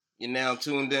You're now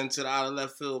tuned in to the Out of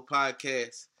Left Field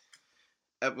podcast.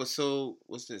 Episode,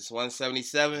 what's this,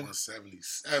 177?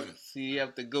 177.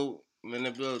 CF the GOAT, I'm in the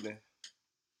building.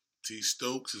 T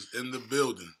Stokes is in the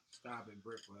building. Stop it,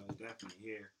 Brickwell is definitely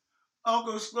here.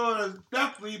 Uncle Slaughter's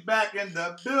definitely back in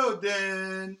the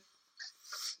building.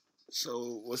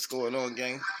 So, what's going on,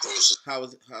 gang? How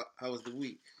was the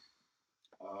week?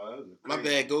 My Crazy.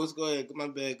 bad, Ghost. Go ahead. My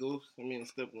bad, Ghost. I mean,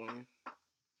 step on you.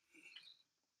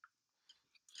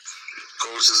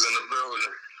 Ghost is in the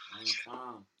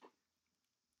building.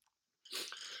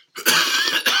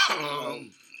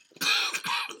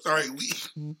 Sorry,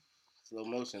 Slow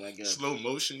motion, I guess. slow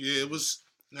motion. Yeah, it was.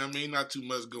 I mean, not too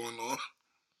much going on.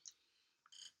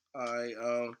 All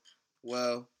right.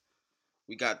 Well,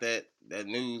 we got that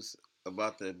news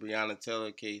about the Breonna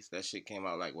Taylor case. That shit came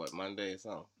out like what, Monday or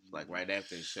something? Like right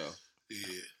after the show. Yeah,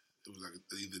 it was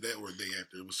like either that or a day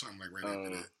after. It was something like right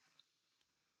after that.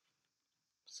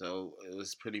 So it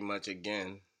was pretty much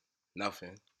again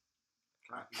nothing.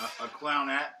 A clown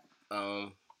act.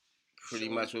 Pretty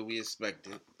much what we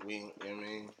expected. You know what I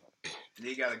mean?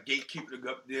 They got a gatekeeper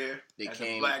up there. They as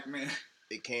came- a black man.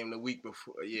 They came the week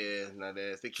before. Yeah, not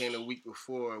that. They came the week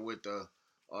before with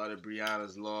all the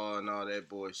Breonna's law and all that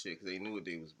bullshit because they knew what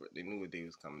they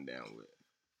was coming down with.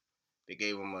 They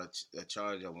gave them a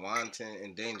charge of wanton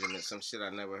endangerment, some shit I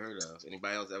never heard of.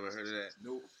 Anybody else ever heard of that?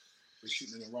 Nope. They're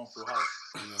shooting in the wrongful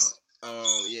house.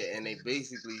 No. Yeah, and they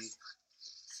basically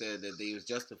said that they was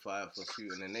justified for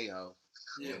shooting in their house.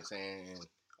 You know what I'm saying? And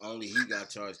only he got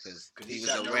charged because he was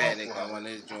shot in the erratic wrongful and one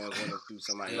of his joints went through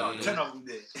somebody No, else. 10 of them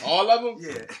did. All of them?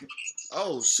 Yeah.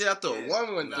 Oh, shit, I thought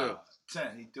one went through.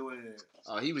 10. He threw it in there.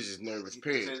 Oh, he was just nervous, He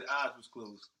period. said his eyes was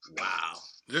closed. Wow.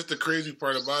 Just the crazy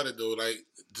part about it though, like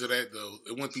to that though,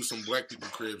 it went through some black people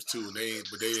cribs too, and they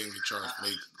didn't get charged for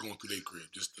they going through their crib,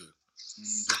 just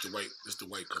the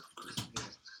white couple crib.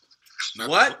 Not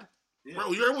What? Yeah.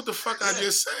 Bro, you heard what the fuck I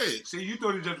just said? See, you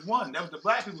thought it just one. That was the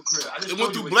black people crib. I just It told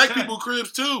went you through it was black 10. people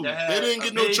cribs too. That They had didn't a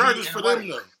get no baby charges and for a them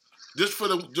wife. though. Just for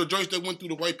the joints that went through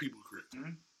the white people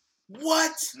crib.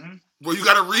 What? Well, you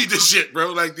gotta read this shit,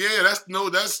 bro. Like, yeah, that's.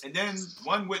 And then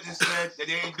one witness said that they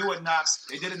didn't do a knock.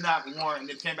 They did a knock warrant, and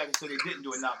they came back and said they didn't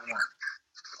do a knock warrant.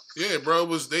 Yeah, bro.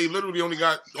 They literally only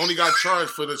got charged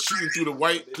for the shooting through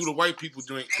the white people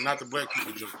joint and not the black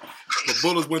people joint. But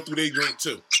bullets went through their joint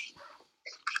too.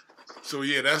 So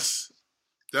yeah, that's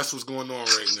what's going on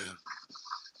right now.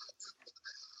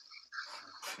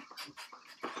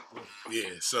 Yeah,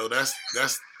 so that's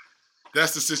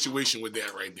the situation with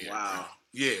that right there. Wow.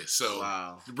 Yeah, so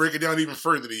Wow. to break it down even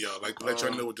further to y'all, like to let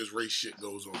y'all know what this race shit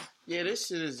goes on. Yeah, this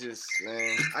shit is just,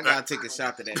 man. I gotta take a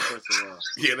shot to that first of all.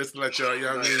 Yeah, let's let y'all. You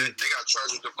know what I mean? They got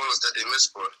charged with the bullets that they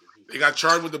missed for. They got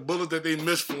charged with the bullet that they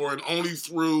missed for, and only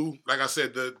through, like I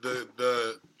said,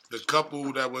 the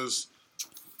couple that was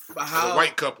But the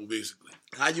white couple, basically.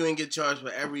 how you ain't get charged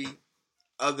for every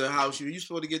other house you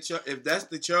supposed to get charged? If that's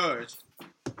the charge,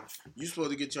 you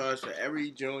supposed to get charged for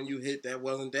every joint you hit that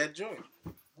wasn't that joint.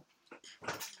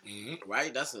 Mm-hmm.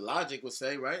 Right? That's the logic would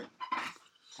say, right?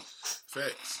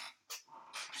 Facts.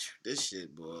 This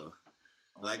shit, boy.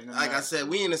 Like I said,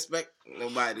 we didn't expect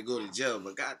nobody to go to jail,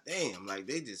 but goddamn, like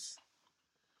they just,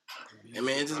 I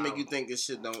mean, it just make you think this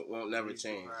shit won't never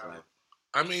change. Like,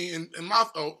 I mean, I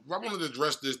wanted to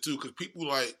address this too, because people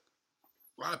like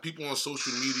a lot of people on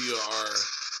social media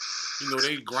are,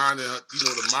 they grinding,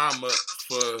 the mom up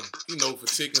for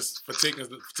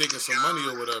taking some money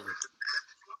or whatever.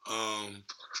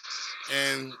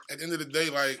 And at the end of the day,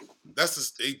 like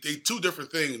that's they two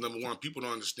different things. Number one, people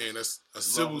don't understand that's a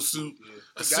civil suit,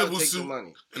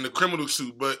 money. and the criminal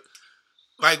suit. But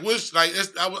like,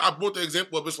 I brought the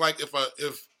example up. It's like if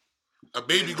a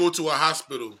baby go to a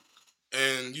hospital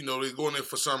and they go in there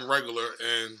for something regular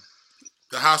and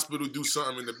the hospital do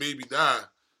something and the baby die.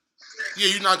 Yeah,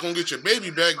 you're not gonna get your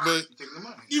baby back, but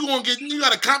you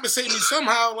gotta compensate me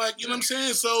somehow. Like, you know what I'm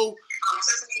saying? So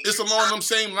it's along them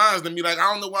same lines to me. Like,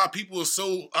 I don't know why people are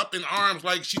so up in arms.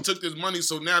 Like, she took this money,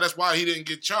 so now that's why he didn't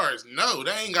get charged. No,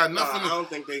 they ain't got nothing. I don't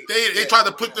think they try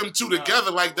to put them two together.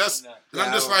 Like that's. And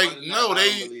I'm just like, no,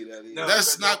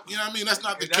 that's not. You know what I mean? That's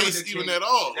not the case even at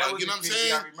all. Like, you know what I'm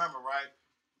saying? I remember, right?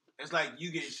 It's like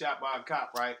you getting shot by a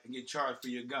cop, right, and get charged for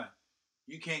your gun.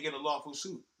 You can't get a lawful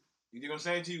suit. You know what I'm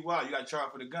saying to you? Wow, you got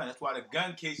charged for the gun. That's why the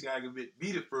gun case got to get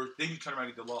beat it first. Then you turn around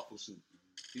and get the lawful suit.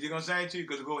 You know what I'm saying to you?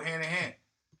 Because it go hand in hand.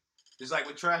 It's like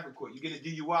with traffic court. You get a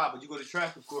DUI, but you go to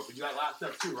traffic court, but you got locked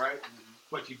up too, right?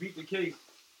 But you beat the case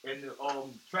in the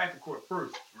traffic court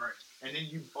first, right? And then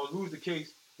you lose the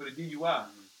case for the DUI.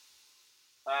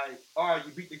 Or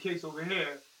you beat the case over here,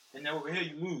 And then over here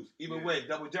you lose. Either way,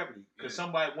 double jeopardy. Because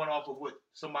somebody went off of what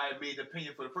somebody made the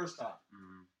opinion for the first time.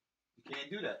 Mm-hmm. You can't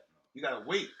do that. You gotta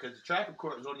wait because the traffic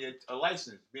court is only a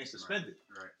license being suspended.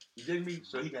 Right. You dig me?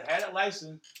 So he can have that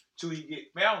license till he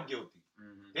get found guilty.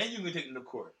 Mm-hmm. Then you can take him to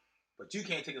court. But you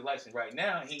can't take his license right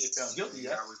now. He ain't get found guilty You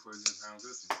yet. gotta wait for him to get found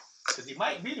guilty. Because he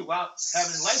might beat it while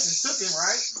having his license took him,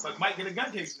 right? But might get a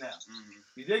gun case now. Mm-hmm.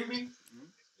 You dig me? Mhm.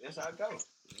 That's how it goes.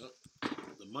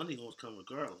 The money gonna come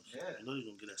regardless. Yeah. You know you're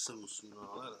gonna get that civil suit and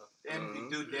all that. Damn if you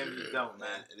do, damn if you don't,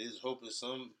 man. It is hoping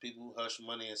some people hush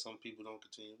money and some people don't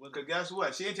continue with Because it. guess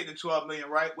what? She ain't take the $12 million,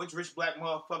 right? Which rich black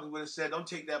motherfuckers would have said, don't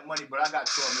take that money, but I got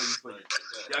 $12 million for you.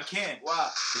 Y'all can't. Why?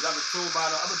 Because y'all controlled by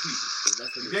the other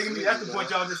people. You digging me? That's the point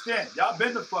y'all understand. Y'all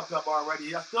been the fuck up already.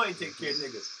 Y'all still ain't taking care of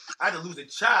niggas. I had to lose a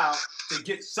child to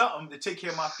get something to take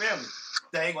care of my family.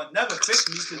 That ain't gonna never fix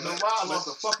me because no why I lost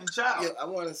a fucking child. Yeah, I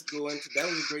want to go into that.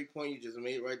 Was a great point you just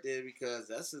made right there because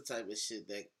that's the type of shit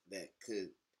that could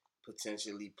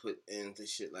potentially put into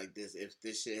shit like this. If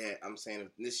this shit had, I'm saying, if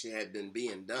this shit had been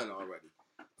being done already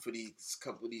for these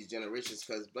couple of these generations,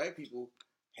 because black people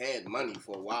had money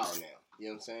for a while now. You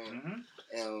know what I'm saying?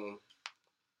 Mm-hmm.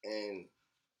 And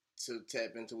to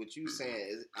tap into what you saying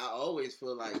is, I always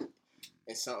feel like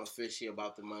it's something fishy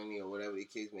about the money or whatever the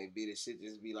case may be. The shit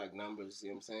just be like numbers. You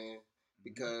know what I'm saying?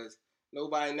 Because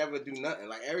nobody never do nothing.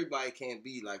 Like, everybody can't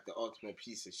be like the ultimate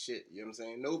piece of shit. You know what I'm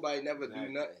saying? Nobody never do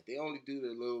nothing. They only do the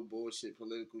little bullshit,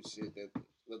 political shit that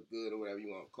look good or whatever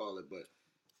you want to call it. But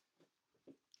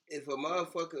if a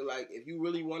motherfucker, like, if you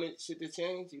really wanted shit to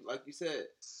change, like you said,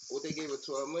 what they gave her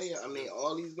 $12 million. I mean,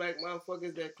 all these black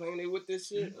motherfuckers that claim they with this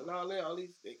shit and all that, all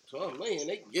these $12 million,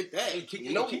 they can get that. They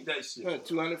keep that shit.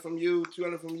 200 from you,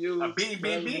 200 from you. A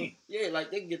bean. Yeah, like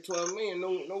they can get 12 million,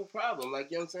 no problem.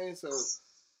 Like, you know what I'm saying? So,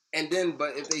 and then,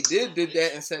 but if they did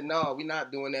that and said, no, we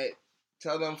not doing that,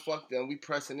 tell them, fuck them, we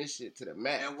pressing this shit to the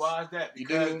max. And why is that?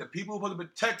 Because the people who supposed to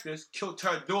protect us killed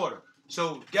her daughter.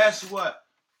 So guess what?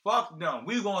 Fuck them.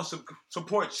 We gonna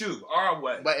support you our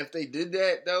way. But if they did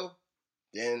that though,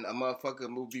 then a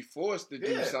motherfucker will be forced to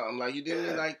do something. Like, you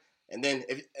didn't like. And then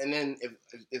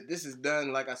if this is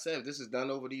done, like I said, if this is done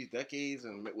over these decades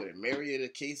and with a myriad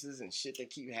of cases and shit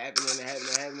that keep happening,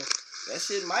 that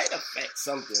shit might affect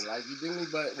something. Like, you dig me?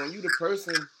 But when you the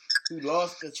person who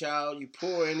lost the child, you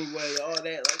poor anyway, all that.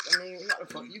 Like, I mean, how the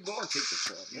fuck you gonna take the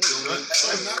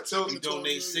 12? You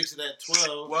donate 6 of that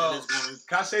 12. Well, and it's going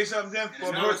can I say something then?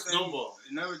 Another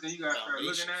thing you gotta start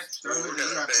looking at,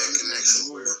 the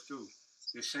lawyers too.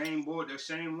 The same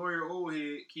lawyer old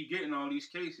head keep getting all these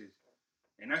cases.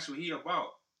 And that's what he about.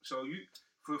 So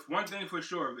for one thing for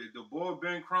sure, if the boy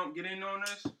Ben Crump get in on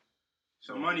this,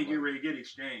 some money get ready to get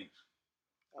exchanged.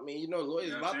 I mean,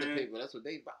 lawyers about the paper. That's what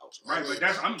they about. Right,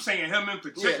 but I'm saying him in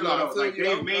particular. Though. Like,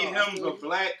 they made him a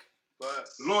black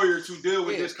lawyer to deal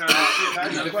with this kind of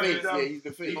shit. He's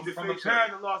the face. From a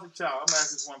parent that lost a child, I'm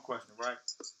asking this one question, right?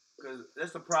 Because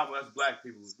that's the problem with us black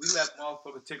people. We let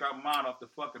motherfuckers take our mind off the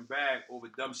fucking bag over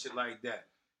dumb shit like that.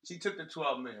 She took the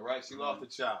 $12 million, right? She lost the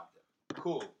child.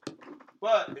 Cool.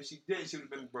 But if she did, she would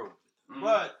have been broke.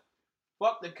 But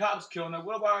fuck the cops killing her.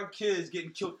 What about our kids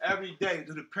getting killed every day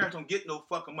because the parents don't get no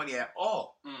fucking money at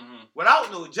all? Without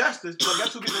no justice, but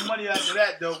guess who get the money after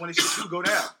that, though, when the shit do go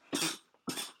down?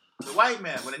 The white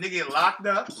man. When a nigga get locked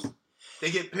up,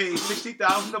 they get paid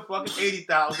 $60,000 to fucking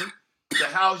 $80,000 to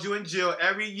house you in jail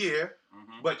every year,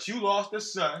 but you lost a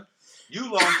son. You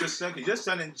lost your son because your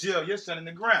son in jail, your son in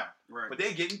the ground. Right. But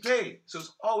they getting paid. So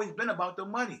it's always been about the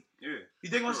money. Yeah. You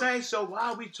think what I'm saying? So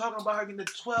why are we talking about her getting the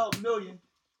 $12 million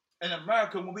in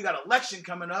America when we got an election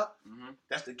coming up?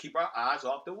 That's to keep our eyes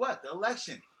off the what? The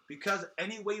election. Because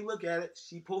any way you look at it,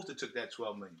 she supposed to took that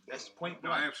 $12 million. That's point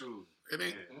blank. No, absolutely. It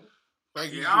ain't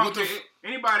like I don't think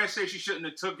anybody that says she shouldn't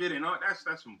have took it and all that's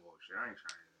some bullshit. I ain't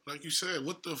trying. Like you said,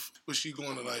 what the was she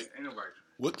going to like? Ain't nobody trying.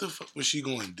 What the fuck was she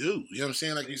going to do? You know what I'm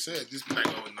saying? Like you said, just be like,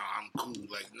 oh, no, I'm cool.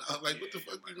 Like what the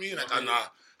fuck you mean? Like, nah,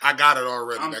 I got it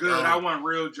already. I'm like, good. I want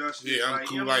real justice. Yeah, I'm like,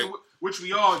 cool. You know, like, which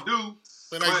we all do.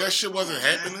 But like that shit wasn't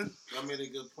happening. I made a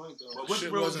good point though. What's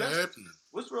Shit real wasn't justice? happening.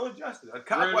 What's real justice?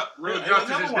 Real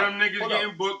justice is them niggas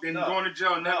getting booked and going to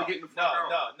jail, never getting the fuck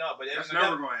out. No, but that's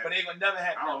never going to happen. But it ain't gonna never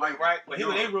happen. I don't like right? it. But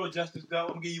here ain't real justice though. I'm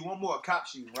gonna give you one more. A cop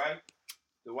shooting, right?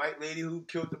 The white lady who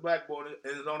killed the black boy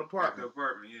in his own apartment.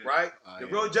 Right? The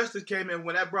real justice came in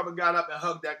when that brother got up and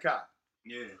hugged that cop.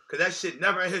 Yeah. Because that shit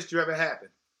never in history ever happened.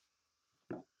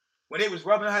 When they was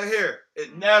rubbing her hair,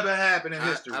 it never happened in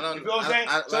history. You feel what I'm saying?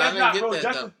 So that's not real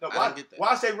justice. No, why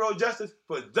I say real justice?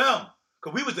 For them.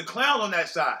 Because we was the clown on that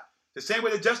side. The same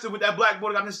way the justice with that black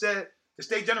boy that I just said, the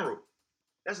state general.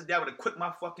 That's the guy would have quit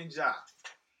my fucking job.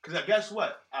 Because guess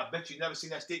what? I bet you never seen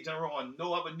that state general on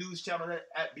no other news channel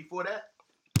before that.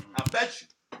 I bet you.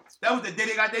 That was the day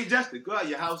they got their justice. Go out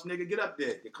your house, nigga. Get up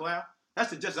there, you clown. That's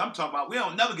the justice I'm talking about. We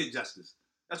don't never get justice.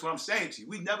 That's what I'm saying to you.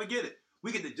 We never get it.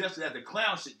 We get the justice as the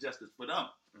clown shit justice for them.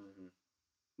 Mm-hmm.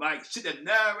 Like, shit that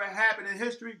never happened in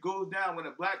history goes down when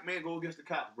a black man goes against the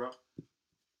cops, bro.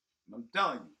 I'm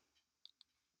telling you.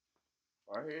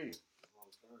 I hear you.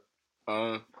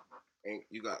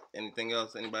 You got anything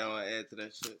else? Anybody want to add to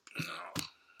that shit?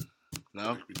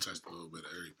 No? We touched a little bit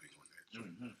of everything on that.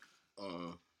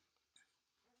 Mm-hmm.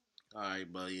 All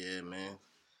right, but yeah, man.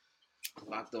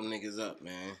 Lock them niggas up,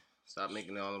 man. Stop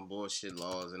making all them bullshit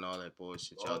laws and all that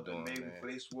bullshit y'all doing, maybe man.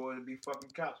 They swore to be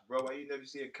fucking cops, bro. Why you never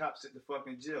see a cop sit in the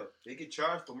fucking jail? They get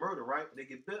charged for murder, right? They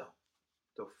get bail.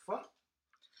 The fuck?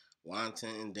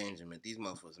 Wanton endangerment. These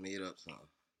motherfuckers made up something.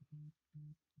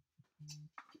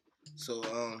 So,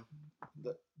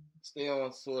 stay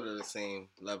on sort of the same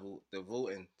level. The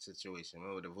voting situation.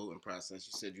 Remember the voting process?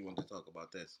 You said you wanted to talk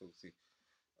about that. So, see,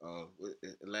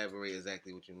 elaborate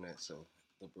exactly what you meant so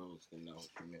the bros can know what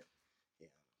you meant. Yeah.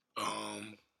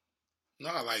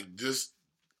 Like, just,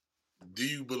 do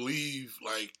you believe,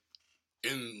 like,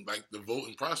 in, like, the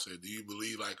voting process? Do you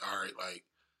believe, like, all right, like,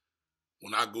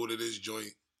 when I go to this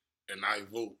joint and I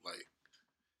vote, like,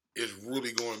 it's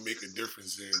really going to make a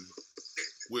difference in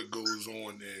what goes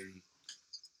on in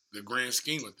the grand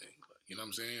scheme of things? Like, you know what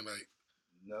I'm saying? Like,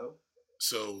 no.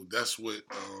 So that's what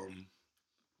I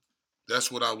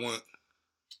want.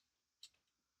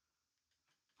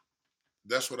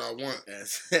 That's what I want.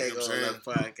 That's you know what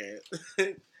I'm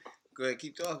podcast. Go ahead,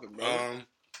 keep talking, bro.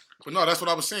 But no, that's what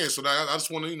I was saying. So I just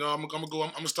want to, I'm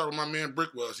gonna start with my man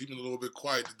Brickwell. He's been a little bit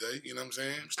quiet today. You know what I'm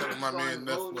saying? Start with my man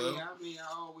Neffwell. I mean,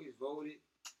 I always voted,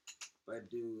 but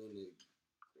do in the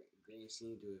grand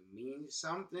scheme, do it mean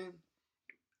something?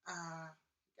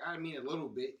 Gotta mean a little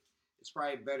bit. It's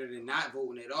probably better than not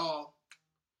voting at all.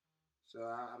 So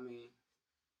I mean,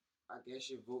 I guess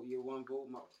your one vote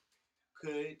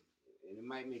could, and it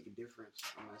might make a difference.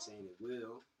 I'm not saying it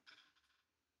will,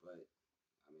 but I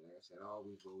mean, like I said, I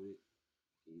always voted,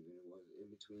 even it was in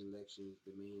between elections,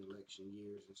 the main election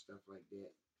years and stuff like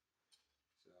that.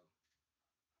 So,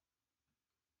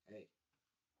 hey,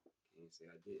 can't say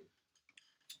I didn't.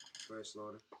 First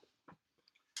Slaughter.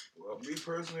 Well, me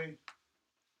personally,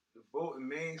 the voting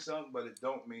means something, but it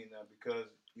don't mean that because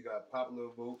you got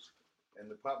popular votes, and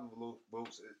the popular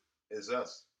votes is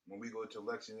us. When we go to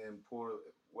election and pull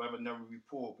whatever number we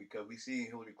pull, because we see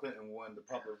Hillary Clinton won the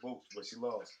popular votes, but she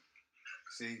lost.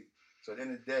 See, so at the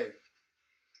end of the day,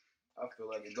 I feel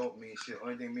like it don't mean shit.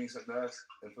 Only thing means something to us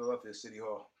in Philadelphia is City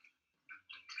Hall.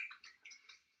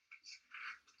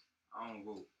 I don't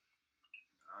vote.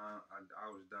 I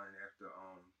was done after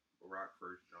Barack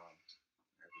first joined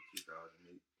after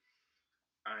 2008.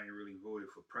 I ain't really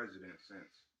voted for president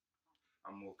since.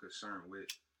 I'm more concerned with,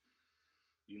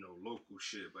 local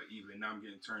shit. But even now I'm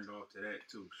getting turned off to that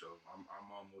too. So I'm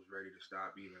almost ready to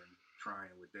stop even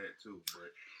trying with that too.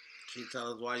 But can you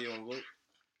tell us why you don't vote?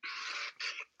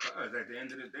 Because at the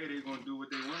end of the day, they're gonna do what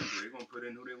they want to do. They're gonna put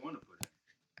in who they want to put in.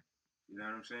 You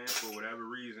know what I'm saying? For whatever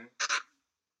reason.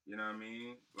 You know what I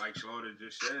mean? Like Slaughter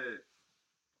just said,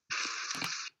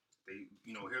 they,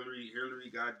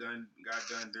 Hillary got done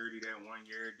dirty that 1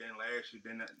 year. Then last year,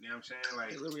 you know what I'm saying?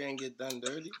 Like Hillary ain't get done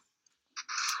dirty.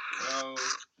 Well, as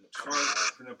far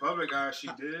as in the public eye, she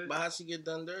did. But how'd she get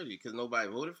done dirty? Because nobody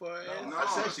voted for her? No,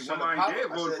 somebody did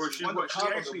vote for her. She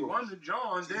actually won the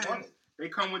John. Then they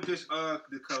come with this, the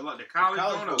college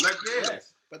donor.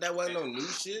 Yes. But that wasn't no new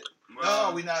shit.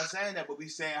 No, we're not saying that, but we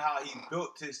saying how he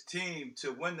built his team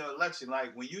to win the election.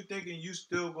 Like, when you thinking you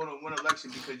still going to win an election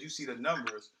because you see the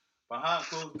numbers, behind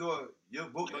closed door, your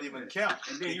vote don't even count.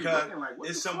 Because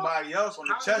it's somebody else on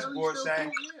the chessboard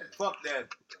saying, fuck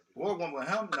that. We're going with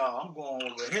him. No, I'm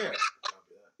going over here.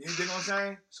 You dig what I'm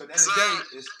saying? So at the end of the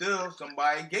day, it's still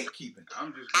somebody gatekeeping.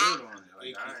 I'm just good on it.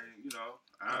 Like,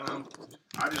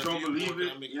 I just don't believe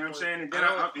it. You know what I'm saying? And then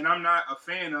I'm not a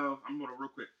fan of, I'm going to real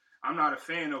quick. I'm not a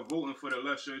fan of voting for the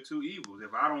lesser of two evils.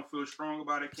 If I don't feel strong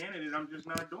about a candidate, I'm just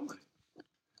not doing it.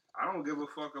 I don't give a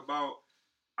fuck about,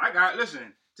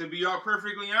 listen, to be all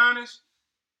perfectly honest,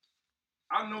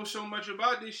 I know so much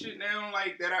about this shit now,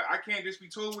 like, that I can't just be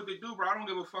told what to do, bro. I don't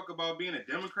give a fuck about being a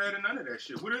Democrat or none of that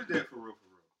shit. What is that for real,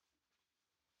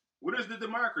 What is the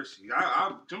democracy?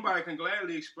 Somebody can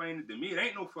gladly explain it to me. It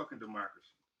ain't no fucking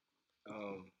democracy.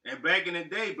 And back in the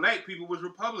day, black people was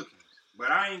Republicans. But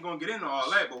I ain't gonna get into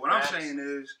all that. But what I'm saying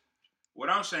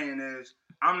is,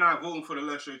 I'm not voting for the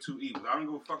lesser of two evils. I don't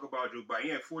give a fuck about Joe Biden. He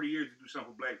had 40 years to do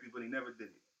something for black people, and he never did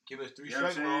it. Give us 3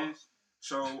 strike laws.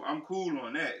 So I'm cool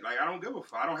on that. Like, I don't give a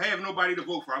fuck. I don't have nobody to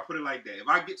vote for. I put it like that. If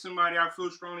I get somebody I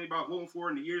feel strongly about voting for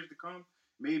in the years to come,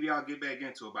 maybe I'll get back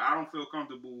into it. But I don't feel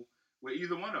comfortable with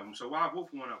either one of them. So why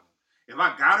vote for one of them? If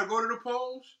I gotta go to the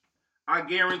polls, I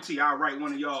guarantee I'll write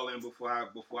one of y'all in before I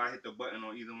hit the button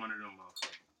on either one of them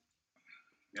motherfuckers.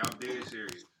 Yeah, I'm dead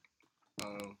serious.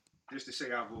 Just to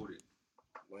say I voted.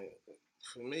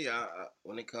 For me, I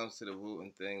when it comes to the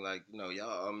voting thing, like, you know,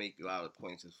 y'all all make a lot of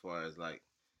points as far as like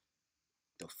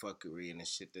the fuckery and the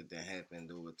shit that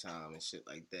happened over time and shit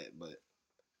like that. But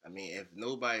I mean, if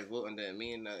nobody's voting, that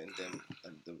mean nothing. Then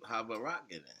how about Rock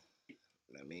get in?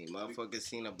 I mean, motherfuckers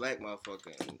seen a black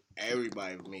motherfucker, and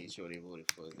everybody made sure they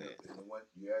voted for that. You know what?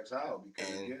 You asked how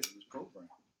because it was programmed.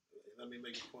 Let me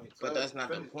make a point. But that's not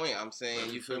the point. I'm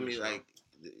saying, you feel me? Like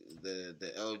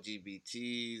the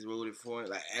LGBTs voted for him.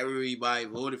 Like everybody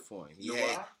voted for him.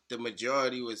 The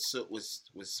majority was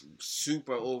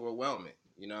super overwhelming.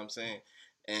 You know what I'm saying?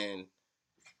 And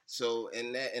so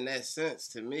in that sense,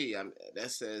 to me,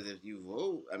 that says if you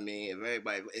vote, I mean, if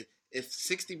everybody, if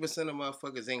 60% of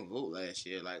motherfuckers ain't vote last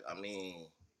year, like, I mean,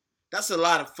 that's a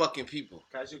lot of fucking people.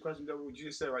 Can I ask you a question, though? What you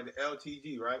just said, right? The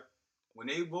LTG, right? When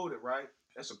they voted, right?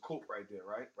 That's a cult right there,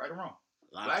 right? Right or wrong?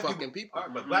 A lot of fucking people. All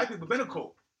right, but black people been a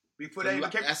cult before they even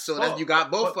came. That you got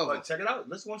both of them. But check it out.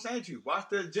 Listen to what I'm saying to you. Watch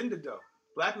the agenda, though.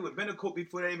 Black people have been a cult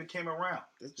before they even came around.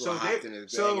 No,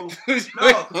 because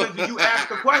you asked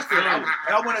the question, and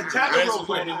I want to tap it real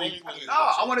quick. No,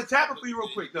 I want to tap it for you real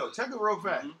quick, though. Check it real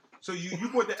fast. So you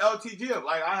brought the LTG up.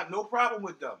 Like, I have no problem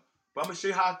with them. But I'm going to show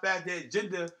you how fast their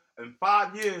agenda in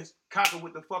 5 years conquered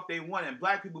what the fuck they want. And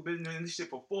black people been doing this shit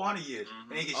for 400 years.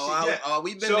 And they get shit yet. Oh,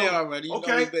 we've been there already.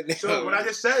 When I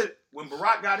just said, when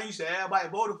Barack got in, you said everybody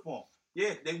voted for him.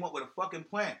 Yeah, they went with a fucking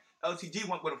plan. LTG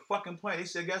went with a fucking plan. They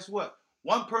said, guess what?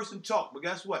 One person talked, but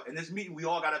guess what? In this meeting, we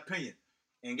all got an opinion.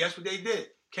 And guess what they did?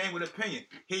 Came with opinion.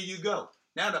 Here you go.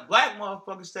 Now the black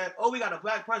motherfucker said, oh, we got a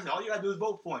black president. All you got to do is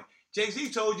vote for him. Jay-Z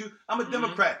told you, I'm a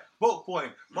Democrat. Vote for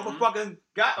him. Motherfucking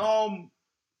got,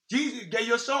 Jesus gave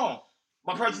you a song.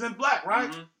 My president black,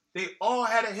 right? They all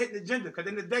had a hidden agenda because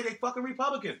in the day, they fucking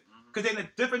Republican. Because they in a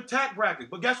different tax bracket.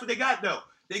 But guess what they got, though?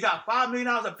 They got $5 million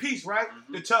a piece, right?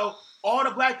 To tell all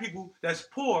the black people that's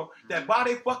poor, that buy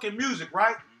their fucking music,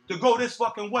 right? To go this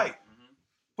fucking way.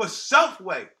 For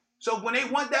self-way. So when they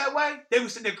went that way, they were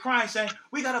sitting there crying saying,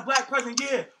 we got a black president,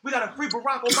 yeah. We got a free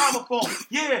Barack Obama phone,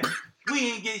 yeah.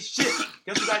 We ain't get shit.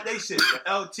 Guess who got they shit? The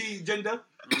LT agenda,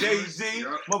 Jay-Z,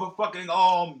 motherfucking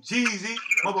Jeezy,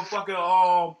 motherfucking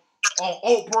on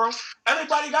Oprah.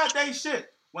 Everybody got they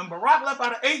shit. When Barack left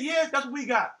out of 8 years, that's what we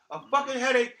got. A fucking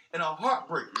headache and a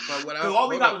heartbreak. Because all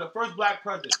we got was the first black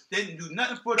president. Didn't do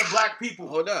nothing for the black people.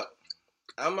 Hold up.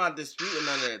 I'm not disputing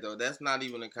none of that, though. That's not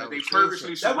even a conversation. They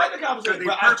purposely that wasn't a conversation.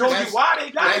 But I told you why they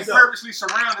got it. They purposely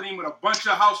surrounded him with a bunch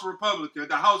of House Republicans.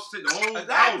 The House, the whole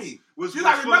House was. You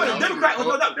got to remember the Democrat.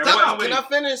 Can I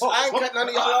finish? I ain't cut none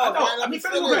of y'all off. Let me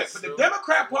finish. But the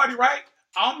Democrat Party, right?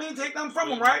 I don't mean to take them from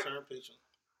them, right?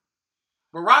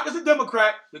 Barack is a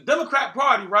Democrat. The Democrat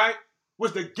Party, right,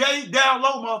 was the gay down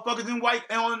low motherfuckers in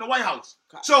the White House.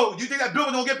 So you think that bill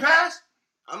was gonna get passed?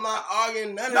 I'm not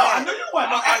arguing none of that. No, I know you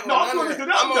weren't.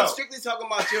 I'm strictly talking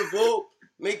about your vote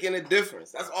making a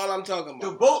difference. That's all I'm talking about.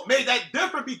 The vote made that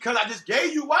difference because I just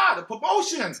gave you the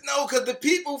promotions. No, because the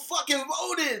people fucking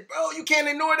voted, bro. You can't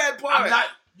ignore that part.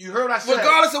 You heard what I said.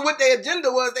 Regardless of what their agenda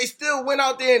was, they still went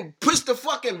out there and pushed the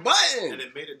fucking button.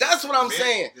 That's what I'm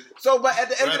saying. So, but at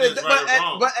the end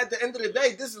of the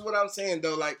day, this is what I'm saying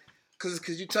though. Like,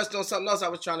 because you touched on something else I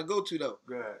was trying to go to though.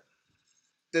 Go ahead.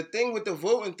 The thing with the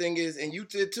voting thing is, and you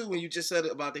did too when you just said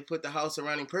about they put the house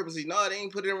around him purposely. No, they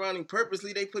ain't put it around him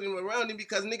purposely. They put him around him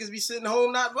because niggas be sitting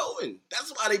home not voting.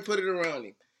 That's why they put it around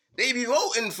him. They be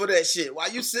voting for that shit while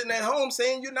you sitting at home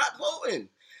saying you're not voting.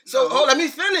 So let me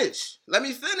finish.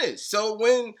 So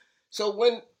when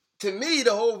to me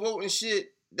the whole voting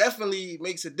shit definitely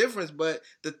makes a difference. But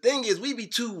the thing is, we be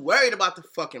too worried about the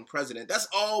fucking president. That's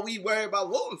all we worry about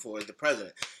voting for is the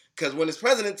president. Because when it's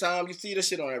president time, you see this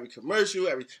shit on every commercial,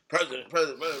 every president.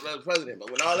 But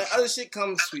when all that other shit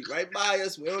comes sweep right by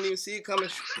us, we don't even see it coming,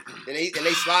 and they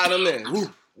slide them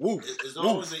in. Woo. It's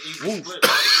always an easy split,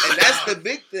 right? And that's the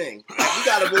big thing. You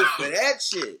gotta vote for that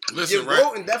shit. Listen, your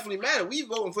voting definitely matter. We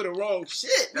voting for the wrong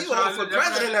shit. We voting for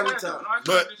president every time.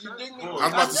 But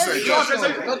I'm about to say, no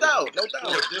doubt. Democrat in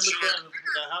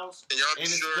the House, and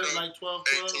it's split like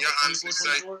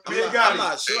 12-12, 24-24. I'm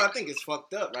not sure. I think it's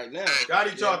fucked up right now. I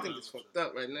think it's fucked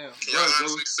up right now. Y'all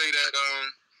honestly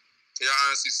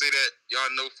say that, y'all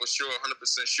know for sure,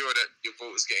 100% sure that your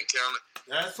vote is getting counted?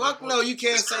 Fuck no, you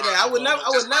can't say that. I would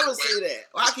never say that.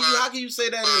 How can you say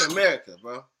that in America,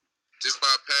 bro? just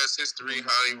by past history,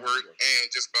 how they work,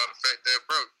 and just by the fact that,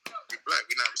 bro, we black,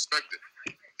 we not respected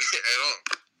at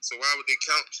all. So why would they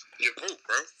count your vote,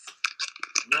 bro?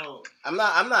 No, I'm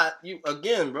not. You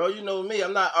again, bro. You know me.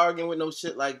 I'm not arguing with no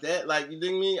shit like that. Like, you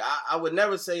dig me? I would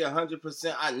never say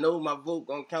 100%. I know my vote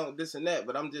gonna count this and that,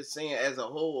 but I'm just saying as a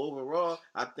whole, overall,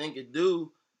 I think it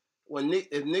do.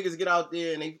 If niggas get out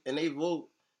there and they vote,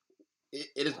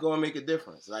 it is gonna make a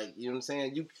difference. Like, you know what I'm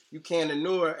saying? You can't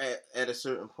ignore at a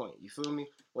certain point. You feel me?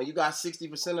 When you got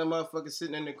 60% of motherfuckers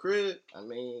sitting in the crib, I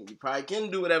mean, you probably can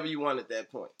do whatever you want at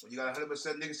that point. When you got 100%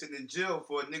 niggas sitting in jail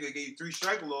for a nigga gave you 3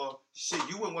 strike law, shit,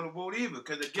 you wouldn't want to vote either.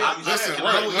 Because again,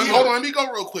 hold on, let me go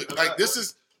real quick. Like, this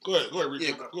is go ahead, Rico.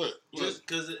 Yeah, go ahead. Just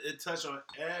because it touched on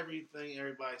everything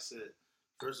everybody said.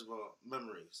 First of all,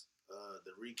 memories.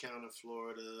 The recount in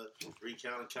Florida,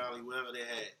 recount in Cali, whatever they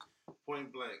had.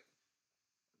 Point blank.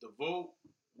 The vote,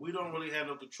 we don't really have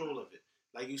no control of it.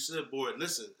 Like you said, boy,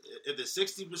 listen, if the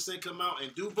 60% come out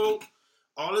and do vote,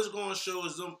 all it's going to show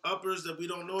is them uppers that we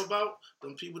don't know about,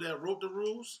 them people that wrote the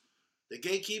rules, the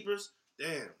gatekeepers,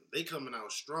 damn, they coming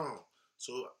out strong.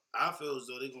 So I feel as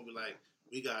though they're going to be like,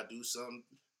 we got to do something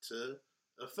to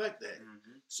affect that.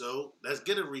 Mm-hmm. So let's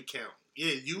get a recount.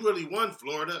 Yeah, you really won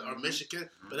Florida or Michigan,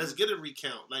 but let's get a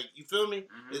recount. Like, you feel me?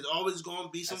 Mm-hmm. It's always going to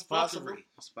be some fuckery.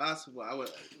 It's possible. I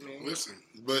would listen,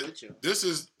 but this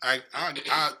is I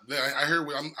hear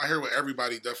what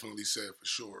everybody definitely said for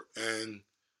sure, and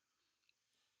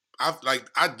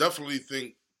I definitely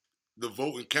think the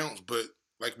voting counts, but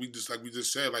like we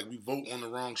just said, like we vote on the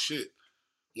wrong shit.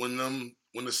 When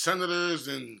the senators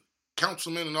and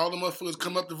councilmen and all the motherfuckers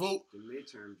come up to vote,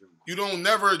 you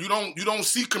don't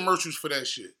see commercials for that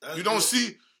shit. You don't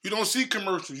see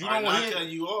commercials. You don't want to cut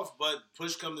you off, but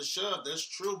push come to shove, that's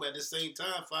true. But at the same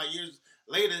time, 5 years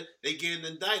later, they getting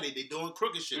indicted. They doing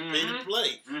crooked shit, pay to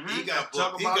play. Mm-hmm. He got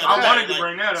booked. I wanted to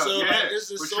bring that up. So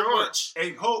this is so much.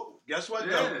 Hey, hope. Guess what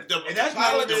though? And that's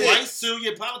politics. The white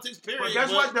Syria politics. Period. But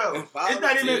guess what though?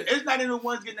 It's not even the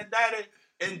ones getting indicted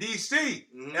in D.C.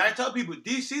 Mm-hmm. And I tell people,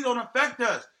 D.C. don't affect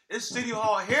us. It's City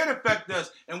Hall here to affect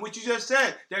us. And what you just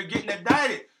said, they're getting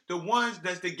indicted. The ones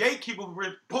that's the gatekeeper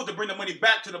supposed to bring the money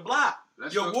back to the block.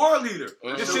 Your war leader,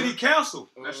 the city council.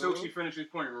 Let's Stokes finish his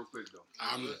point real quick though.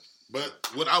 But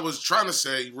what I was trying to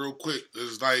say real quick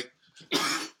is like,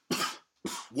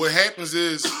 what happens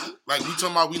is, like, we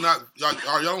talking about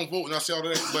y'all don't vote and I say all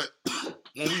of that, but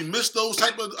when we miss those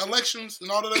type of elections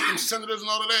and all of that, and senators and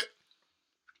all of that,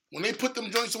 when they put them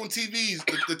joints on TVs,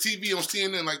 the TV on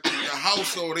CNN, like the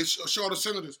House, or they show all the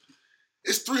senators,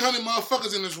 it's 300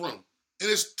 motherfuckers in this room. And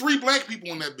it's 3 black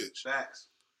people in that bitch. Facts.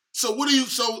 So you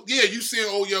saying,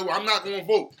 oh, yo, I'm not going to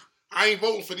vote. I ain't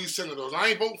voting for these senators. I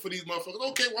ain't voting for these motherfuckers.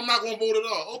 Okay, well, I'm not going to vote at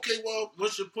all. Okay, well.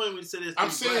 What's your point when you say there's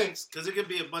blacks? Because it could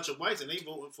be a bunch of whites and they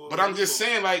voting for. But I'm just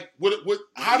saying, like,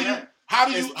 how do you make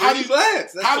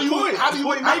it?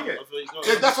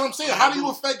 That's what I'm saying. How do you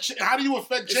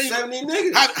affect change? 70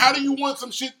 niggas. How do you want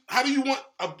some shit? How do you want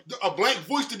a black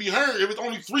voice to be heard if it's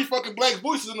only 3 fucking black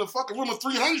voices in the fucking room of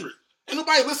 300? Ain't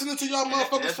nobody listening to y'all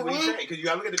motherfuckers for real. Because you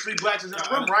gotta look at the 3 blacks in the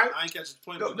room, right? I ain't catching the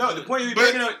point. No, the point you're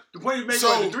making,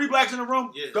 the 3 blacks in the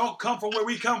room don't come from where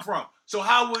we come from. So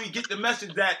how will we get the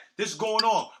message that this is going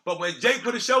on? But when Jay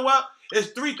put a show up, it's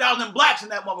 3,000 blacks in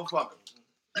that motherfucker.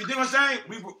 You think what I'm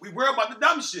saying? We worry about the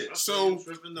dumb shit. So,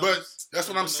 but that's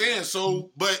what I'm saying.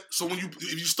 So when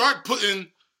if you start putting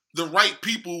the right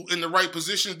people in the right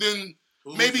positions, then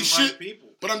maybe shit. Right,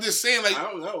 but I'm just saying, like, I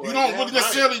don't know, you don't really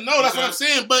necessarily know. That's what I'm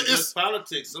saying. But it's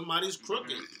politics. Somebody's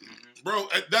crooked, bro.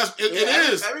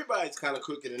 It is. Everybody's kind of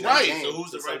crooked in right. that game. So who's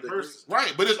the right person?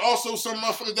 Right, but it's also some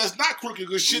motherfucker that's not crooked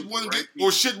because shit wouldn't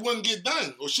get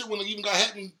done, or shit wouldn't even got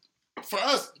happen for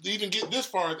us to even get this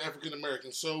far as African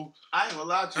Americans. So I ain't gonna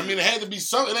lie to you. I mean, it had to be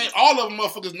some. It ain't all of them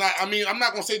motherfuckers. Not. I mean, I'm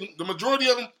not gonna say the majority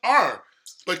of them are,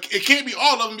 but it can't be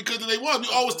all of them because if they was,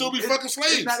 we always still be fucking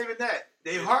slaves. It's not even that.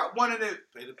 They heart wanted it.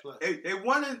 Pay the play. They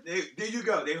wanted. There you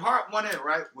go. They heart wanted it,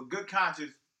 right, with good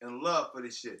conscience and love for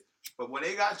this shit. But when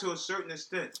they got to a certain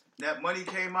extent, that money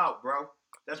came out, bro.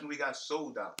 That's when we got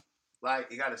sold out.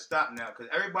 Like, it got to stop now.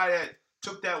 Because everybody that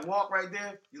took that walk right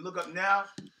there, you look up now,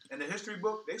 in the history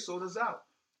book, they sold us out.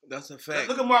 That's a fact.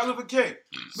 Look at Martin Luther King.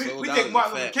 We think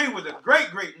Martin Luther King was a great,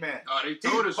 great man. Oh, they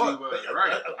told us he was,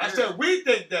 right. I said we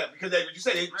think that because you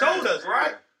said they told us,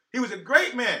 right? He was a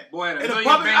great man. Boy, in a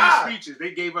public eye. Speeches,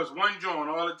 they gave us one joint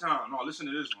all the time. No, listen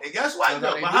to this one. And guess what,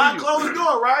 though? Behind closed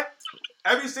door, right?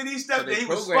 Every city he stepped in, he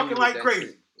was fucking like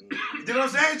crazy. You know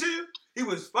what I'm saying to you? He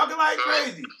was fucking like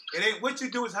crazy. It ain't what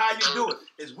you do, it's how you do it.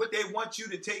 It's what they want you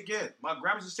to take in. My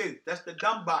grandma used to say, that's the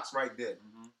dumb box right there.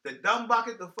 The dumb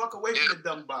box is the fuck away from the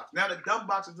dumb box. Now the dumb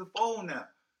box is the phone now.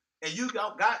 and you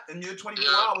got in your 24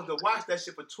 hours to watch that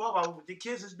shit for 12 hours, what your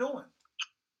kids is doing.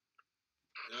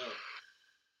 Yeah.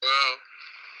 Well,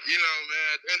 you know, man,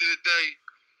 at the end of the day,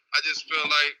 I just feel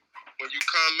like when you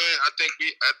come in, I think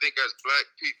as black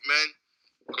men,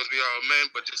 because we all men,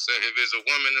 but just say if there's a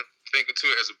woman thinking to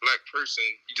it as a black person,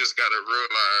 you just gotta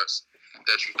realize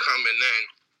that you coming in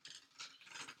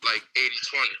like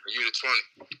 80-20, or you to 20.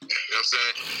 You know what I'm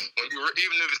saying?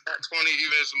 Even if it's at 20,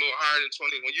 even if it's a little higher than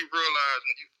 20, when you realize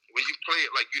when you play it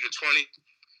like you to 20,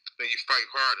 then you fight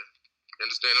harder. You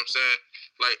understand what I'm saying?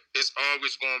 Like it's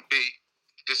always gonna be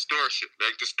distorted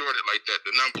like that.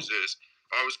 The numbers is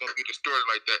always gonna be distorted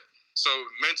like that. So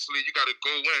mentally, you gotta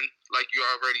go in like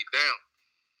you're already down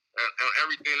on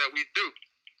everything that we do.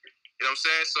 You know what I'm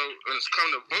saying? So when it's come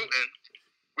to voting,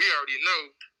 we already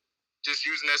know, just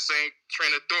using that same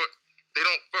train of thought, they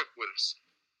don't fuck with us.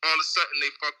 All of a sudden,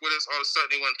 they fuck with us. All of a sudden,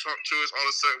 they want to talk to us. All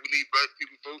of a sudden, we need black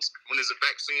people votes. When there's a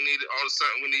vaccine needed, all of a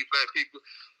sudden, we need black people.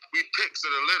 We picks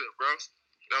of the litter, bro.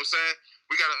 You know what I'm saying?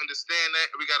 We got to understand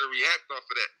that. We got to react off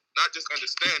of that. Not just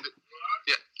understand it.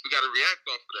 Yeah, we got to react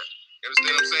off of that. You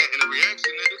understand what I'm saying? And the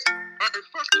reaction is, all right,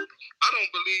 fuck it. I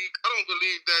don't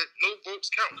believe that no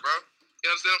votes count, bro. You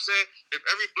understand what I'm saying? If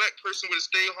every black person would have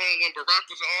stayed home when Barack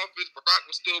was in office, Barack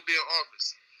would still be in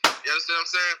office. You understand what I'm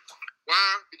saying?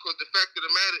 Why? Because the fact of the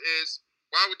matter is,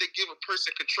 why would they give a person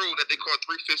control that they call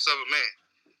 3/5 of a man?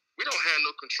 We don't have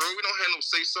no control. We don't have no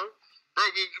say-so. Bro,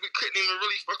 we couldn't even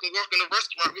really fucking walk in the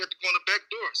restaurant. We had to go in the back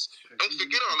doors. Don't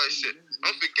forget all that shit.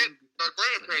 Don't forget our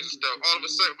grandparents and stuff. All of a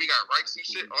sudden, we got rights and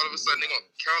shit. All of a sudden, they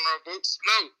gonna count our votes?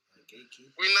 No. Them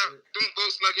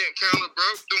votes not getting counted, bro.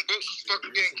 Them votes was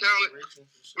fucking getting counted.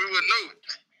 We would know it.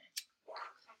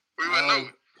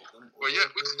 Well,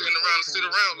 yeah, we stand around and sit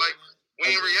around like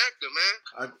we ain't reacting,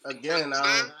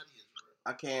 man.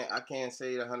 I can't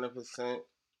say it 100%,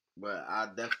 but I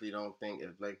definitely don't think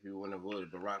if black people wouldn't have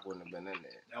voted, Barack wouldn't have been in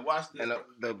there. Now watch this. And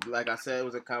like I said, it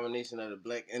was a combination of the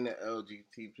black and the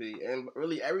LGBT, and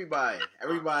really everybody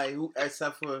who,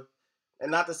 except for,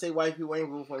 and not to say white people ain't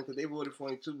voted for him because they voted for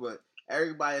him too, but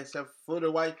everybody except for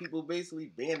the white people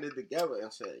basically banded together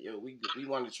and said, "Yo, we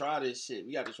want to try this shit.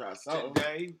 We got to try something."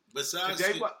 Today,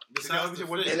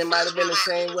 and it might have been the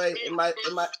same way. It might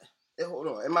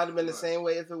have been the same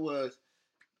way if it was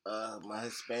my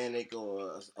Hispanic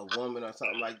or a woman or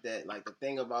something like that. Like the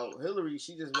thing about Hillary,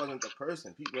 she just wasn't the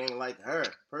person. People ain't like her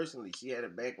personally. She had a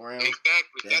background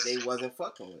that they wasn't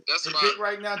fucking with. Predict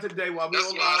right now today while we're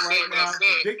online right now.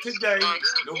 Predict today,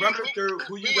 November 3rd,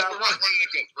 who you got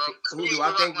winning. Who do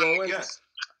I think gonna win? Yes.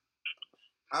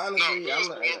 Honestly, I'm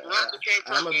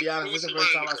gonna be honest. This is the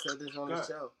first time I said this on the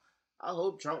show. I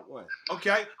hope Trump wins.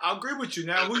 Okay, I agree with you.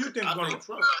 Now, who you think is gonna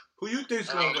win? Who you think is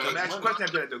gonna win? Ask a question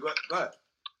after that. Go ahead.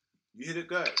 You hit it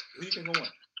good. Who you think gonna win?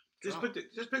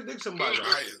 Just pick somebody.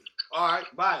 All right,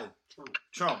 Biden.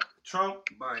 Trump.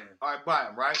 Biden. All right,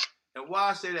 Biden. Right. And why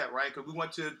I say that, right? Because we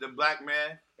went to the black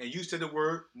man, and you said the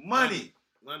word money.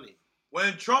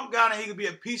 When Trump got in, he could be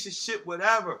a piece of shit,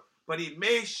 whatever. But he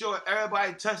made sure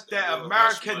everybody touched that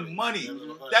American money.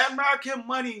 That American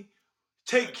money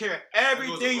take care of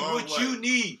everything what you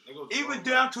need, even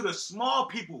down to the small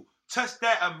people. Touch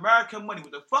that American money.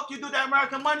 What the fuck you do with that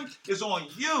American money is on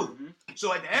you. Mm-hmm.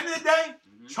 So at the end of the day,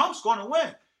 Trump's going to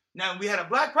win. Now, we had a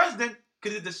black president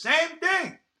because it's the same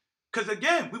thing. Because,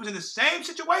 again, we was in the same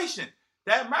situation.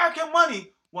 That American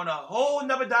money went a whole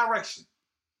nother direction.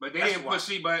 But they didn't put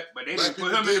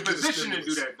him in a position to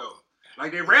do that, though.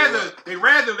 Like, they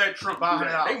rather let Trump do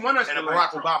that. They want us to Barack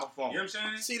Obama for him. You know what I'm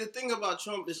saying? See, the thing about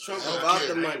Trump is Trump about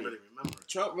the money.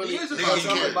 Trump really is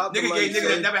about the money. Nigga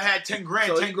that never had 10 grand,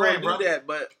 so 10 grand, bro. Do that,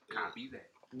 but copy that.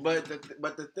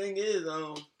 But the thing is,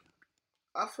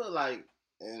 I feel like,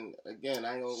 and again,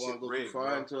 I ain't gonna want to go too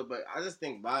far into it, but I just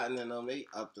think Biden and them, they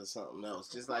up to something else.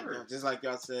 Just like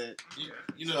y'all said.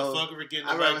 You know, the fucker getting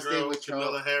the white girl with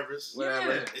Kamala Harris.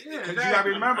 Whatever. Yeah, you gotta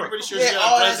remember. I'm pretty sure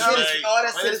all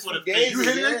that shit is for gays. You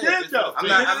hit it again, though. I'm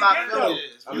not feeling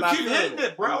it. You keep hitting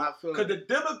it, bro. Because the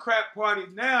Democrat Party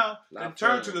now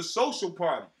turned to the social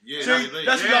party. Yeah, see,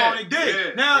 that's what y'all only did.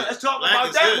 Yeah, now, let's talk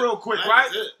about that real quick, right?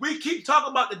 We keep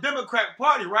talking about the Democrat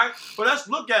Party, right? But let's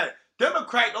look at it.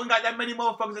 Democrat don't got that many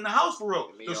motherfuckers in the house for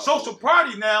real. The social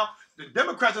party now, the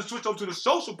Democrats have switched over to the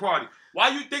social party. Why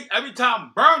you think every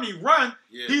time Bernie run,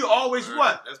 he always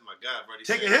what? That's my guy, bro.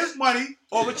 Taking his money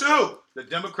over to who? the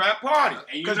Democrat Party.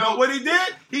 And Because what he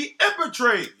did? He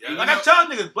infiltrated. Yeah, Like I tell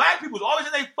niggas, black people's always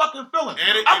in their fucking feelings.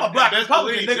 I'm a black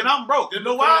Republican nigga and I'm broke. You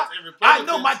know why? I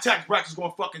know my tax bracket's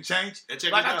gonna fucking change.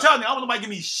 Like I tell you, I don't want nobody give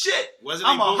me shit.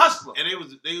 I'm a hustler. And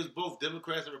they was both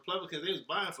Democrats and Republicans. They was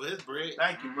buying for his bread.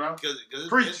 Thank you, bro.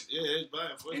 Preach. Yeah, they was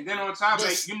buying for his And then bread. on top of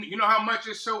it, you know how much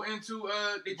it's so into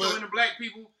they so into black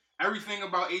people? Everything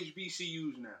about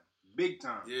HBCUs now. Big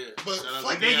time. Yeah. But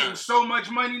like they getting so much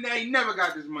money now, he never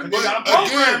got this money. They got a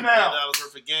program now. $1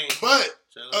 worth of game. But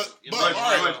all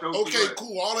right, much, okay,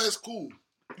 cool. All that's cool.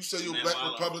 You say you're a black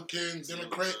Republican,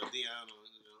 Democrat.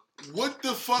 What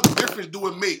the fuck difference do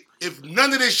it make if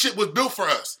none of this shit was built for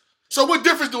us? So what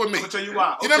difference do it make? I'll tell you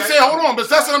why. You know what I'm saying? Hold on, but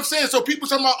that's what I'm saying. So people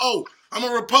talking about, oh, I'm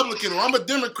a Republican or I'm a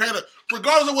Democrat, or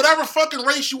regardless of whatever fucking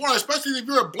race you are, especially if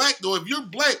you're a black, though, if you're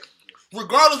black,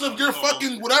 regardless of your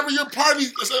fucking, whatever your party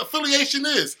affiliation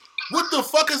is, what the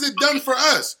fuck has it done for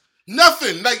us?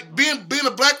 Nothing. Like, being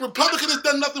a black Republican has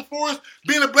done nothing for us.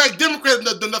 Being a black Democrat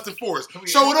has done nothing for us.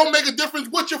 So it don't make a difference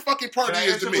what your fucking party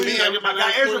is to me. I got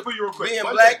an answer for you real quick. Being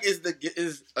black is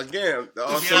again the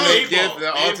ultimate gift,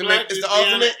 the ultimate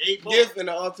gift and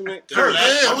the ultimate curse.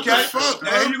 Yeah, what the fuck,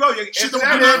 Now, here you go. Shit don't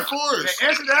do nothing for us. The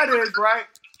answer to that is, right,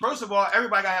 first of all,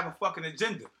 everybody got to have a fucking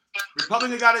agenda.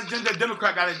 Republican got an agenda,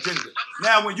 Democrat got an agenda.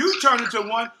 Now, when you turn into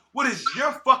one, what is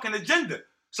your fucking agenda?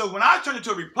 So when I turn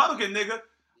into a Republican nigga,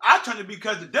 I turn it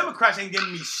because the Democrats ain't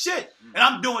giving me shit. And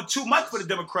I'm doing too much for the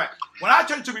Democrats. When I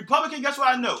turn to Republican, guess what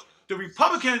I know? The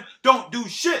Republicans don't do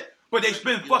shit, but they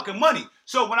spend fucking money.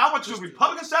 So when I went to the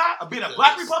Republican side of being a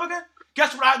black Republican,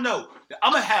 guess what I know? That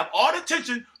I'm going to have all the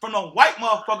attention from them white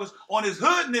motherfuckers on this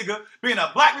hood nigga being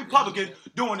a black Republican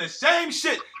doing the same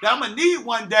shit that I'm going to need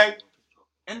one day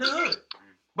in the hood.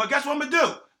 But guess what I'm going to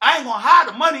do? I ain't going to hide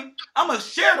the money. I'm going to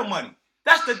share the money.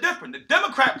 That's the difference. The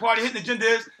Democrat Party hitting the agenda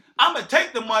is, I'm going to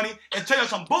take the money and tell you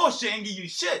some bullshit and give you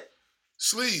shit.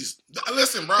 Sleaze,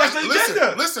 listen, bro. That's the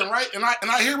agenda. Listen, right? And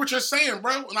I hear what you're saying,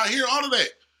 bro. And I hear all of that.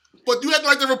 But you act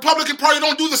like the Republican Party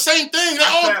don't do the same thing.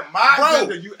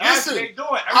 Agenda. You asked me they do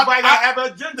it. Everybody got to have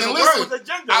an agenda. The word was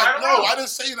agenda. I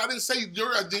didn't say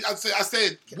your agenda. I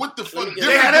said, what the fuck difference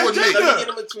do it make? Let me get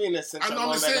in between this. I know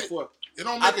what I'm saying. It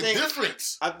don't make a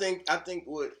difference. I think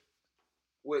what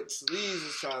Sleaze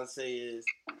is trying to say is,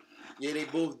 yeah, they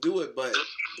both do it, but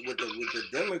with the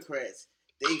Democrats,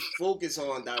 they focus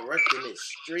on directing it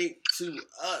straight to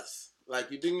us. Like,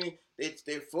 you dig me?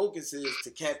 Their focus is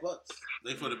to cap us.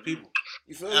 They for the people.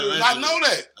 You feel me? I know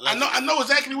that. I know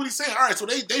exactly what he's saying. All right, so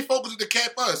they focus to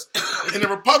cap us, and the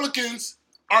Republicans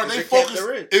are they focus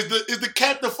is the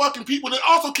cap the fucking people that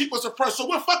also keep us oppressed. So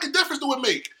what fucking difference do it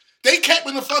make? They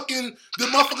capping the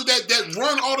motherfuckers that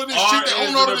run all of this shit, that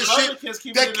own all of this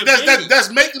shit,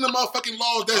 that's making the motherfucking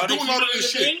laws, that's doing all of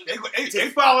this shit. They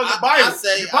follow the Bible.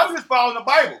 Republicans following the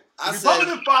Bible.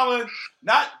 Republicans following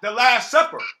not the Last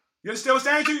Supper. You understand what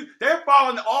I'm saying to you? They're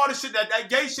following all the shit that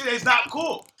gay shit is not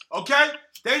cool. Okay?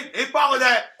 They follow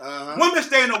that women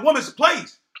stay in a woman's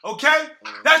place. Okay?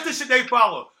 That's the shit they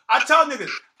follow. I tell niggas,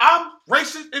 I'm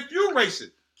racist if you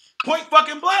racist. Point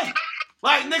fucking blank.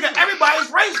 Like, nigga,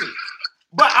 everybody's racist.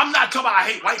 But I'm not talking about I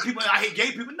hate white people and I hate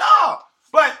gay people. No.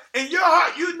 But in your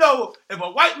heart, you know, if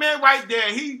a white man right there,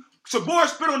 Sabor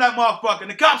spit on that motherfucker and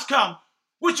the cops come,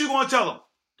 what you gonna tell him?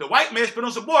 The white man spit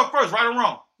on Sabor first, right or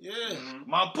wrong? Yeah.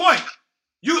 My point.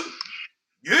 You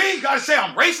ain't gotta say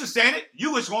I'm racist saying it.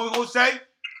 You was gonna say,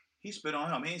 he spit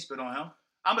on him, he ain't spit on him.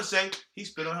 I'm gonna say, he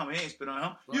spit on him, he ain't spit on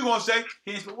him. You gonna say,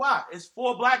 he ain't spit. Why? It's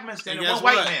 4 black men standing, 1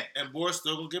 white man. And Boris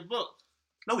still gonna get booked.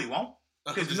 No, he won't.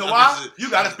 Because you know why?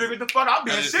 You gotta figure the fuck out. I'm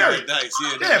being serious.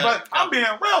 But I'm being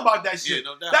real about that shit.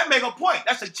 Yeah, no doubt. That make a point.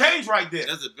 That's a change right there.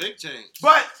 That's a big change.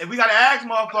 But if we gotta ask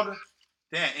motherfuckers,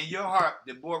 damn, in your heart,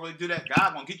 did Boy really do that?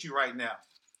 God gonna get you right now.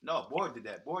 No, Boy did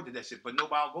that. Boy did that shit. But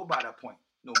nobody will go by that point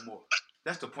no more.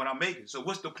 That's the point I'm making. So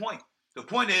what's the point? The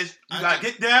point is, you gotta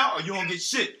get down or you don't get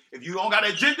shit. If you don't got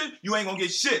an agenda, you ain't gonna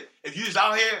get shit. If you just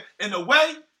out here in the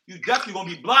way, you definitely gonna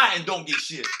be blind and don't get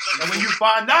shit. And when you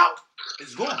find out,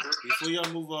 it's gone. Before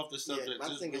y'all move off the subject,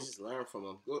 my thing is just learn from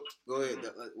them. Go ahead.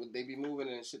 When they be moving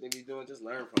and shit they be doing, just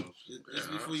learn from them.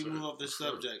 Just before you move off the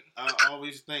subject, I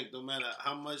always think no matter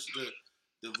how much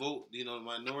the vote, the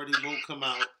minority vote come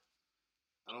out,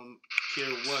 I don't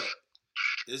care what.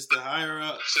 It's the higher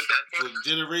up for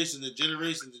generations and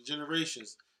generations and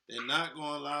generations. They're not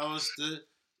going to allow us to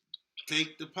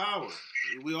take the power.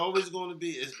 We always going to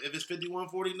be. If it's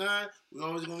 51-49, we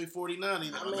always going to be 49. They're I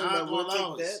mean, not but going we'll to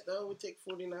allow take us. that though. We'll take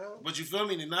 49. But you feel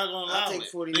me? They're not going to I'll allow take it.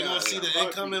 49. They're going to see the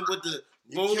incoming with the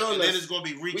You vote, killing and then us. it's going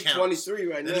to be We recounts. 23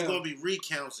 right Then now. it's going to be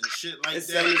recounts and shit like It's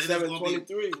that. Then it's gonna 77-23.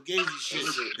 Who gave you shit?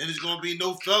 Then it's going to be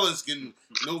no fellas can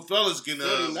vote.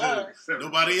 49.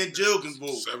 Nobody in jail can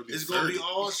vote. 70-30. It's going to be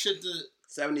all shit to...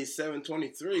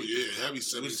 77-23. Yeah, heavy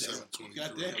 77-20.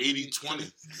 Got that?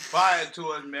 80-20. Fire to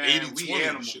us, man. 80-20 We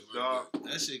animals, shit like dog.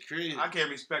 That shit crazy. I can't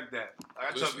respect that.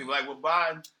 I tell Listen. people, like, with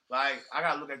Biden, like, I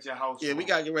got to look at your household. Yeah, we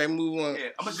got to get ready to move on. Yeah,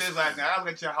 I'm going to say this last thing. I got to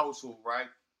look at your household, right?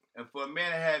 And for a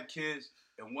man to have kids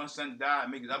and one son die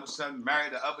and make his other son marry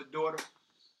the other daughter,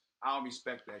 I don't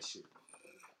respect that shit.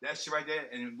 That shit right there,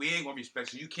 and we ain't going to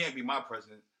respect you. You can't be my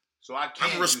president. So I can't. I'm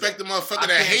gonna respect the motherfucker I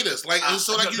that can't- hate us. Like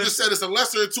so, like you just listen. said, it's a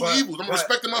lesser of two But- evils. I'm gonna but-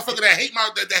 respect the motherfucker that hate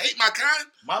my kind.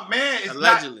 My man is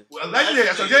Allegedly. not allegedly.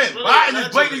 That's Allegedly. again. Biden is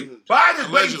blatantly. Biden is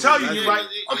blatantly telling you, Allegedly. right?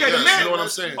 Okay, the Yes, man. you know what I'm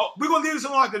saying? Oh, we're gonna leave this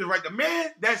alone after this, right? The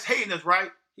man that's hating us,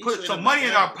 right? He Put should some have money been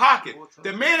in our down. pocket.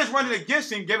 The man that's running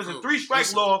against him gave us a 3-strike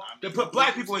Listen, law to put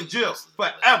black people in jail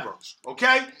forever.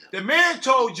 Okay? The man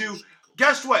told you,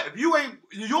 guess what? If you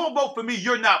don't vote for me,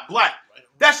 you're not black.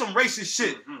 That's some racist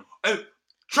shit.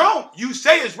 Trump, you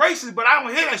say it's racist, but I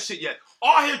don't hear that shit yet.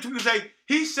 All I hear people say,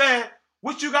 he said,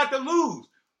 what you got to lose?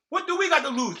 What do we got to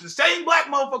lose? The same black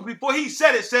motherfucker before he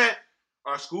said,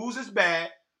 our schools is bad.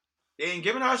 They ain't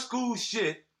giving our schools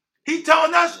shit. He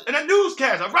telling us in a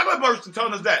newscast, a regular person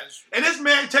telling us that. And this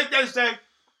man take that and say,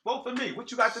 vote for me.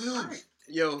 What you got to lose?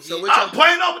 Yo, so what I'm y'all...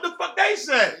 playing off what the fuck they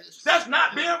said. That's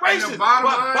not being racist. bottom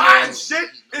But line Biden is- shit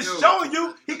is Yo. showing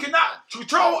you he cannot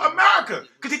control America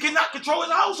because he cannot control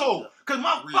his household. Because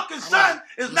my fucking son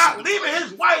is not leaving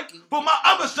his wife for my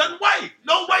other son's wife.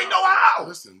 No way, no how.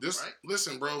 Listen,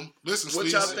 listen, bro. Listen, What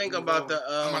Sleaze. y'all think about the...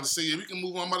 I'm about to say, yeah, we can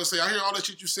move on. I'm about to say, I hear all that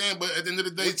shit you saying, but at the end of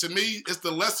the day, to me, it's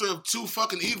the lesser of two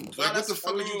fucking evils. Like, what the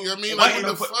fuck are you, you know what I mean? Like, what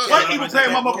the fuck? What even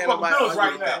paying my motherfucking bills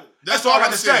right now? That's all I I'm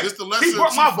gotta saying. say. It's the lesser He of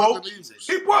brought two my vote. fucking evils.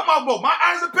 He brought my vote. My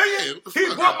honest Yeah, opinion, what the he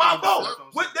fuck? brought my What the vote.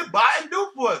 fuck? What did Biden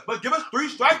do for us? But give us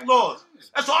 3-strike laws.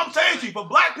 That's all I'm saying to you. For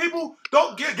black people,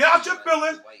 don't get out your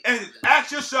feelings and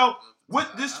ask yourself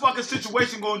what this fucking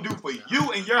situation gonna do for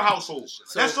you and your household.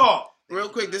 That's all. Real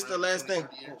quick, this is the last thing.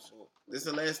 This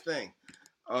is the last thing.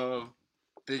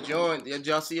 Did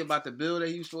y'all see about the bill that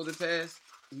he was supposed to pass?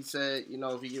 He said, you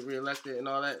know, if he get reelected and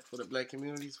all that for the black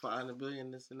communities, $500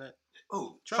 billion, this and that.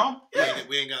 Who? Trump? Yeah.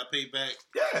 We ain't got to pay back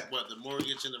Yeah. what the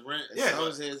mortgage and the rent. Yeah. So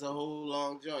it's a whole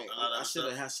long joint. A lot of I should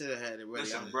have had it ready.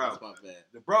 Listen, I- bro. That's my bad.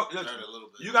 The bro, listen, Heard a little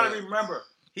bit. you gotta remember,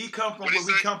 he come from where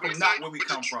we come from, not where we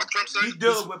come from. He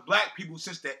dealing with black people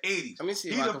since the 80s. Let me see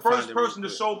if He's I the can find first it real person to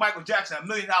quick. show Michael Jackson $1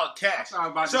 million cash. That's what I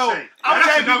was about So to say. I'm That's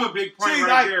telling another you, big point see, right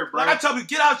like, there, bro. like I tell you,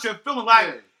 get out your feeling. Like,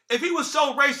 Yeah. if he was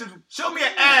so racist, show me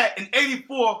an ad in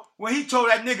 '84 when he told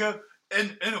that nigga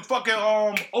in a fucking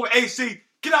over AC,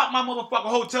 get out my motherfucking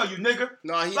hotel, you nigga.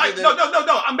 No, he Like, did no,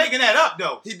 the, I'm making that up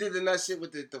though. He did the nut shit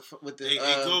with the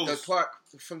Ghost. park,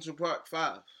 Central Park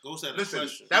 5. Ghost had a Listen,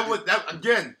 question.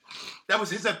 that was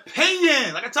his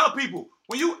opinion. Like I tell people,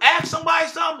 when you ask somebody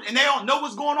something and they don't know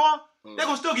what's going on, they're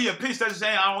gonna still give you a piece that's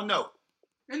saying I don't know.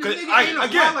 And the 'Cause nigga ain't a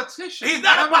again, politician. He's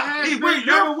not Never has he's been, where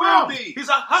never you're will from. be. He's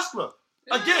a hustler.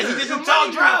 Again, he Yeah, just he's a in town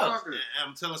money drugs. motherfucker.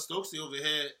 I'm telling Stokesy over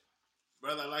here,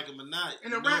 brother, I like him or not.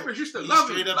 And the you know, rappers used to he's love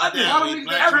him. straight up Love and him. down. All He these-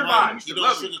 black and everybody white. used He to don't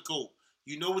love him. sugarcoat.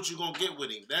 You know what you're going to get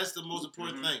with him. That's the most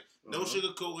important thing. No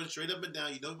sugarcoating, straight up and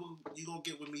down. You know what you're going to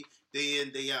get with me day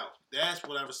in, day out. That's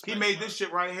what I respect. He made this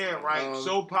shit right here, right?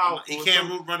 So powerful. He can't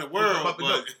run the world,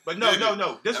 but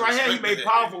no. This I right here, he respect made that.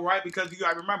 powerful, right? Because you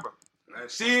gotta remember,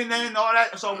 CNN and all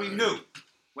that. That's all we knew.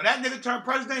 When that nigga turned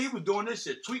president, he was doing this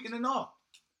shit, tweaking and all.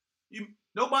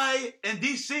 Nobody in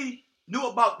DC knew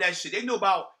about that shit. They knew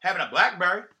about having a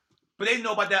BlackBerry, but they didn't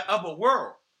know about that other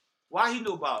world. Why he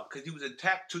knew about it? Because he was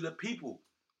attacked to the people.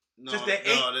 No, Just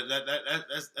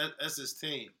that's his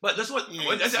team. But that's what He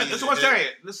ain't that's seen what I'm it. saying.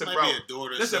 Listen, Might bro. be a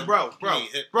daughter or Listen, something. bro. He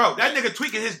ain't hit That nigga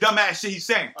tweaking his dumb ass shit he's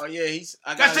saying. Oh yeah,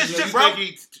 I That's got his it. shit, bro.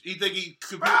 You think he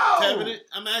could be Bro. tapping it?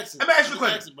 I'm asking. Let me ask you a I'm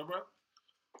question. asking, bro.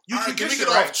 You All right, tweak can this we shit,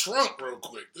 get right? off Trump real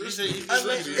quick? This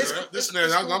it's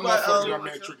man, I'm cool, not but, fucking your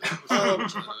man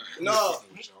Trick. No,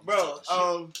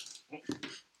 bro.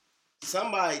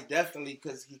 Somebody definitely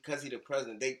because he the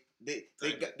president. They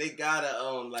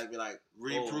gotta be like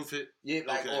Reproof it. Yeah,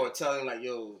 like Okay. or tell him like,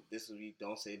 yo, this is you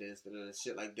don't say this,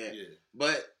 shit like that. Yeah.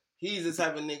 But he's the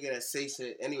type of nigga that say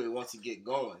shit anyway once he get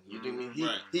going. You do mean?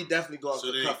 Right. He definitely go off So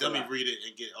the they cuff a dummy lot. read it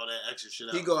and get all that extra shit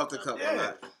out. He go off the cuff a Yeah.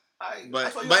 lot.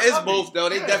 That's But why you it's love me. both though.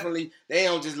 They Yeah. definitely they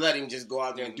don't just let him just go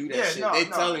out there and do that shit. no, they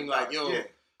no, tell him like, yo, yeah.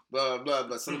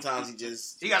 But sometimes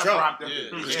he got a Trump. prompter.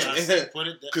 Yeah.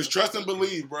 Because trust and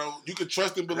believe, bro. You can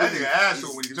trust and believe. That nigga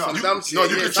asshole when you talk. Some dumb shit. No,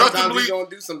 you can trust and believe. Gonna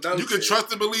do some dumb you can shit.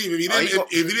 trust and believe. If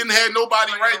he didn't have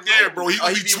nobody right there, bro, he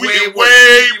would be he'd be tweaking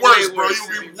way way worse. worse, bro. He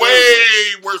would be way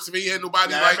worse if he had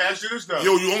nobody Now, like, let me ask you this, though.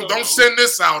 yo, you don't send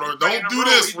this out or don't do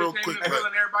this real quick.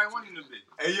 Everybody wanted him to be.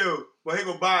 Hey, yo, but he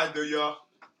gonna buy it, though, y'all.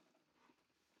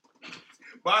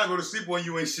 Biden go to sleep on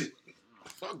you and shit.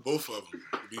 Fuck both of them.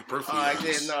 To be perfectly All right,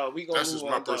 honest. then, no, we gonna That's move just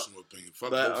my on, personal opinion.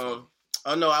 Fuck but both of them.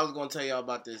 oh no, I was gonna tell y'all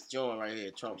about this joint right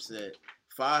here. Trump said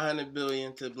 $500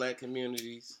 billion to black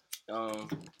communities.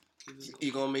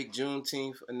 He gonna make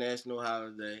Juneteenth a national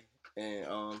holiday,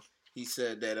 and he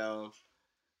said that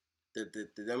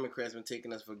the Democrats been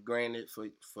taking us for granted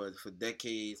for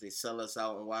decades. They sell us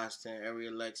out in Washington every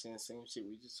election, same shit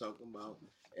we just talking about,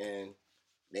 and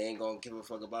they ain't gonna give a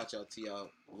fuck about y'all till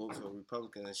y'all vote for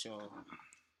Republicans and show them.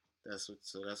 That's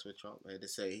what Trump had to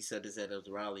say. He said this at a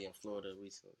rally in Florida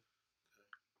recently.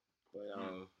 But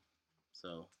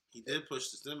so he did push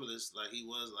the stimulus, like he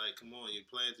was like, come on, you're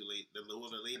playing too late. The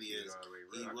older lady is,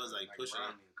 he was like pushing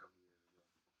it.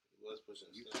 He was pushing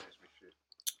the stimulus.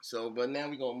 So, but now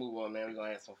we're gonna move on, man. We're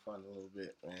gonna have some fun a little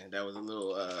bit, man. That was a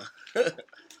little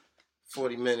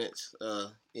 40 minutes,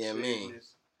 yeah, mean.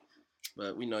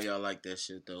 But we know y'all like that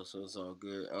shit though, so it's all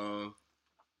good.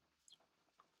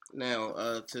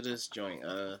 Now, to this joint,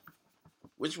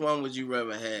 which one would you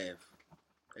rather have?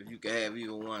 If you could have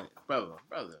either one, brother.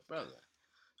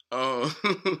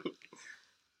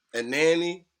 A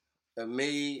nanny, a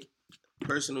maid,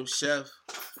 personal chef,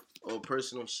 or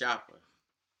personal shopper.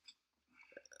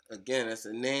 Again, that's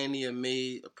a nanny, a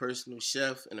maid, a personal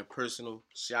chef, and a personal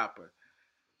shopper.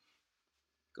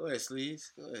 Go ahead,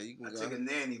 Sleeves. Go ahead, you can go. I take a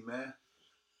nanny, man.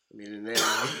 I mean, a nanny.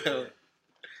 Yeah.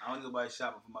 I don't go by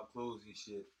shopping for my clothes and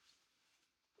shit.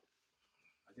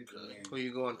 I think a nanny. Who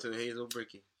you going to, Hazel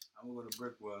Bricky? I'm gonna go to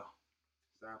Brickwell.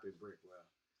 Stop it, Brickwell.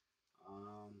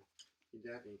 You're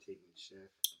definitely taking the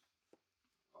chef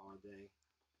all day,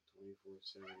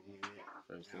 24/7.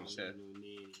 Personal chef. No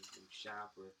need some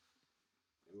shopper.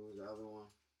 And what was the other one?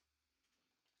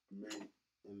 Maid.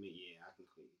 Yeah, I can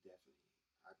definitely.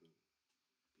 I can be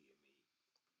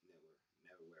a maid.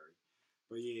 Never worry.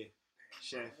 But yeah,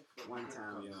 chef. One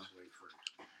time, y'all.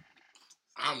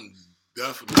 I'm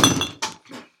definitely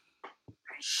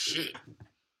shit.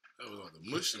 That was like the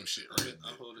Muslim shit, right? I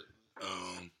hold it.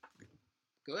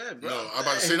 Go ahead, bro. No, I'm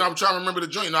about to say. No, I'm trying to remember the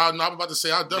joint. No, I'm about to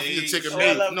say I'll definitely take a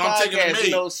maid. No, I'm taking a maid.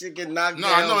 You know, shit get knocked No,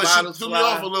 down. I know it shit threw me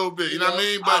off a little bit. You know what I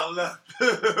mean?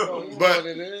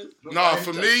 But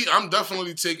for me, I'm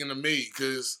definitely taking the maid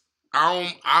because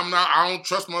I don't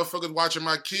trust motherfuckers watching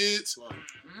my kids.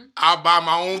 I buy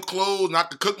my own clothes, not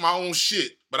to cook my own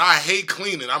shit. But I hate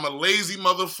cleaning. I'm a lazy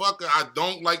motherfucker. I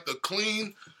don't like to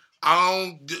clean.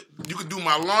 You can do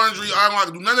my laundry. I don't like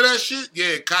to do none of that shit.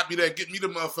 Yeah, copy that. Get me the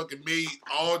motherfucking maid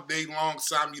all day long.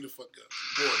 Sign me the fuck up.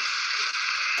 Boy.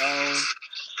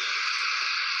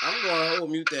 I'm going to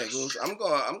mute that, Ghost. I'm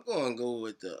going to go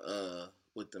with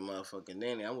the motherfucking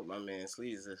nanny. I'm with my man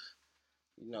Sleeves. If,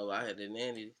 I had the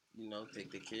nanny,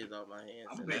 take the kids off my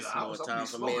hands. And that's more time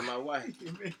for me and my wife.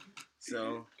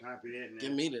 So,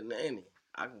 give me the nanny.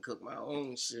 I can cook my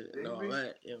own shit and all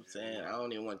that. You know what I'm saying? I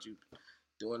don't even want you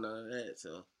doing none of that.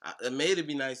 So, it made it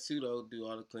be nice too, though, do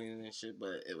all the cleaning and shit.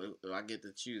 But if I get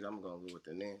to choose, I'm going to go with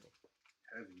the nanny.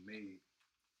 Heavy made.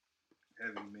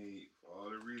 For all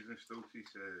the reasons Stokesy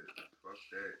said. Fuck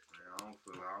that, man. I don't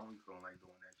feel like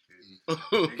doing that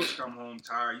shit. Niggas come home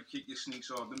tired. You kick your sneaks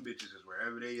off. Them bitches is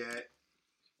wherever they at.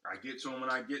 I get to them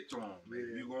when I get to them. Man,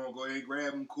 if you gonna go ahead and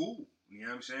grab them, cool. You know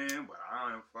what I'm saying? But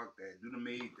I don't fuck that. Do the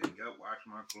maid thing. Yup, wash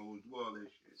my clothes. Do all that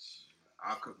shit.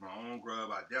 I'll cook my own grub.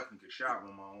 I definitely can shop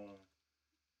on my own.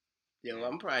 Yeah, well,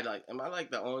 I'm probably like, am I like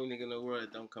the only nigga in the world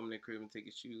that don't come in the crib and take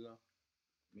his shoes off?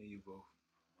 Me and you both.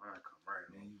 I come right,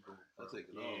 Me and you both. I take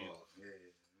it all off. Yeah.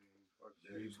 Fuck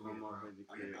that.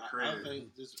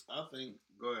 I think.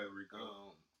 Go ahead,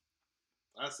 Rico.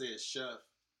 I said chef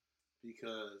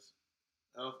because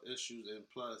health issues, and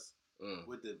plus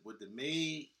with the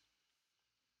maid,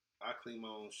 I clean my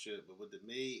own shit. But with the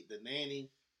maid, the nanny,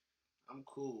 I'm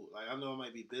cool. Like, I know I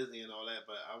might be busy and all that,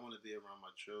 but I want to be around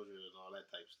my children and all that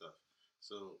type stuff.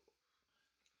 So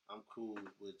I'm cool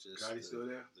with just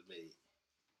the maid.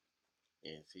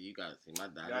 Yeah, so you gotta see my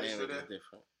dynamic is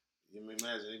different. You can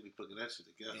imagine they be putting that shit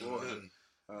together.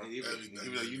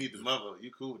 Even though you need the mother,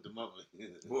 you cool with the mother.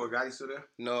 Boy, Gotti still there?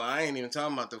 No, I ain't even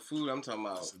talking about the food. I'm talking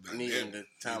about needing the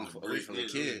time away from the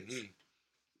kids.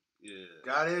 Yeah.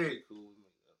 Gotti. Cool.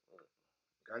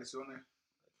 Gotti still there?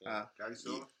 Gotti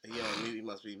still there? He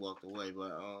must be walked away,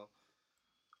 but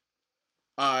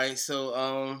All right,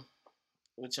 so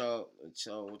what y'all?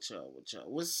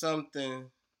 What's something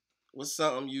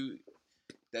you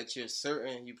that you're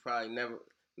certain you probably never?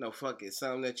 No, fuck it.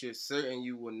 Something that you're certain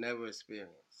you will never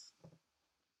experience.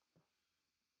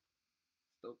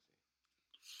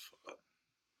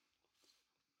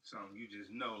 Something you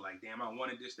just know, like, damn, I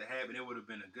wanted this to happen. It would have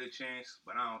been a good chance,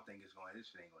 but I don't think it's going. This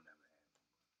shit ain't gonna never happen.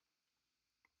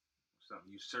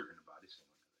 Something you certain about. This ain't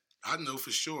gonna I never happen. know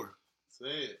for sure.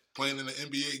 Say it. Playing in the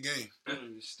NBA game.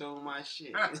 You stole my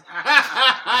shit. I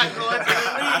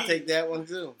take that one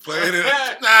too. Playing in.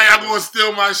 Nah, y'all gonna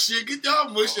steal my shit. Get y'all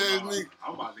mush ass nigga.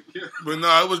 I'm about to kill. But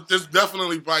no, it's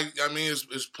definitely like, I mean,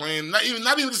 it's playing not even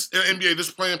just in NBA,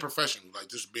 just playing professional, like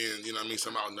just being, you know what I mean,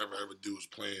 something I'll never ever do is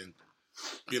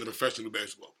being a professional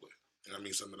basketball player. And I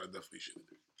mean, something I definitely shouldn't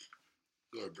do.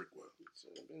 Go ahead, Brickwell.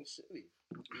 Should have been shitty.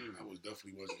 I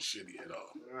definitely wasn't shitty at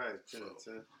all. All right, 10 and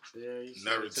 10. Yeah, you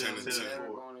Never said 10 and 10. Never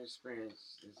going to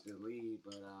experience is the lead,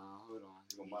 but hold on.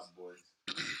 For my boys.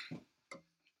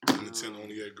 10 and 10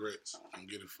 only had Grats. I'm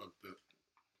getting fucked up.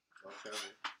 Okay.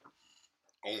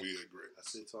 Only had Grats. I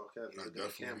see talk heavy. I Look at the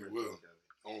definitely camera, will. talk heavy.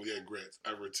 Only had Grats.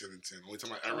 Ever 10 and 10. Only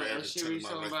time I Oh, ever that averaged shit 10 we in my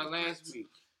talking life about was last Grats.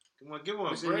 week. Come on, give one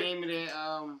What's the break. name of that?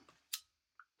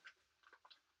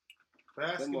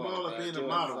 Basketball or being a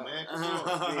model, man. Come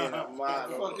on. Being a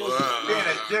model. Fuck this Wow. shit.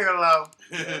 Being a gigolo.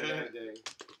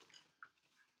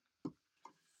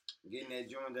 Getting that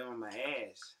joint down on my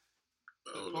ass.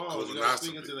 Oh, the Pause, you gotta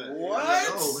speak colonoscopy. into that. What? Yo,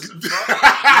 what the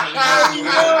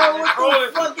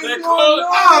fuck? They're calling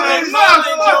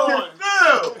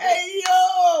Hey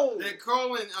yo! They're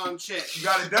calling check. You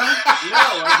got it done? No, I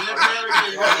never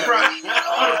did Oh,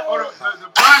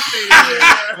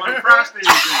 The prostate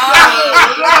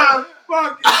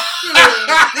Did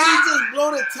he just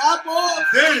blow the top off?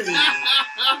 Did he?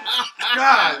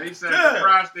 God, They said the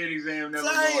prostate exam never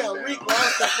Damn, going Rick down.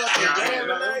 lost the fucking Yeah, game yeah,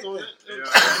 tonight.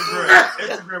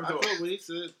 Instagram I door. thought what he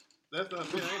said. That's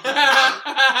not me.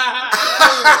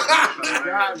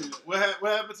 What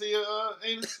happened to your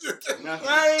anus? Damn.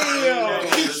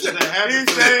 He said that happened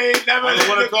to He said never I don't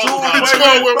wanna talk about What's it.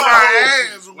 wrong with my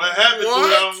ass? What happened to it? I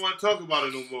don't want to talk about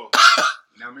it no more.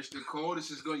 Now, Mr. Cole,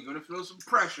 you're gonna feel some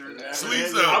pressure.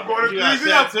 Sleeves I'm up. going to You got freeze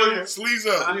it up for you. tattoo? Sleeves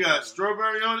up. You got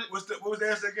strawberry on it? What was the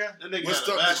answer again? That nigga What's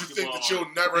got a something that you think basketball that you'll on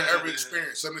it. never Yeah, ever yeah.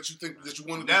 experience? Something that you think that you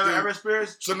wanted Never to do? ever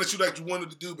experienced? Something that you wanted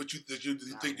to do, but you think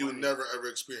you'll never ever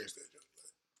experience that.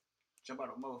 Jump out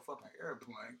of a motherfucking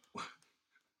airplane.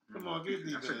 Come on, get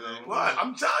deep in there. What?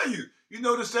 I'm telling you. You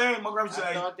know the saying? My grandma I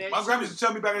thought that used to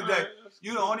tell me back in the day, Alright,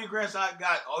 you the only grandson I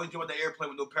got always jump out the airplane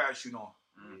with no parachute on.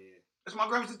 That's what my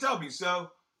grandma used to tell me. So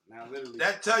Now, literally.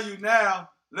 that tell you now,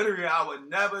 literally, I would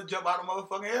never jump out of a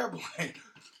motherfucking airplane.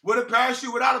 With a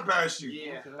parachute, without a parachute.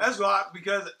 Yeah. That's why,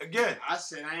 because again, I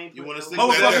said I ain't. You put wanna no- stick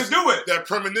motherfuckers do it. That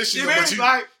premonition, You but mean?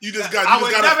 Like, you just I got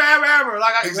would to never, ever,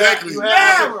 like, Exactly.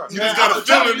 never. You just gotta I would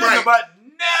feel jump it in, right. But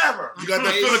never. You got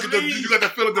that Hey, feeling. please. You got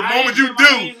that feeling the I moment ain't you put my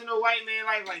do. hands in a white man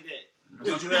life like that.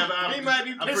 Did you have He might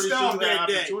be I'm pretty pissed sure off you had that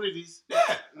day. opportunities. Yeah.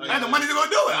 I had the money to go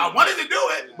do it. I wanted to do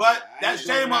it, but I that ain't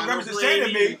same my doing grandma no used to say to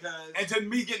plan me, because- and to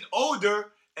me getting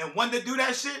older and wanting to do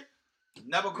that shit,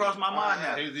 never crossed my mind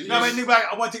now. Hey, You know what I mean? Like,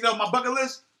 I want to take that off my bucket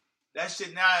list. That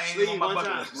shit now ain't Sleep on my one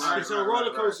bucket time. list. All right, so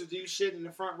roller coaster, do you shit in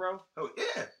the front row? Oh,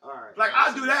 yeah. All right. Like,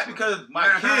 I do that because my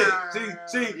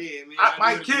kids, see, Yeah, man,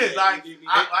 my do it kids, again. like, You give me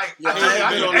I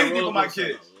that. do anything for my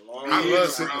kids. I love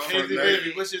sitting in Hazy front.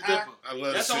 baby, what's your difference? I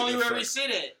love That's the sitting only in way we front.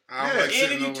 sit at. I don't like And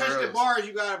sitting if you touch nowhere the else. bars,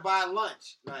 you gotta buy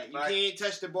lunch. Like you Like- can't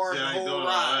touch the bars Yeah, I the ain't whole doing all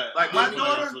ride. that. Like, my Yeah,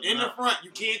 daughter, that's what In the I'm- front,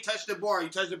 you can't touch the bar. You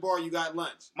touch the bar, you got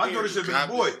lunch. My daughter Period. should be Got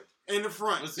boy. me. In the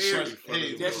front. What's the Period. shit?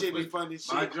 Hey, That shit be fun as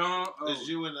My shit. John, It's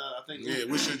you and I think. Yeah,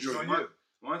 we should On join. you.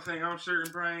 one thing I'm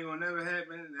certain probably ain't gonna never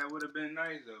happen. That would have been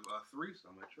nice of a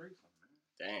threesome, a threesome.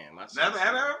 Damn, I Never,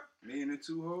 ever? Me and the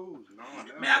two hoes. No,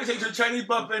 Man, I can take you to the Chinese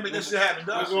buffet and make this shit happen,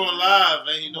 We're dog. going live,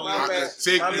 man. You know My I bad. can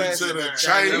take My you bad. to the You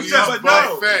Chinese said, but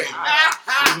no. buffet.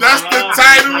 That's the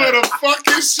title of the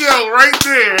fucking show right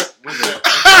there.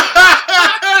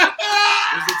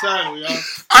 What's the title, y'all?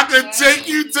 I can take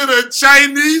you to the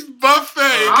Chinese buffet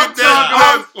and I'm get that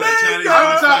talking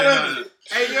buffet.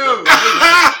 Hey yo,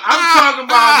 I'm talking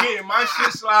about getting my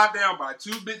shit slobbed down by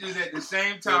two bitches at the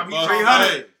same time. He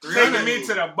 300. taking me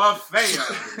to the buffet.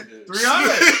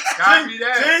 300. Copy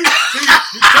that. See,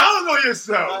 you telling on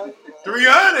yourself.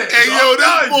 300. Hey yo,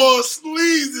 That's this boy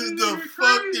Sleaze is the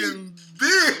fucking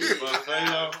bitch. Buffet,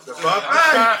 y'all. the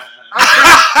buffet.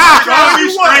 Don't be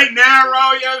straight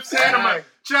narrow, you know what I'm saying? I'm like,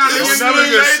 trying to This get another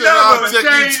nigga said day I'll but take you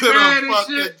change to man the and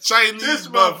fucking shit. Chinese This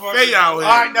buffet out All here.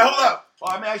 right, now hold up.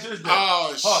 Well, let me ask you this.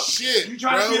 Oh Huh. shit, You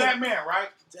trying bro. to be that man, right?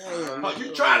 Damn. But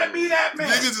you try to be that man.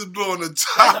 Niggas is blowing the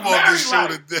top off this show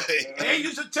today. They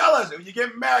used to tell us, when you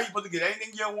get married, you're supposed to get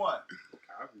anything you want.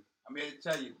 I'm here to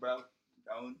tell you, bro.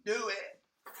 Don't do it.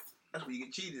 That's where you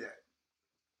get cheated at.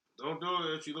 Don't do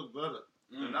it if you look better.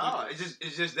 No, it's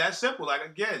just that simple. Like,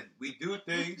 again, we do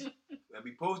things that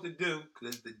we supposed to do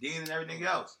because it's the dean and everything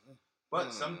else.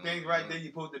 But some things right there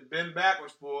you're supposed to bend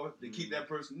backwards for to keep that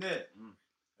person there.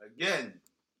 Again,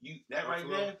 that right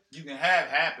there, you can have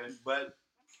happen, but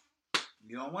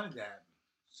you don't want it to happen.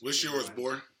 What's yours,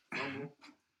 boy? I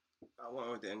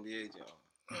went with the NBA, John.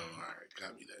 Oh, all right,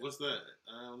 copy that. What's that?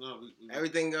 I don't know.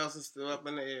 Everything else is still up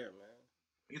in the air, man.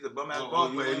 He's a bum ass you ball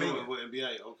player. went with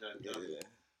NBA. Okay. Yeah.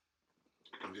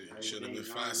 Should have been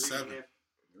 5'7".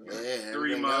 Yeah,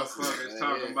 3 motherfuckers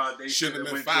talking about they should have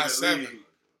been went 5'7".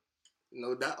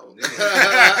 No doubt. Good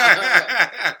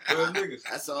niggas.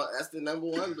 That's the number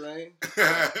one blame.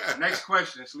 Next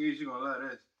question, Sleeves, you gonna love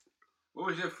this. What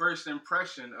was your first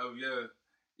impression of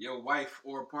your wife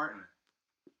or partner?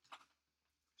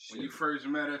 When you first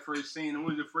met her, first seen her, what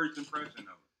was your first impression of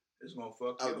her? This gonna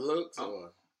fuck Of you. looks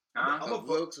or Huh?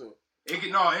 looks or In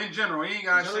general, you ain't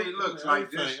gotta say looks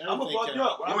like this. I'm gonna fuck you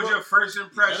up. What was your first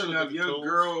impression of your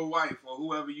girl or wife or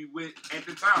whoever you with at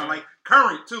the time? Like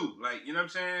current too. Like, you know what I'm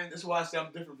saying? This is why I say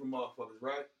I'm different from motherfuckers,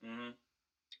 right? Mm-hmm.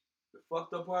 The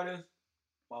fucked up part is,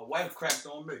 my wife cracked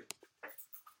on me.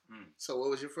 So what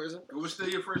was your first impression? What was still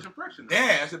your first impression?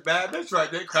 Damn, that's a bad bitch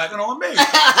right there cracking on me.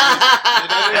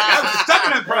 That was the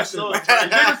second impression. You know what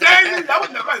I'm saying?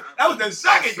 That was the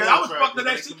second, because I was fucked the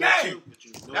next she came.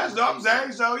 That's what I'm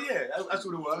saying. So yeah, that's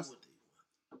what it was.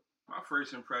 My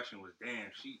first impression was,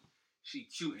 damn, she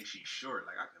cute and she's short.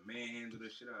 Like, I can manhandle the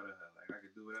shit out of her. Like, I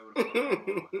could do whatever the fuck I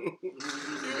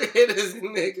want. Hit this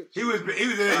nigga. He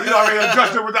already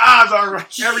adjusted with the eyes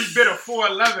already. Every bit of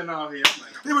 4'11" out here. I'm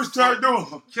like, He was turned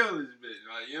on. kill this bitch.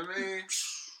 Like, you know what I mean?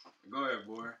 Go ahead,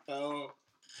 boy.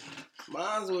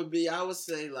 Mine would be, I would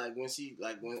say, like when she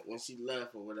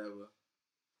left or whatever.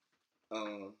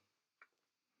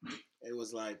 It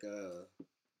was like,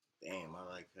 damn, I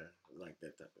like her, like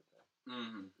that type of thing.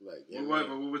 Mm-hmm. Like,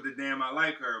 What was the damn I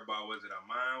like her about? Was it a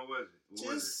mine? What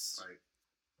was it? Like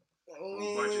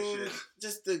a bunch of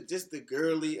shit. Just the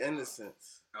girly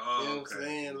innocence. Oh, you know what I'm okay.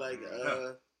 saying? Like,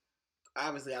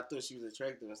 obviously, I thought she was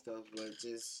attractive and stuff, but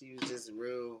she was just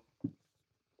real.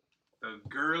 The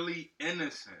girly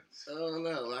innocence. I don't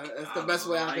know. That's the best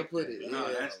way I can put it. No,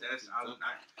 yeah. that's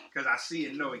because I see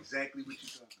and know exactly what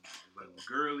you're talking about. But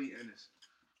girly innocence.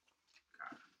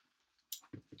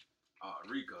 Oh,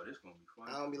 Rico, this gonna be fun.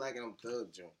 I don't be liking them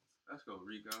thug joints. Let's go,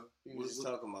 Rico. We was just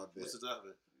talking about this. What's the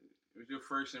topic? What's your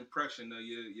first impression of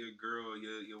your girl,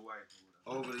 your wife?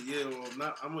 Over the year,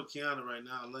 I'm with Kiana right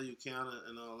now. I love you, Kiana,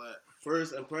 and all that.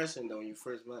 First impression though, when you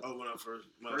first met. Oh, when I first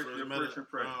met First her.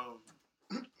 impression.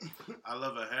 I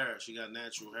love her hair. She got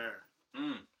natural hair.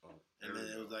 Mm. And then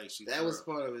it was like that was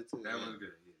part of it too. That was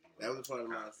good. Yeah. That was part of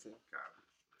mine too.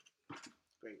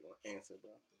 Great answer,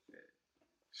 bro.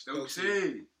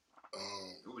 Stokesy.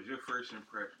 What was your first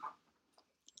impression?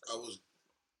 I was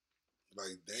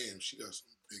like, damn, she got some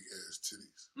big ass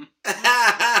titties.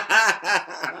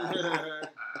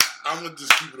 I'm gonna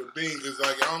just keep it a bean because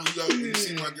like you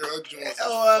see my girl joints.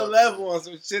 Oh, I left on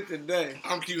some shit today.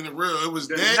 I'm keeping it real. It was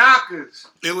the that. Knockers.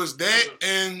 It was that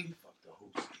and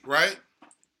right.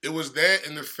 It was that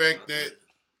and the fact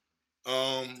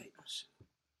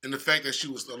that she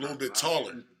was a little bit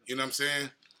taller. You know what I'm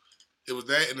saying? It was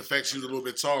that and the fact she was a little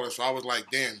bit taller. So I was like,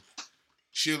 damn,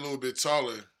 she a little bit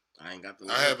taller. I ain't got to.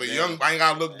 I ain't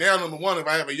gotta look down. Number one, if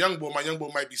I have a young boy, my young boy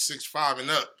might be 6'5" and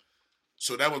up.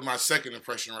 So that was my second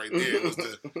impression right there. It was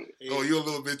oh, you're a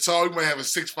little bit tall. You might have a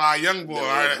 6'5" young boy. All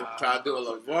right. Try to do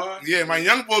a LeVar. Yeah, my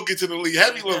young boy get to the league.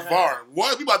 Heavy LeVar.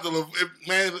 What? We about to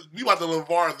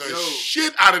LeVar the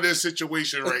shit out of this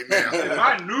situation right now. If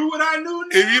I knew what I knew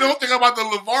now. If you don't think I'm about to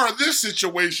LeVar this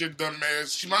situation,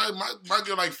 dumbass, she my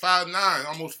girl like 5'9",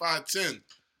 almost 5'10".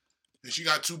 And she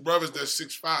got two brothers that's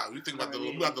 6'5". We think about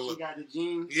we about to She got the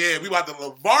jeans. Yeah, we about to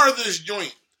LeVar this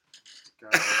joint.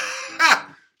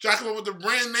 Try to come up with the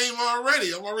brand name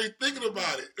already. I'm already thinking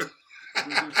about it.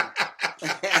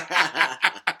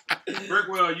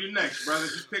 Brickwell, you next, brother.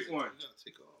 Just pick one.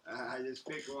 I just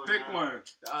pick one. Pick one.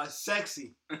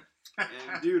 Sexy and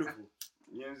beautiful.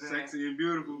 You know what I'm saying? Sexy and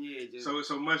beautiful. Yeah. Just,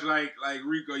 So much like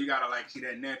Rico, you gotta like see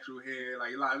that natural hair.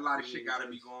 Like a lot of shit gotta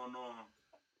be going on.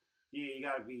 Yeah, you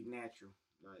gotta be natural.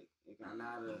 Like, it got a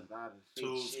lot of fake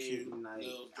Toes shit, cute. and like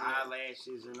Nails done.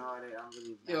 eyelashes and all that. I'm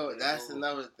really Yo, not that's that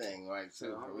another thing, right? So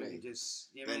Too, I'm for really me. just,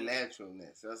 you The know,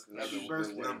 naturalness. That's another Happy good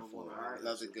birthday, word number for one, it. alright?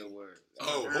 Another good word.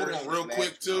 Oh, hold on real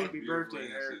quick too. happy birthday,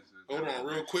 Eric. Hold on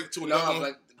real quick too. No, Another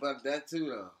one. but that too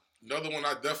though. Another one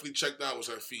I definitely checked out was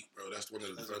her feet, bro. That's one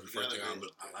of the first thing I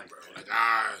looked at, like bro. that. Like,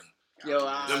 Yo, them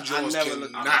I joints never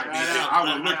looked cannot at be that. hit.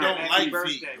 I would look I don't at like happy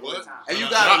birthday feet. one What? time. And you I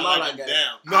got don't them all like them that.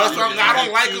 down. No, it's not. I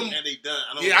don't like them. And they done.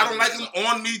 Yeah, I don't like them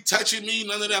on me, touching me,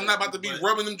 none of that. I'm not about to be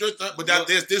rubbing them joints up, but that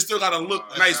they still gotta look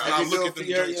nice when I You look do at them it for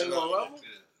your, joints. you gonna rub 'em?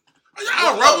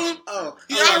 Y'all rub them? Oh,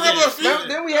 Yeah, I rub her feet.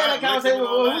 Then we had that conversation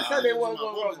before. Who said they wasn't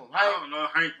gonna rub them? I don't know,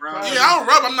 Hank Brown. Yeah, I'll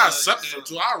rub. I'm not sucking them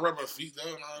too. I'll rub her feet though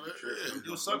and all that. Yeah.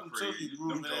 You suck them too, you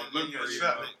groove that.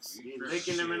 You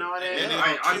licking them and all that. And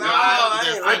Yeah.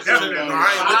 I definitely No, know.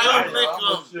 I ain't lick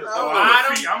licking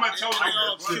them. I'm gonna tell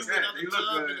all you. cute and They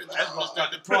look good. That's gonna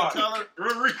start the pretty color.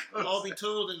 Rico. All be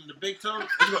toes and the big toe.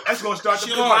 That's gonna start the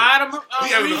Shit, party. Bottom. He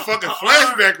having a fucking The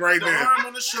flashback right The now. arm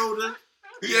on the shoulder.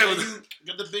 He having a You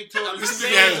got the big toe. This the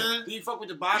nigga Do you fuck with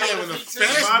the he bottom? having a of the feet too?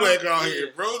 flashback out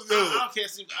here, bro. Dude. I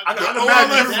can't see. I The can all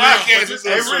imagine that you. podcast is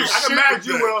Hey, some Reese, I shit can imagine with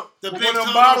you that. The with big one of them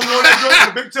toe. bottles on that joint and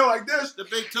the big toe like this. The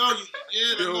big toe.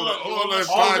 Yeah, the Yo, Lord. all that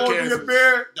All going through your podcast.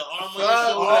 beard. The arm on Fuck. your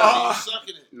shoulder. You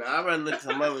sucking it. Nah, I'd rather look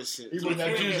some other shit. He put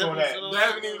that juice on that. They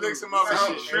haven't even licked some other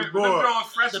shit. Hey, Them boy.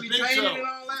 drawings freshly The big painted toe. and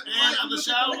all that. And on the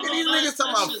shower. Look at these niggas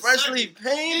talking about That shit freshly sucking.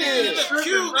 painted. Yeah, they're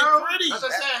cute. bro. They're pretty. That's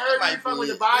what I said. That Heard might you fuck with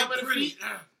be the bottom of They're the pretty. feet.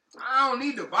 I don't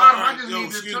need the bottom. I just Yo,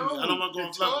 need the excuse toes. me. I don't want to go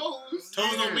on fluff. Toes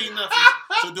Toes don't yeah. mean nothing.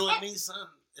 So do it mean something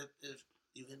if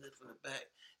you hit it from the back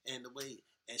and the way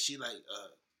and she like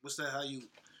what's that? How you?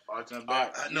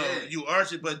 No, Yeah. you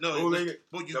arch it, but no, Bow-legged.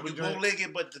 but you Double joint.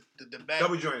 bow-legged, but the back,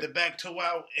 Double joint. the back toe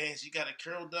out, and she got it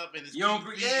curled up, and it's You don't,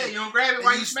 beat, yeah, and you don't grab it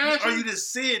while you smash or it. you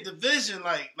just see it, the vision,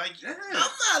 like Yeah. I'm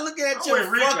not looking at I'm your with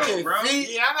Rico, fucking bro. feet.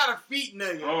 Yeah, I'm not a feet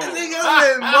nigga. Oh. Nigga,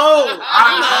 I'm in mode.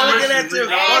 I'm not I'm looking with at you, your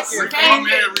Rico. fucking Rico, feet. I'm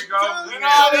here, Rico. And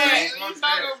all that. You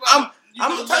talking about?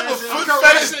 I'm What type of foot I'm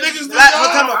fetish niggas do Like, y'all?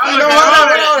 I'm talking about, I no, look hold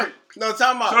at on, all hold on. No, talking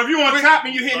So about. if you on top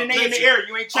and you hitting the name in the air,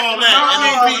 you ain't checking all them that, out. and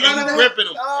Oh, then none you of that. gripping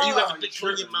them, and you got Oh, the big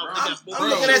foot in your mouth. You got both I'm of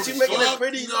looking them. at you making a Fuck,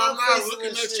 pretty you know, I'm love not face looking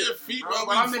and at shit. your feet, Bro, bro.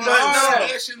 but I'm I'm in fucking the-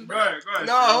 smashing, bro. Go ahead, go ahead.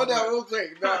 No, hold on real quick.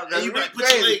 No, And you Reek put your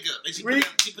crazy. leg up. And she put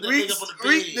that leg up on the bed.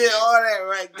 Reek did all that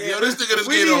right there. Yo, this nigga just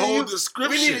We gave a need whole you-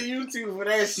 description. We need a YouTube for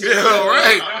that shit. Yeah,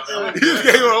 right. He just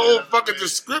gave a whole fucking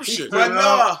description. But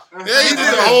no. Yeah, he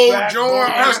did a whole Back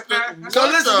joint. bone. So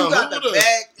listen, you got the Hold up.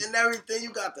 back and everything. You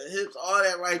got the hips, all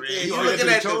that right there. You You looking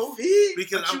at the toe? feet?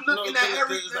 Because But you I'm looking no, at there's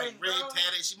everything, like red bro.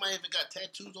 tatted. She might even got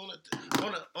tattoos on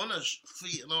her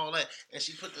feet and all that. And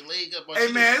she put the leg up.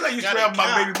 Hey man, it's like you got strap a my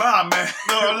cock. baby mom, man.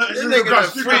 No, This You nigga got a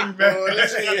street freak, man. bro.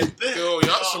 This She got nigga- bent, Yo,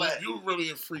 y'all all some, that. you really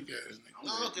a freak ass nigga.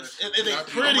 No, 'cause and they I'm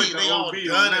pretty. with the They all OB on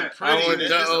done that. and pretty. I want That's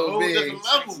the just a whole OB. different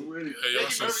level. Hey, y'all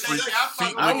some freak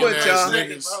feet I'm looking with ass y'all.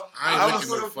 niggas. I I'm ain't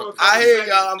looking no fucking. I hear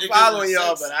y'all. I'm Niggas following is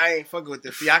y'all, sexy. but I ain't fucking with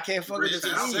the feet. I can't fuck with the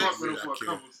Rich I'm is feet. fucking with Yeah, her for a I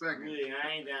couple seconds. Yeah, I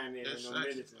ain't down there in That's no right.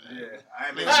 minutes. Yeah, I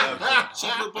ain't Man, making love. she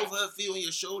put both of her feet on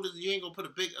your shoulders. You ain't gonna put a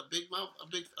big mouth,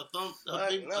 a thumb, a What?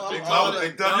 big, No, a big I'm mouth. all Hey,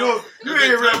 Doug, you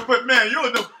ain't real, but man, you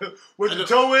don't know what the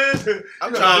toe is.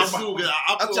 I'm Nah, trying I'm to, cool, 'cause I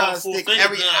I'm put trying all to four stick fingers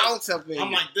every down. ounce up in I'm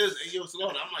you. like this, and yo, slow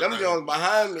down. I'm Them like, Jones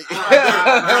behind me. I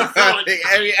I'm trying to stick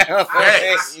every ounce up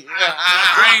in you.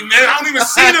 I don't even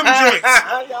see them joints.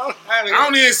 I I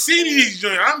don't even see these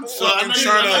joints. I'm So I fucking know you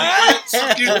trying got to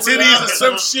suck your titties or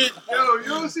some shit. Yo, you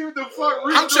don't see what the fuck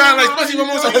I'm trying like, especially when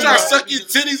I'm trying to suck your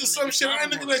titties or some shit. I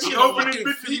ain't looking at your Open fucking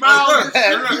his bitch's feet. mouth. All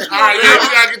right, yeah, we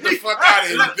gotta get the fuck out of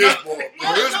here with this ball,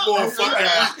 bro. This ball fucking.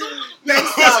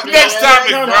 Next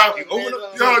topic, bro.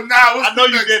 Yo, what's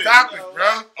the next topic,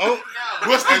 bro?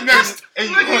 What's the next?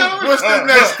 What's the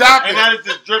next topic? And that is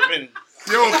just dripping.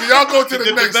 Yo, can y'all go to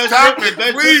the next topic,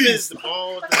 please? The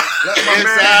ball, my man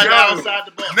inside, go. outside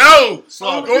the ball. No,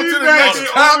 Slow. go to the next The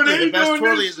topic. best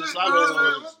twirly is the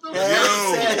sloppy.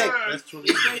 That's truly.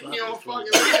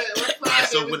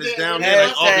 So when it's down there,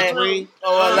 like all between, it's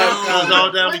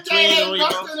all down between. You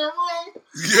know,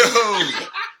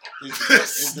 Yo,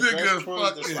 it's the nigga best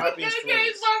twirly, the fucking. sloppiest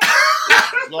twirly.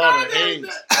 Slaughter, Hayes.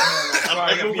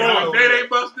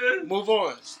 Move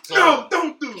on. No,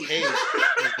 don't do it. Hayes is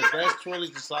the best twirly,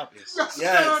 the sloppiest.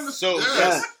 Yes. So,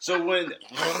 Yes. so when and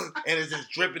it's just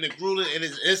dripping and grueling, and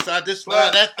it's inside this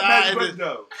thigh, that thigh, and it's,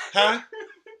 huh?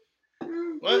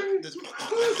 What? This,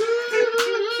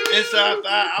 inside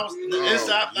thigh, the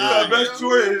inside thigh. The best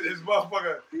tour is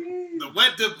motherfucker. The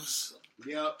wet dippers.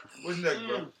 Yep. What's next,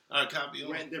 bro? All right, copy.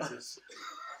 Red dippers.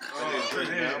 Oh,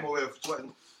 man, I'm over here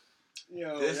sweating.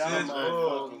 Yo, This y'all is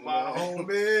motherfucking my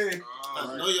homie.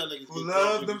 I know y'all niggas Who get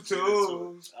love drunk them when you get into it.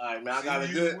 toes. All right, man. I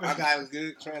got a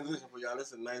good transition for y'all. This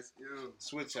is a nice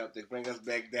switch up to bring us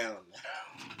back down.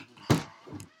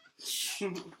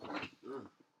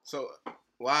 So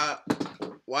why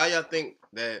y'all think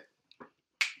that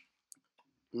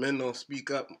men don't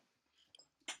speak up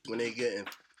when they getting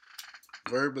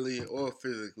verbally or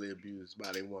physically abused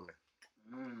by their woman?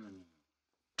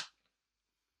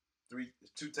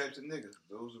 Two types of niggas.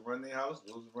 Those who run their house,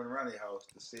 those who run around their house.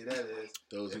 To say that is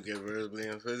Those who get verbally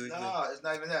and physically? nah, it's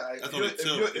not even that. Like, That's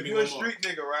if you're a street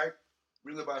nigga, right?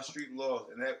 We live by street laws,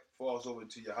 and that falls over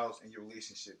to your house and your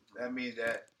relationship. That means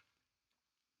that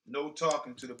no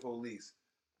talking to the police.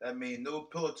 That means no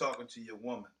pillow talking to your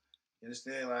woman. You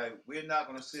understand? Like, we're not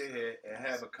gonna sit here and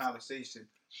have a conversation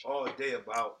all day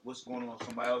about what's going on in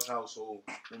somebody else's household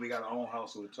when we got our own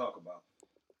household to talk about.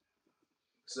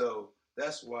 So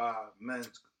that's why men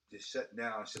just shut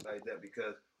down and shit like that,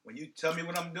 because when you tell me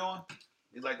what I'm doing,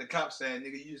 it's like the cops saying,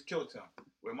 nigga, you just killed him.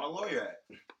 Where my lawyer at?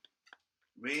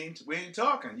 We ain't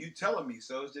talking. You telling me.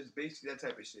 So it's just basically that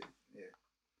type of shit. Yeah.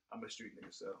 I'm a street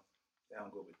nigga, so I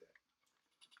don't go with that.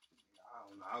 I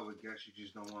don't know. I would guess you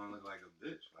just don't want to look like a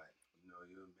bitch. Like, you know,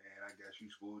 you're a man. I guess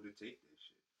you supposed to take this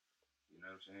shit. You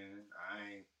know what I'm saying? I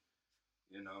ain't,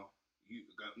 you know,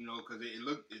 because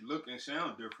it look and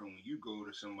sound different when you go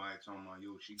to somebody talking about,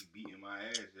 yo, she be beating my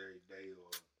ass every day, or,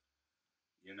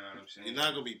 you know what I'm saying? You're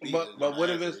not gonna be beating. But what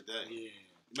if it's?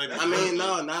 I mean,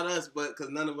 no, not us, but because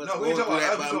none of us going through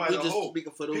that. But we're just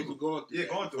speaking for those who going through. Yeah,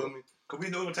 going through it. Because we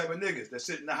know the type of niggas that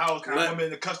sit in the house, the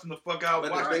women, the custom the fuck out.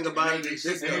 But the thing about it is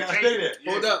this.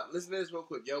 Hold up, listen to this real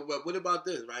quick, yo. But what about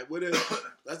this, right? What if,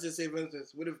 let's just say, for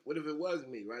instance, what if it was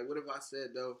me, right? What if I said,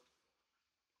 though,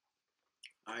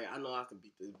 I know I can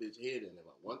beat this bitch head in if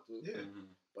I want to,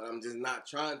 but I'm just not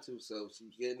trying to, so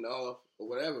she's getting off or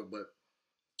whatever, but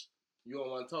you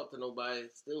don't want to talk to nobody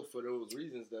still for those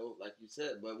reasons, though, like you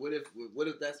said. But what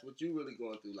if that's what you really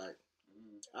going through? Like,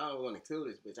 I don't want to kill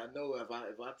this bitch. I know if I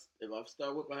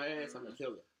start whipping her ass, I'm gonna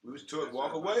kill her. We was told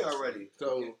walk away already.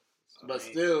 So, but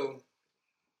still,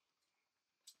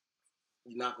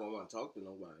 you're not gonna want to talk to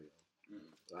nobody.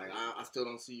 Like I still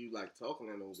don't see you like talking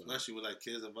to nobody, especially with like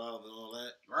kids involved and all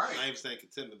that. Right. I ain't saying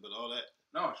contentment, but all that.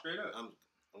 No, straight up.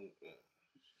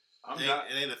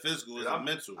 It ain't a physical, it's a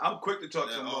mental. I'm quick to talk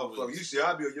to a motherfucker. You see,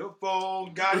 I'll be on your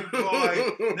phone, got it,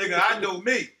 boy. Nigga, I know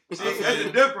me. See, that's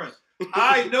the difference.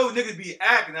 I know niggas be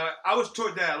acting. I was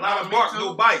taught that a lot of bark,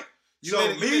 no bite.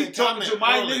 So me talking to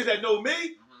my niggas that know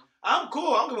me, I'm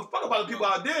cool. I don't give a fuck about the people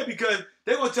out there because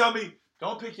they gonna tell me,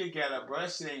 don't pick your gat up, bro.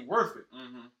 That shit ain't worth it.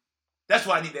 That's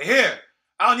what I need to hear.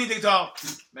 I don't need to talk,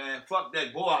 man, fuck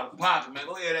that boy out of pocket, man.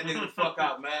 Go ahead, that nigga the fuck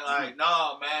out, man. Like,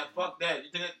 nah, man, fuck that.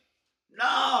 You think it?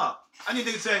 Nah. I need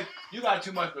to say, you got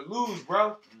too much to lose,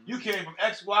 bro. You came from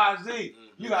X, Y, Z.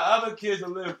 You got other kids to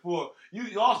live for. You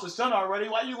lost a son already.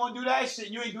 Why you gonna do that shit?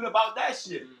 You ain't doing about that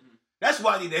shit. That's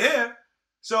what I need to hear.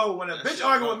 So when a bitch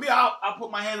argue with me, I'll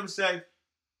put my hand up and say,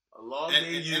 Allah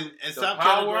gave you the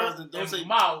power and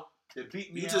mouth to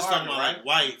beat me. You just talking about like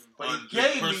wife, but he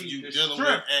gave person me you the dealing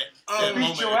strength with at that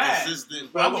moment. your ass.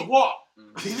 But I'm gonna walk.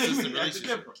 That's the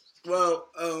difference. Well,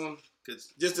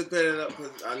 just to clear it up,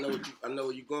 because I know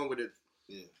where you're going with it.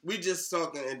 Yeah. We just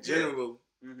talking in general,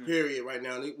 period, right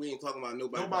now. We ain't talking about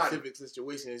nobody specific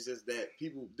situation. It's just that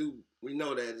people do. We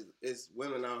know that it's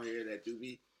women out here that do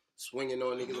be swinging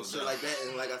on niggas and shit like that.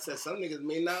 And like I said, some niggas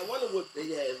may not want to whip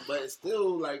their ass, but it's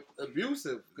still like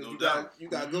abusive because you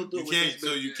got to go through.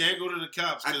 You can't go to the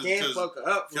cops. I can't fuck her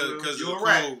up because you're a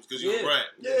rat. Because you're a rat.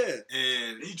 Yeah.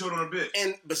 And you told on a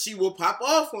bitch. But she will pop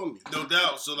off on me. No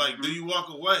doubt. So like, do you walk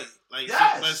away? Like,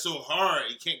 yes. That's so hard.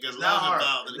 It can't get loud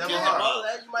about it. All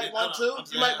that you might want to.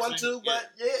 You might want to,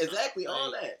 but yeah, exactly.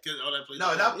 All that.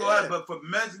 No, not for us, but for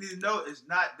men to need to know, it's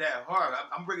not that hard.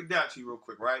 I'm breaking it down to you real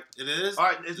quick, right? It is. All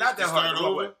right, it's not that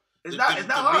hard. It's not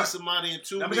hard. Meet somebody in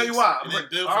 2 weeks. Let me tell you why. And then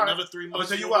build for another 3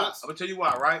 months. I'm gonna tell you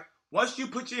why. Right? Once you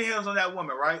put your hands on that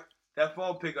woman, right? That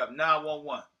phone pick up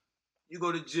 911. You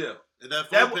go to jail. If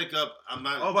that phone pick up, I'm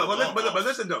not. Oh, but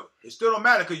listen though, it still don't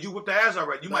matter because you whipped the ass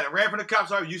already. You might have ran from the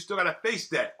cops already. You still gotta face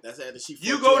that. That's after she.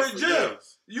 You go to jail.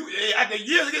 You after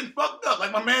years of getting fucked up,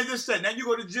 like my man just said. Now you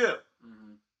go to jail.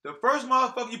 The first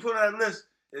motherfucker you put on that list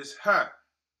is her.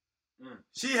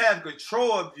 She has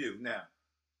control of you now.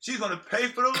 She's gonna pay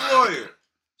for the lawyer.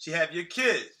 She have your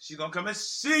kids. She's gonna come and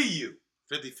see you.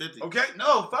 50-50. Okay?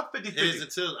 No, fuck 50-50.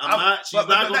 She's not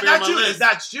gonna be on my list. It's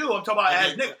not you. I'm talking about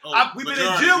as niggas. We've been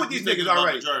in jail with these niggas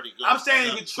already. I'm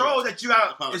saying the control that you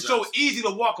have. It's so easy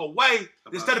to walk away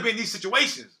instead of being in these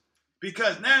situations.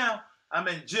 Because now I'm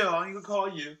in jail. I don't even call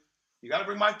you. You gotta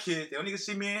bring my kids. They don't even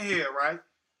see me in here, right?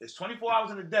 It's 24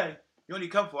 hours in a day. You only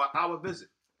come for an hour visit.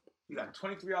 You got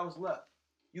 23 hours left.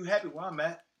 You happy where I'm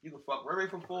at. You can fuck Ray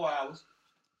for 4 hours.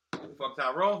 You can fuck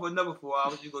Tyrone for another 4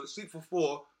 hours. You go to sleep for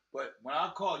 4. But when I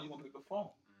call, you going to pick the phone.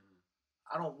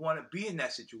 I don't want to be in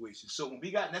that situation. So when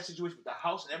we got in that situation with the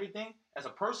house and everything, as a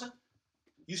person,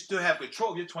 you still have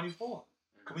control of your 24.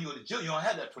 Because when you go to jail, you don't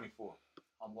have that 24.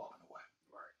 I'm walking away.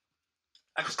 Right.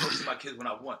 I can still see my kids when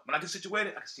I want. When I get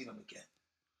situated, I can see them again.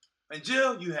 In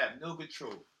jail, you have no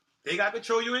control. They got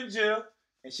control of you in jail,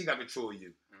 and she got control of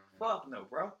you. Fuck no,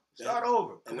 bro. Start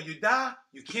over. And when you die,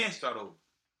 you can't start over.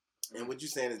 And what you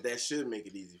saying is that should make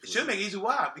it easy for you. It should make it easy.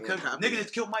 Why? Because nigga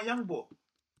just killed my young boy.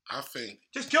 I think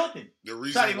just killed him. The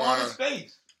reason him on his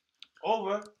face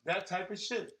over that type of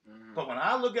shit. But when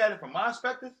I look at it from my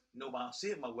perspective, nobody see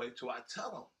it my way till I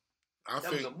tell them. I that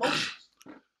think was emotions.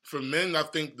 For men, I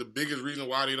think the biggest reason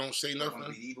why they don't say nothing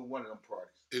even one of them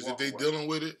parties is that they dealing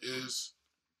with it is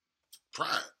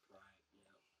pride.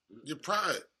 Your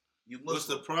pride. What's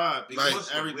the pride? Because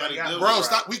like, everybody bro,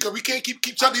 stop. We can't keep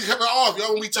cutting each other off,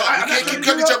 yo. When we talk, we can't keep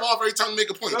cutting each other off every time we make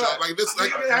a point. Like this,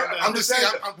 like I'm just saying.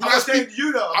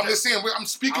 I'm just saying. I'm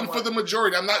speaking for the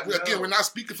majority. I'm not. Again, we're not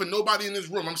speaking for nobody in this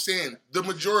room. I'm saying the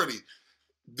majority.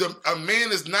 A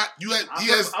man is not.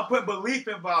 I put belief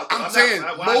involved. I'm saying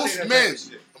most men.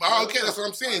 Okay, that's what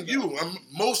I'm saying.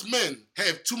 Most men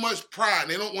have too much pride.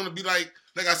 They don't want to be like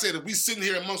I said. If we sitting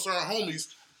here amongst our homies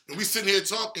and we sitting here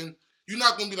talking. You're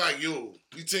not gonna be like, yo,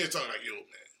 you talking like, yo,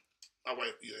 man, my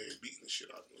wife be beating the shit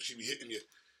out. She be hitting you.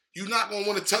 You're not gonna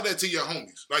want to tell that to your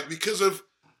homies, like because of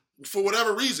for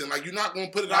whatever reason, like you're not gonna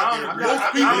put it out there.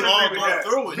 Most people all go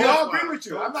through it. We all agree with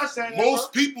you. I'm not saying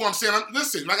most people. I'm saying,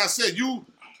 listen, like I said, you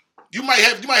might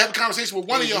have a conversation with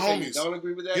one of your homies. Don't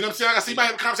agree with that. You know what I'm saying? Like I said, you might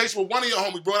have a conversation with one of your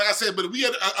homies, bro. Like I said, but if we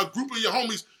had a group of your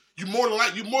homies. You're more than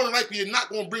likely you're not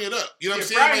going to bring it up. You know what I'm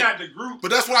saying? Probably not the group.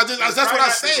 But that's what I did. That's what I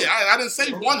said. I didn't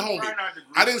say one homie.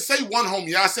 I didn't say one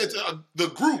homie. I said the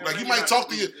group. Like you might talk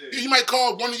to you might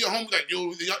call one of your homies like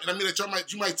yo. I mean that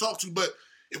you might talk to. But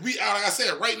if we, like I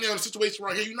said, right now in the situation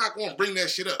right here, you're not going to bring that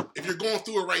shit up. If you're going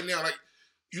through it right now, like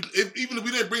even if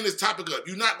we didn't bring this topic up,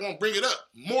 you're not going to bring it up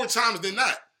more times than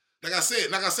not. Like I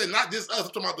said, not just us. I'm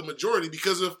talking about the majority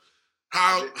because of.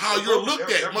 How you're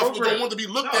looked at. Motherfuckers don't want to be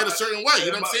looked at a certain way. You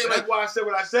know what I'm saying? That's why I said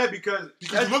what I said because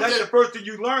that's the first thing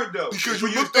you learned though. Because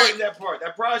you looked at that part.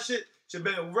 That pride shit should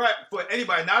have been right for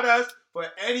anybody, not us, for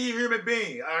any human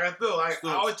being. I feel like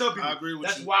I always tell people. I agree with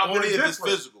that's you. Why only if it's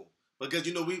physical. Because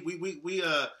we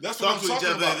that's talk what to each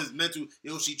other about. and it's mental.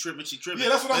 Yo, she tripping. Yeah,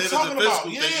 that's what I'm talking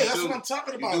about. Yeah, that's what I'm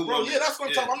talking about, bro. Yeah, that's what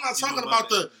I'm talking about. I'm not talking about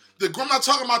the. I'm not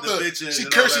talking about the she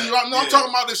cursing you out. No, I'm talking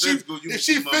about the if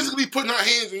she physically putting her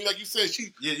hands on you, like you said,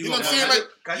 you know what I'm saying?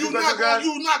 Like you're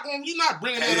not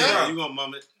bringing that up. You gonna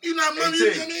mum it? You not mumming. You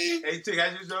know what I mean? Hey, Tick,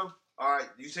 ask yourself. All right,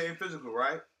 you saying physical,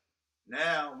 right?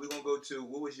 Now we're gonna go to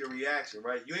what was your reaction,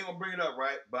 right? You ain't gonna bring it up,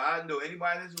 right? But I know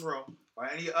anybody in this room or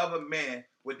any other man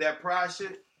with that pride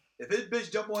shit. If his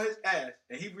bitch jump on his ass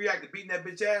and he react to beating that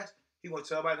bitch ass, he gonna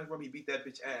tell everybody in this room he beat that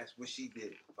bitch ass what she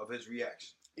did of his reaction.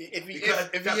 If he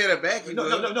hit her back, he no.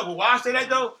 But why I say that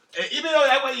though? Even though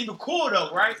that wasn't even cool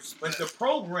though, right? But the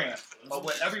program of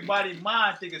what everybody's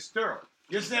mind think is sterile.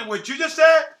 You understand what you just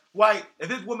said? Like if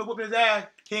this woman whooping his ass,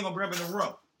 he ain't gonna bring him in the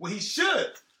room. Well, he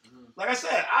should. Like I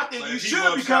said, I think you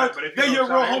should because they're your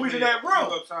real homies in that room.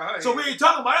 So we ain't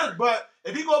talking about us. But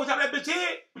if he go over top of that bitch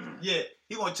head, yeah,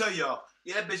 he gonna tell y'all.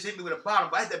 Yeah, that bitch hit me with a bottle,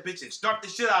 but I hit that bitch and start the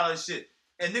shit out of this shit.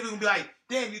 And niggas gonna be like,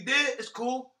 damn, you did? It's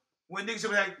cool. When niggas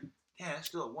gonna be like, damn, that's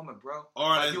still a woman, bro.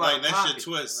 Or like that shit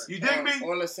twist. You dig me?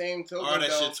 On the same token, or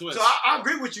that shit twist. So I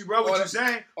agree with you, bro, what you're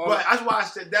saying. But that's why I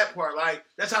said that part. Like,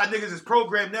 that's how niggas is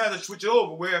programmed now to switch it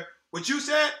over. Where what you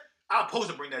said, I'm supposed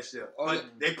to bring that shit up. But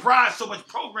they pride so much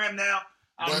program now.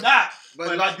 I'm not.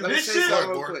 But like this shit.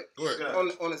 Real quick. Go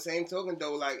ahead. On the same token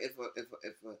though, like if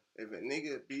a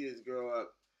nigga beat his girl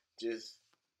up just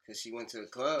because she went to the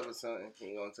club or something, he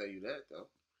ain't gonna tell you that though.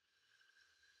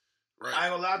 Right. I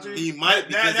ain't gonna lie to you. He might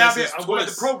because I'm going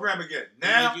to the program again.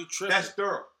 Now that's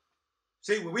thorough.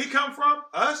 See, where we come from,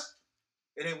 us,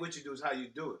 it ain't what you do, it's how you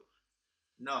do it.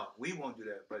 No, we won't do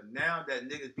that. But now that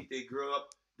niggas beat their girl up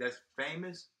that's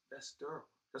famous, that's thorough.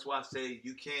 That's why I say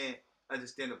you can't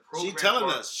understand the program. She telling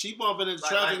us. She bumping into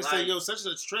traffic and say, yo, such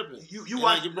and such tripping. You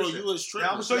watch bro, you was tripping.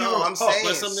 Now, I'm sure I'm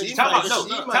saying. Time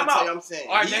out. All right,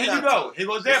 now here you go. Here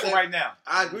goes example right now.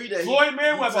 I agree that Floyd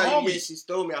Mayweather, homie. Yeah, she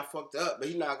stole me, I fucked up. But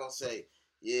he's not going to say,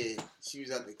 yeah, she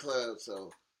was at the club, so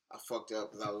I fucked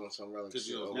up because I was on some relative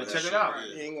shit. Now check it out.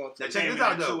 He ain't going to check this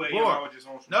out, though.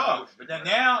 No, but then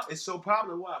now it's so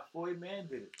popular. Why? Floyd Man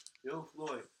did it. Yo,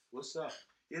 Floyd, what's up?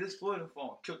 Yeah, this Floyd on the phone.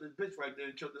 Killed this bitch right there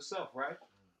and killed herself, right?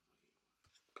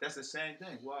 That's the same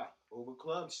thing. Why? Over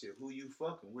club shit. Who you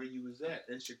fucking? Where you was at?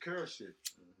 Insecure shit.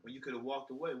 When you could have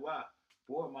walked away. Why?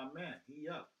 Boy, my man, he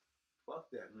up. Fuck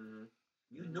that.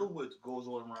 You know what goes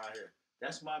on around here.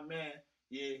 That's my man.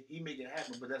 Yeah, he make it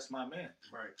happen, but that's my man.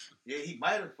 Right. Yeah, he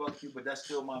might have fucked you, but that's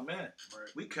still my man. Right.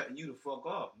 We cutting you the fuck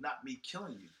off, not me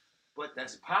killing you. But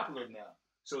that's popular now.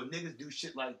 So niggas do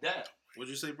shit like that. What'd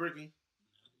you say, Bricky?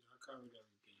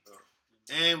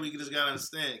 And we just gotta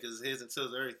understand, because heads and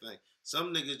tails everything.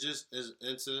 Some niggas just is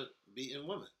into beating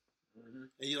women.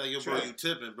 And you like, yo, bro, you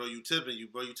tipping.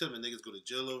 Niggas go to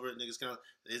jail over it. Niggas kind of,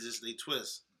 they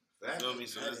twist. You feel me?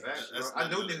 So that's I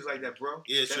know niggas like that, bro.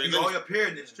 Yeah, that be all up here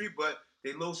in the street, but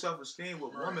they low self-esteem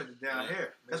with women down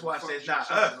here. That's why I say it's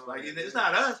not us. Like, it's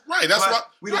not us. Right, that's why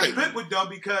we don't pick with them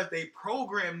because they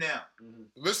program now.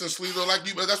 Listen, Sleezo, like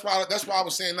you, but that's why I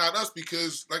was saying not us,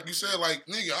 because like you said, like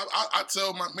nigga, I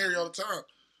tell my Mary all the time,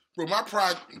 bro, my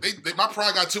pride, my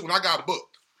pride got took when I got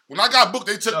booked. When I got booked,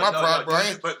 they took my pride,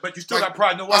 bro. But you still got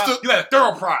pride. No, why? You had a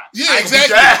thorough pride. Yeah,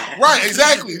 exactly. Right,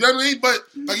 exactly. You know what I mean? But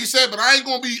like you said, but I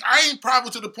ain't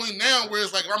private to the point now where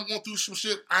it's like if I'm going through some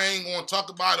shit, I ain't gonna talk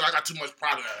about it. I got too much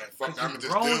pride in that. Fuck that. I'm gonna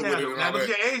just deal with it and all now, that.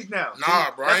 Your age now.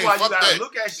 Nah, bro. That's I why ain't you fuck gotta that.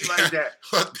 look at shit like that.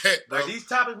 Fuck that, bro. Like these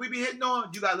topics we be hitting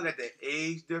on, you gotta look at the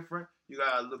age different. You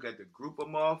gotta look at the group of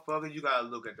motherfuckers. You gotta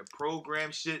look at the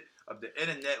program shit of the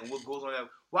internet and what goes on there.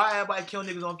 Why everybody kill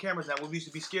niggas on cameras now when we used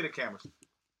to be scared of cameras?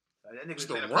 That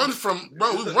nigga We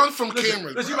run from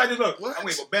cameras. Listen, you might just look. I'm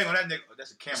gonna go bang on that nigga. Oh,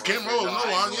 that's a camera. It's camera.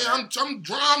 I'm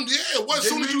drummed. Yeah. As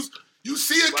soon as you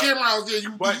see a camera out there,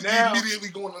 you immediately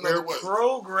going another way.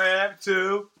 Programmed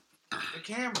to the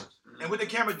cameras. And what the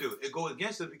camera do? It goes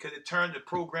against it because it turns the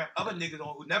program other niggas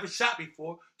on who never shot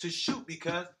before to shoot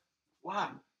because why?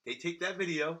 They take that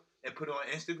video and put it on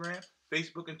Instagram,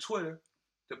 Facebook, and Twitter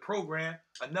to program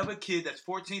another kid that's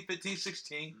 14, 15,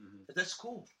 16 that's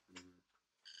cool.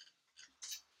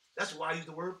 That's why I use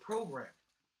the word program.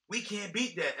 We can't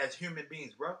beat that as human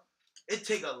beings, bro. It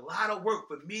take a lot of work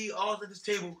for me all at this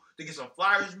table to get some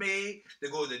flyers made, to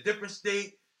go to a different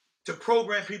state, to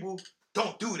program people.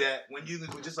 Don't do that when you can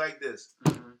go just like this.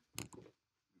 Look,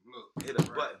 hit a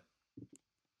button.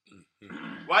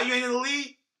 Why you ain't in the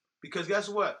league? Because guess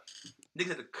what? Niggas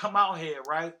have to come out here,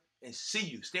 right, and see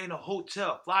you. Stay in a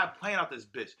hotel. Fly a plane out this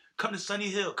bitch. Come to Sunny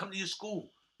Hill. Come to your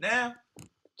school. Now,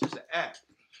 just an act.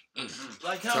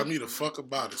 Like him. Tell me the fuck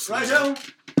about it. Like him.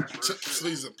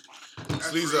 Sleezo.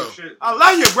 I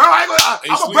love you, bro. I'm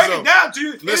gonna break it down to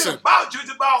you. Listen,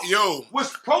 It's about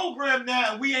what's programmed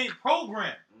now, and we ain't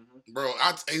programmed. Bro,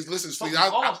 listen, Sleezo.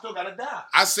 I still gotta die.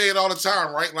 I say it all the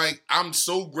time, right? Like I'm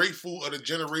so grateful of the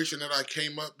generation that I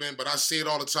came up in, but I say it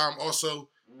all the time. Also,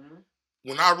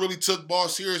 when I really took ball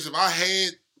serious, if I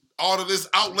had all of this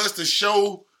outlets to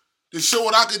show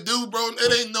what I could do, bro,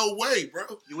 it ain't no way, bro.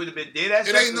 You would have been dead at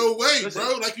 17. It ain't no way,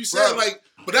 bro. Like you said,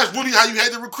 but that's really how you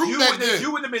had to recruit back then.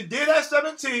 You would have been dead at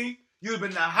 17. You would have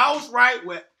been in the house, right,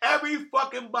 with every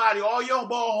fucking body, all your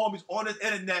ball homies on the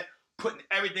internet, putting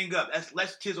everything up. That's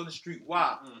less kids on the street.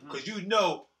 Why? Because you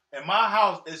know, in my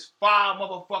house, is 5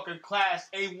 motherfucking class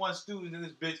A1 students in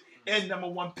this bitch and number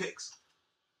 1 picks.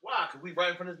 Why? Because we right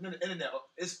in front of the internet.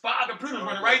 It's 5 computers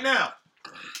running right now.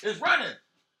 It's running.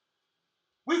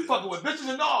 We fucking with bitches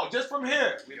and all, just from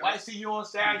here. We might see you on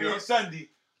Saturday and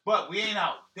Sunday, but we ain't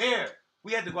out there.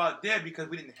 We had to go out there because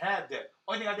we didn't have that.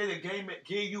 Only thing I did that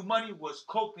gave you money was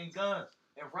coke and guns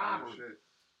and robbery.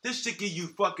 This shit give you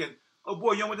fucking, oh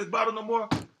boy, you don't want this bottle no more?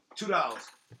 $2.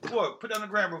 Boy, put down the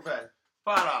gram real fast.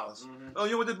 $5. Oh,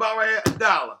 you want this bottle right here?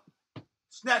 $1.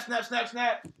 Snap.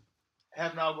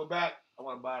 Half an hour go back. I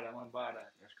want to buy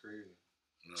that. That's crazy.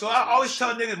 So I always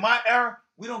tell niggas, my era,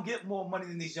 we don't get more money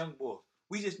than these young boys.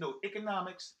 We just know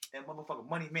economics and motherfucking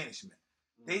money management.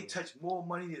 They touch more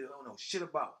money than they don't know shit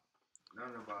about.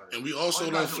 Nothing about it. And we also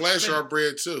don't flash our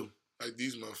bread too, like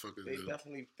these motherfuckers They do.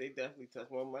 definitely touch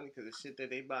more money because the shit that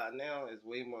they buy now is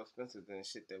way more expensive than the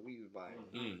shit that we was buying.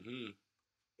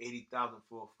 $80,000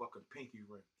 for a fucking pinky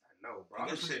ring. I know, bro.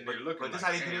 I'm sitting there looking but this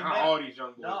like, how they do their how math. all these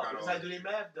young boys No, got this all how they do this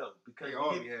their math though. Because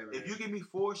if you give me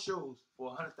 4 shows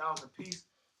for $100,000 a piece,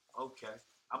 okay,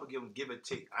 I'm gonna give or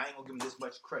take. I ain't gonna give them this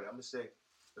much credit. I'm gonna say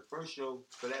the first show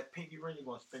for that pinky ring, you're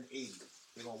gonna spend $80.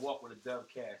 They're gonna walk with a dub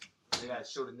cash. They gotta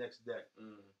show the next day.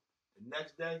 The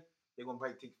next day, they're gonna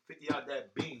probably take 50 out of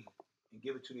that bean and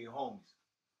give it to their homies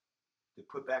to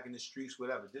put back in the streets,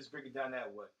 whatever. Just break it down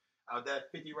that way. Out of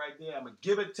that 50 right there, I'm gonna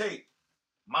give or take.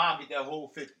 Mom get that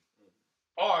whole 50.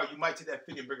 Or you might take that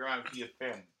 50 and bring it around to your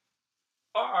family.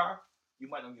 Or you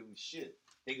might not give them shit.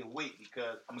 They can wait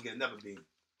because I'm gonna get another bean.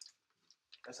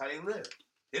 That's how they live.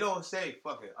 They don't say,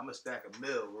 fuck it, I'm gonna stack a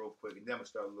mill real quick and then I'm gonna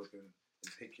start looking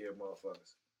and take care of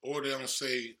motherfuckers. or they don't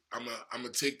say, I'm gonna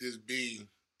take this B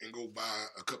and go buy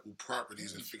a couple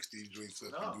properties and fix these joints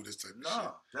up and do this type of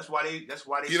shit. That's why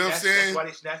they You know what I'm saying? That's why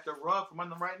they snatched the rug from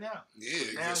under them right now.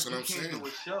 Yeah, now that's what I'm saying. Do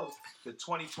a show to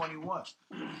 2021.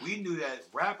 We knew that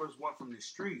rappers went from the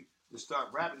street to start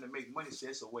rapping to make money, so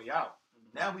it's a way out.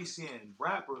 Now we seeing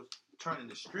rappers turning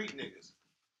to street niggas.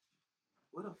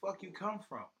 Where the fuck you come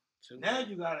from? Now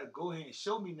you gotta go ahead and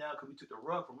show me now, because we took the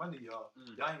rug from under y'all.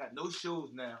 Y'all ain't got no shows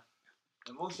now.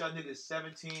 And most y'all niggas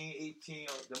 17, 18,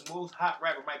 or the most hot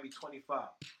rapper might be 25.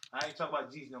 I ain't talking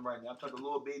about G's them right now. I'm talking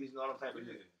little babies and all that type of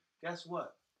niggas. Guess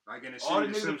what? Like in the all the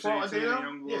niggas Simpsons, fall under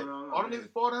them. All the yeah.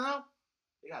 niggas falling out.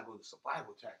 They gotta go to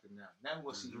survival tactic now. Now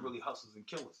we're gonna see the really hustlers and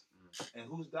killers. And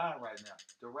who's dying right now?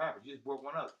 The rapper. You just broke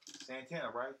one up.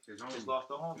 Santana, right? Just lost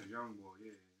the homie. Young boy,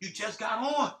 yeah. You just got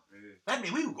on. Yeah. That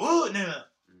mean we good now.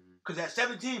 Cause at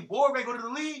 17, boy ready to go to the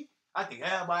league. I think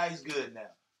everybody's good now.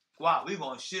 Wow, we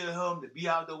gonna shield him to be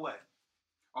out the way.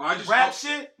 Oh, I just rap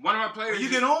shit. One of my players. When you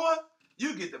get on,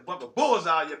 you get the bump of bulls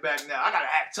out of your back now. I gotta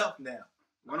act tough now.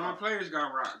 One of my players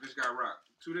got rocked. Just got rocked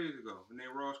 2 days ago. His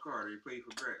name Ross Carter. He played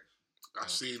for Grex. I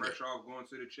seen fresh that. off going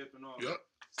to the chip and all. Yep.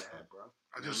 Sad, bro.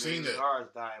 I just seen that. Stars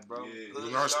dying, bro. Yeah.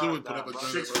 Bernard Stewart put up a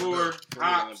 6'4",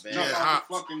 hops, jump off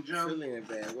the fucking jump. Feeling in a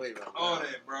bad way right All now.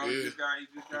 that, bro. Yeah. He just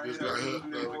got Just hit got up.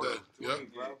 hit the other day.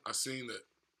 Yep. Bro. I seen that.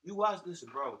 You watch this,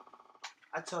 bro.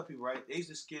 I tell people, right? They used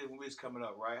to scare when we was coming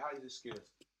up, right? How used to scare us?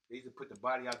 They used to put the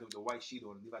body out there with the white sheet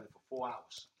on and leave out there for 4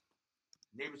 hours.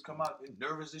 Neighbors come out, they're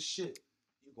nervous as shit.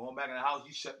 You going back in the house,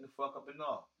 you shutting the fuck up and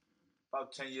all.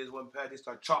 About 10 years went past, they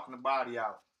start chalking the body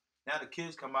out. Now the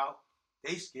kids come out,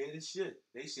 they scared as shit.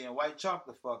 They seeing white chalk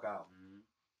the fuck out.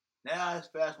 Now it's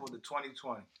fast forward to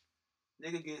 2020.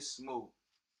 Nigga get smoked.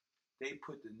 They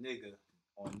put the nigga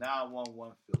on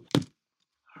 911 filter.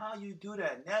 How you do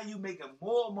that? Now you making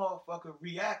more motherfucker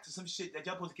react to some shit that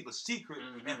y'all supposed to keep a secret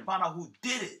and find out who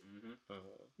did it.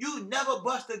 You never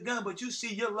bust a gun, but you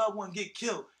see your loved one get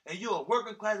killed, and you're a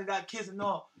working class and got kids and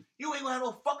all. You ain't gonna have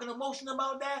no fucking emotion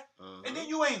about that. And then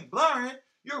you ain't blurring.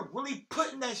 You're really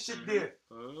putting that shit there.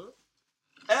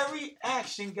 Every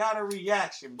action got a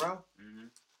reaction, bro.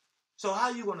 So how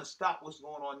you gonna stop what's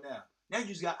going on now? Now you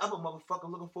just got other motherfuckers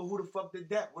looking for who the fuck did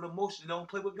that with emotion. Don't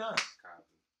play with guns.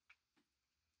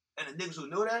 And the niggas who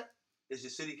know that is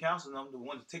your city council, them the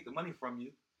ones to take the money from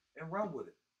you and run with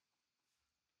it.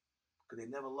 Because they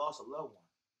never lost a loved one.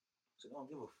 So they don't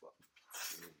give a fuck.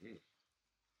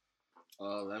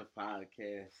 All Left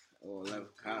Podcast or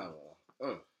Left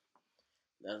Convo.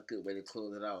 That's a good way to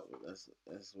close it out.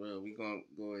 That's real. We gonna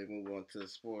go ahead and move on to the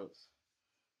sports.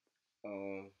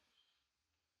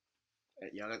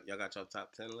 Y'all got your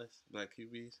top 10 list, Black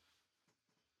QBs?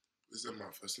 It's in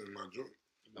my joint.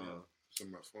 It's in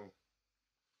my phone.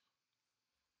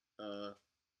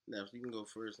 Now you can go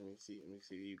first. Let me see what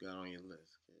you got on your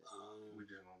list. We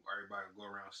just gonna everybody go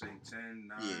around say 10,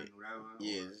 9, whatever.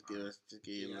 Yeah, just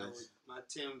give your list. My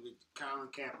 10 with Colin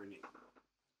Kaepernick.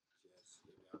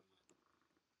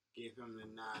 Give him the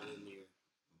nod in there.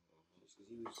 Because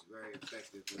he was very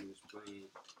effective when he was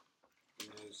playing. You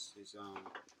know, his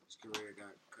career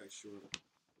got cut short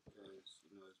because,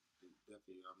 you know, it's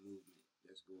definitely our movement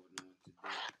that's going on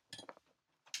today.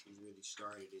 He really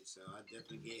started it, so I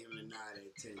definitely gave him a nod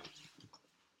at 10.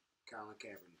 Colin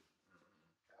Kaepernick.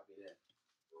 Copy that.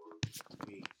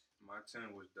 Peace. My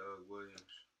 10 was Doug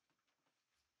Williams.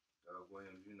 Doug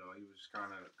Williams, you know, he was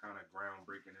kind of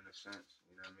groundbreaking in a sense.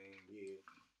 You know what I mean? Yeah.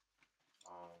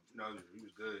 No, he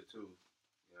was good too.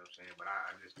 You know what I'm saying? But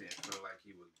I just didn't feel like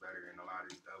he was better than a lot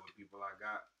of these other people I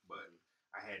got. But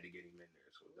I had to get him in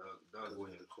there. So Doug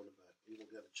Williams. You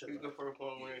got to check. He's the first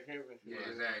one when it came in. Yeah,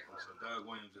 exactly. So Doug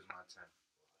Williams is my 10.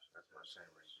 That's my 10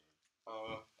 right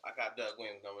there. I got Doug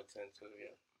Williams number 10 too.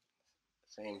 Yeah.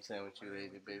 Same 10 with you,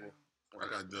 AJ, baby. I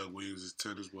got Doug Williams as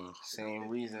 10 as well. Same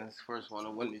reasons. First one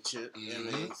to win the chip. You know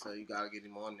what I mean? So you gotta get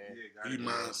him on there. He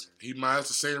mine. It's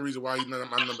the same reason why he's not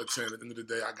my number 10. At the end of the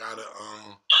day, I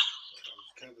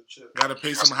gotta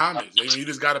pay some homage. I mean, you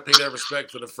just gotta pay that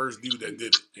respect for the first dude that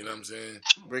did it. You know what I'm saying?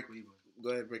 Bricky, go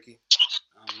ahead, Bricky.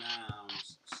 Now,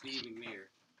 Steve McNair.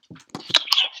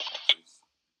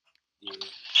 Yeah,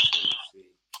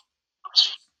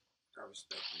 I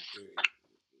respect him, period.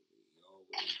 He always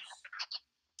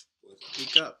was.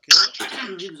 Speak up,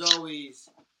 kid. He was always,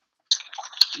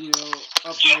 you know,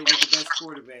 up there with the best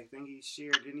quarterback. Didn't he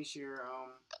share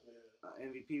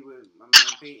MVP with my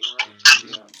man Peyton, right?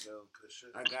 Yeah, so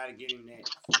I gotta give him that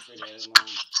for that alone.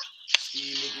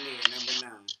 Steve McNair, number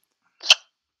 9.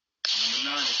 Number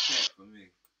 9 is Cat for me.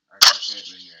 I got Cat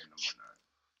McNair number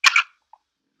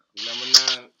 9. Number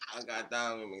 9, I got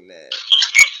Donovan McNabb.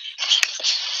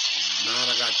 9,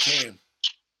 I got Cam.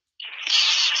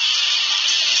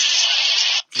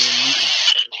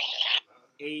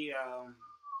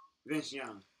 Vince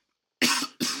Young.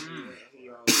 He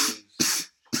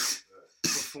always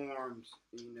performs,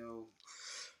 you know.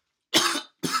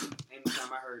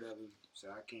 Anytime I heard of him, so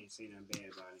I can't say nothing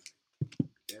bad about him.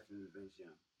 Definitely Vince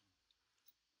Young.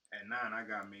 At 9, I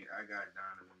got Donovan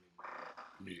McNabb.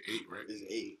 I mean, 8, right? It's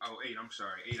 8. Oh, 8. I'm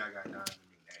sorry. 8. I got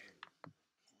Donovan McNabb.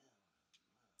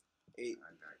 8.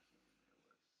 I got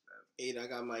 8. I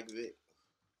got Mike Vick.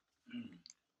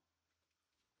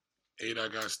 8. I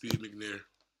got Steve McNair.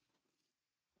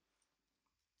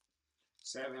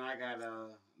 7. I got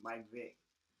Mike Vick.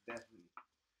 Definitely.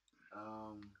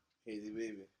 Hazy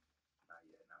Baby. Not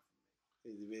yet. Not for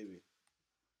me. Hazy Baby.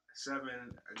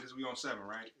 7. We on 7,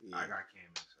 right? Yeah. I got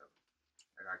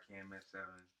Cam at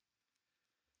 7.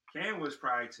 Cam was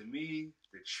probably, to me,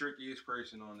 the trickiest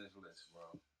person on this list,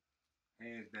 bro.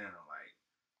 Hands down, like,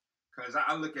 because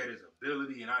I look at his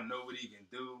ability and I know what he can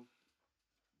do,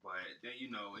 but then, you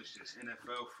know, it's just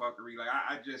NFL fuckery.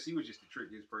 Like, he was just the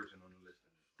trickiest person on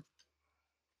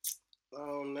the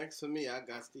list. Next to me, I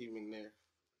got Steve McNair.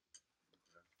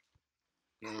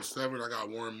 On 7, I got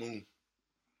Warren Moon.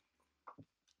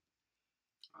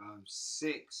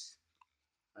 6.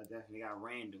 I definitely got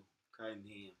Randall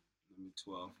Cunningham, number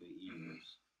 12 for the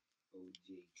Eagles. OG,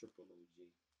 triple OG.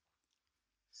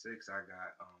 6, I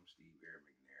got Steve McNair,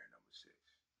 number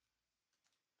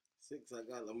 6. 6, I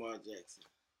got Lamar Jackson.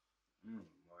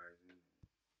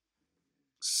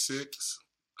 6,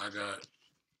 I got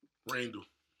Randall.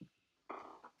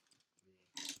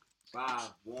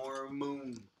 5, Warren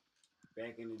Moon.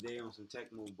 Back in the day on some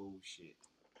Tecmo bullshit.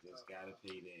 Just gotta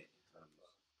pay that.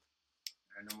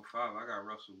 At number 5, I got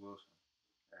Russell Wilson.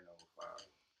 At number 5.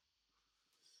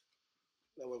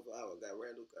 Number 5, I got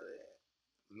Randall Cunningham.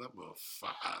 Number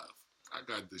 5, I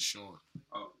got Deshaun.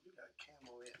 Oh, You got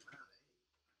Camo at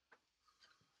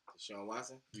 9. Deshaun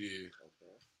Watson? Yeah,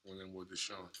 Okay. one of them with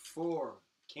Deshaun. 4,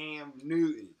 Cam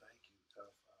Newton. Thank you,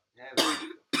 tough.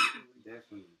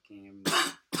 Definitely Cam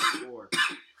Newton. 4.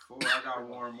 4, I got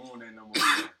Warren Moon at number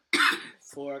 4.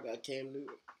 4, I got Cam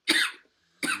Newton.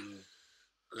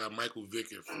 I got Michael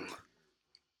Vick at 4.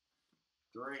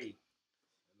 3,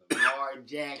 Lamar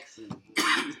Jackson.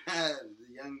 The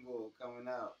young boy coming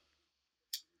out.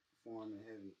 Performing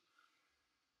heavy.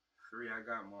 3, I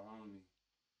got Mahomes.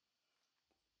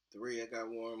 3, I got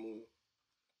Warren Moon.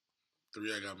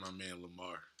 3, I got my man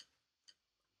Lamar.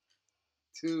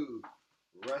 2,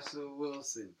 Russell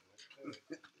Wilson.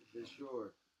 For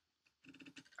sure. I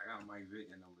got Mike Vick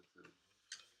at number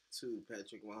 2,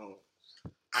 Patrick Mahomes.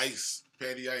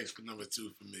 Patty Ice for number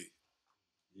 2 for me.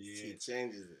 He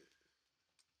changes it.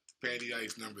 Patty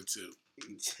Ice number 2.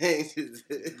 He changes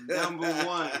it. Number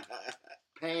 1,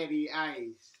 Patty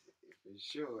Ice. For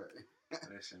sure. 2.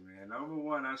 Listen, man. Number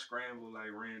 1, I scrambled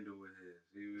like Randall with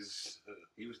his.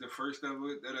 He was the first of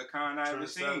the kind I ever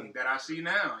seen that I see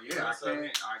now. Yeah, I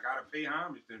gotta pay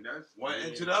homage to him. That's one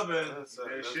into the other.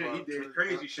 He did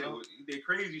crazy shit. He did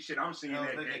crazy shit. I'm seeing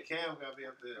that. Cam gotta be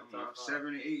up there. I'm 7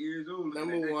 and 8 years old.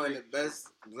 Number 1, the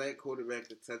best black quarterback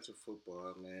to touch a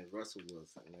football, man. Russell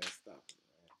Wilson, man. Stop it,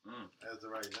 man. As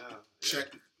of right now.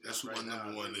 Check it. That's who my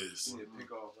number 1 is.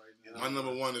 Pick off right now. My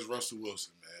number 1 is Russell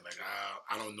Wilson, man. Like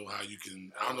I don't know how you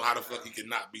can. I don't know how the fuck he can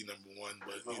not be number 1,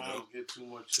 but you know. Get 2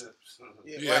 more chips.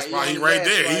 Yeah, that's why he right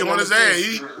there. He on his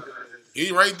ass.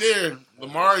 He right there.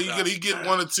 Lamar, he get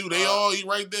 1 or 2. They all he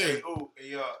right there.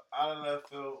 Hey, out of left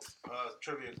field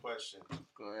trivia question.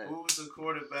 Go ahead. Who was the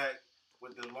quarterback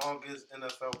with the longest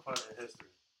NFL punt in history?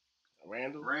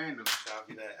 Randall?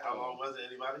 Copy that. How long was it?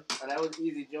 Anybody? Oh, that was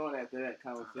easy joint after that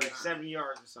conversation. Like 70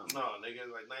 yards or something. No, nigga,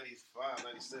 like 95,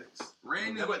 96.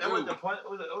 Randall. That was the punt. It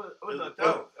was a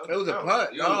punt. It was a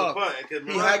punt. It was a punt.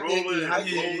 He hiked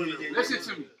it. Listen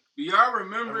to me. Do y'all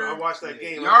remember? I watched that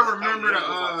game. Y'all remember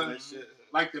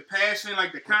like the passing,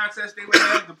 like the contest they would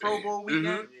have the Pro Bowl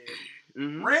weekend?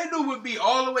 Mm-hmm. Randall would be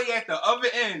all the way at the other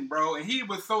end, bro, and he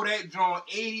would throw that joint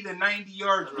 80 to 90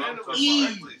 yards with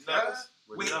ease.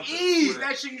 With ease.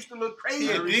 That shit used to look crazy.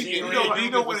 You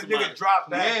know when a nigga dropped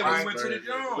back. Yeah, when he went to the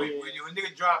joint. When a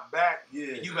nigga dropped back,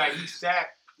 you like he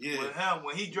sacked. Yeah. With him,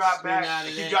 when he dropped back,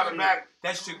 he dropped it back,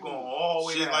 that shit going all the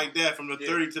way Shit down. like that from the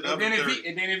 30 to the other 30.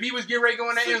 And then if he was getting ready to go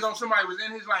in the end zone, somebody was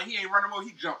in his line, he ain't running over,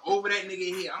 he jumped over that nigga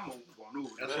here. I'm going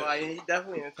over. That's why he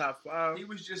definitely in the top 5. He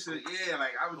was just like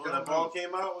I was. When that ball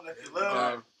came out, when that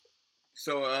left.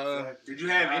 Did you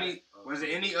have any? Was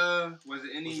it any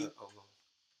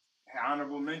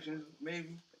honorable mentions?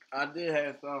 Maybe. I did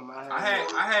have some. I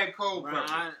had Cole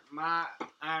Pepper. My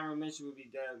honorable mention would be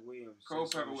Doug Williams. Cole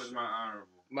Pepper was my honorable.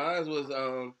 Mine was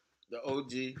the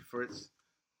OG Fritz,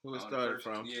 who it started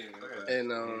from. Yeah.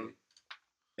 And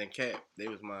Cap. They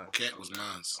was mine. Cat was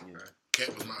mine. Yeah.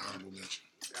 Cat was my honorable mention.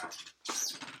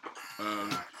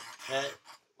 Cat.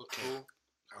 Cool.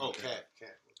 Oh, Cat.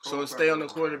 So stay on the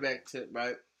quarterback tip,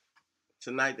 right?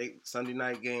 Tonight, Sunday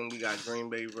night game, we got Green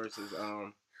Bay versus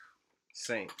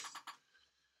Saints.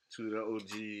 Two of the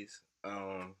OGs,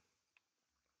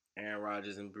 Aaron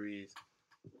Rodgers and Breeze.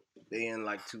 They in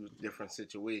like two different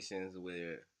situations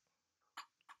where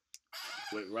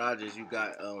with Rodgers, you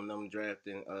got them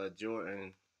drafting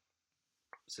Jordan.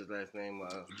 What's his last name?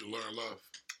 Jordan Love.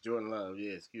 Jordan Love,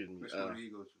 yeah, excuse me. Which one did he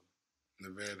go to?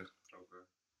 Nevada. Okay.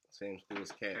 Same school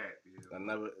as Cap. Yeah.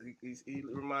 Another, he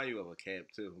remind you of a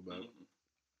Cap too, but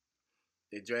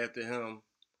they drafted him,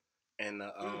 and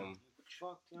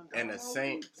the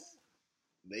Saints,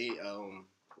 they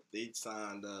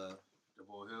signed the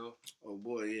boy Hill. Oh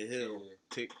boy, yeah, Hill.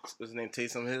 Yeah. What's his name?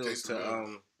 Taysom Hill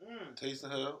Taysom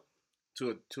Hill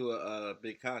to a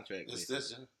big contract.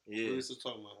 Extension. Yeah. We used to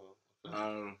talk about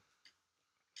him.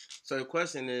 So the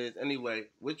question is, anyway,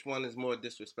 which one is more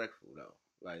disrespectful though?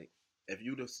 Like, if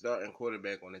you the starting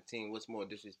quarterback on the team, what's more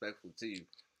disrespectful to you?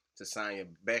 To sign your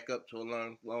backup to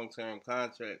a long-term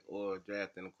contract or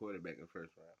drafting a quarterback in the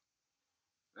first round?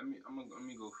 Let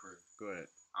me go first. Go ahead.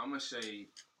 I'm gonna say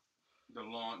the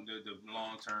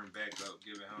long-term backup,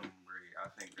 giving him Brady. I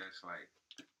think that's like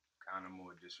kind of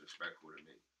more disrespectful to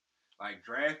me. Like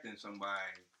drafting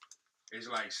somebody is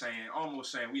like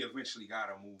almost saying we eventually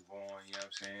gotta move on. You know what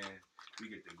I'm saying? We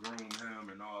get to groom him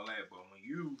and all that, but when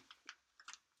you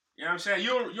know what I'm saying?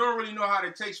 You don't really know how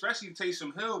to take, especially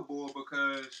Taysom Hill, boy,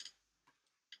 because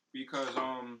you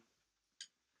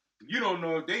don't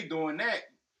know if they doing that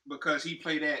because he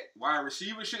play that wide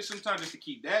receiver shit sometimes just to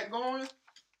keep that going,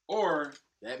 or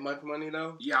that much money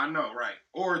though. Yeah, I know, right?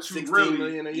 Or to $16 really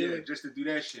million a year just to do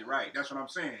that shit, right? That's what I'm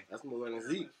saying. That's more than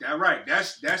Zeke. That right?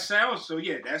 That sounds so.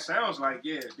 Yeah, that sounds like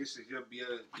this is gonna be a you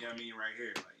know what I mean right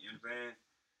here, like you know what I'm saying.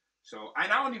 So,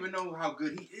 and I don't even know how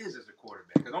good he is as a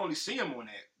quarterback because I only see him on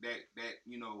that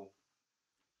you know,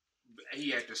 he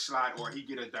had to slide or he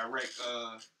get a direct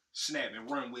snap and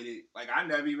run with it. Like I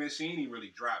never even seen he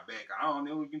really drop back. I don't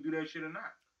know if he can do that shit or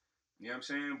not. You know what I'm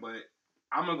saying? But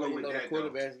I'm gonna go with that. The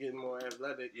quarterback's getting more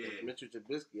athletic. Yeah. If Mitchell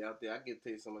Trubisky out there, I get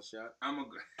Taysom a shot. I'm gonna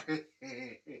go.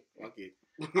 Okay.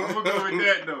 I'm gonna go with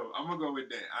that though. I'm gonna go with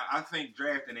that. I think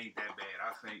drafting ain't that bad.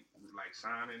 I think like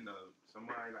signing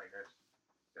somebody like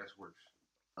that's worse.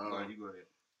 Go ahead, you go ahead.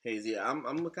 Hazy, I'm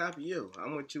gonna copy you.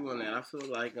 I'm with you on that. I feel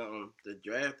like the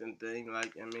drafting thing,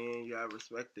 like I mean, you gotta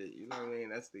respect it. You know what I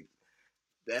mean?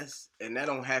 And that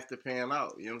don't have to pan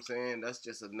out. You know what I'm saying? That's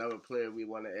just another player we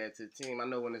want to add to the team. I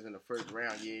know when it's in the first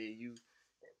round, you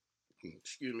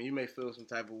may feel some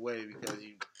type of way because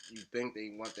you think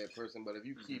they want that person, but if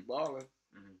you keep balling,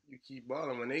 you keep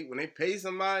balling. When they pay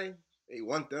somebody, they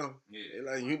want them. Yeah.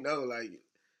 They like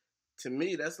to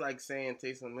me, that's like saying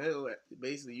Taysom Hill.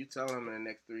 Basically, you tell him in the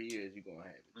next 3 years you're gonna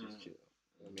have it. Just chill.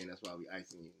 I mean, that's why we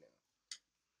icing you now.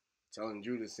 Telling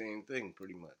Drew the same thing,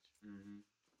 pretty much.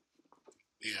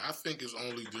 Yeah, I think it's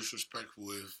only disrespectful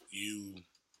if you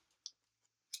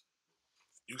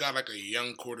got like a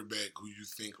young quarterback who you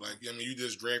think like, I mean, you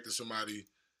just drafted somebody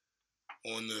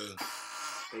on the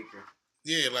Baker.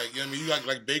 Yeah, like I mean, you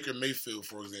like Baker Mayfield,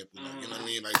 for example. Like, you know what I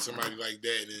mean? Like somebody like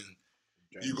that,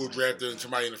 and you go draft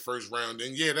somebody in the first round,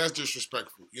 then yeah, that's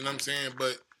disrespectful. You know what I'm saying?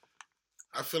 But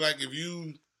I feel like if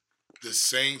you the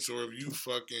Saints or if you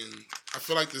I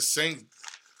feel like the Saints.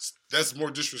 That's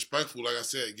more disrespectful, like I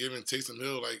said, giving Taysom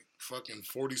Hill like fucking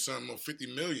 40-something or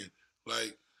 $50 million.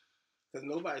 Like, because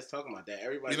nobody's talking about that.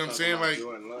 Everybody's you know what I'm talking saying? about Like,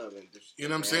 Jordan Love and you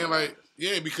know what I'm saying? Like,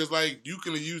 yeah, because like you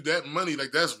can use that money,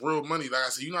 like that's real money. Like I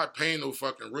said, you're not paying no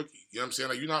fucking rookie. You know what I'm saying?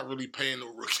 Like you're not really paying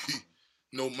no rookie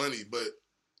no money. But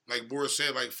like Boris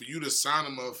said, like for you to sign a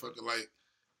motherfucker, like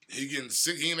he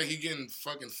ain't like he getting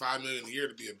fucking $5 million a year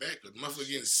to be a backup. The motherfucker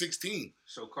getting 16.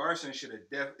 So Carson should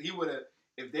have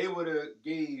if they would have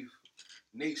gave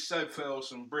Nate Sudfeld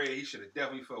some bread, he should have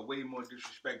definitely felt way more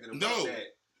disrespected about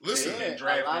that. Listen,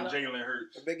 drafting Jalen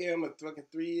Hurts. If they gave him a fucking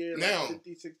 3 year, now, like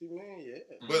 50, 60 million,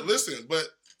 yeah. But listen,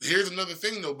 here's another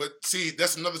thing though. But see,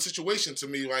 that's another situation to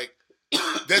me. Like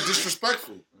that's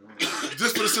disrespectful.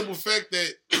 Just for the simple fact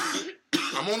that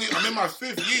I'm in my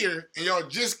 5th year and y'all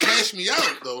just cashed me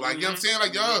out though. Like you know what I'm saying?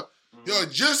 Like y'all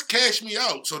just cashed me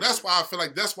out. So that's why I feel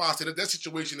like that's why I said that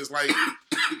situation is like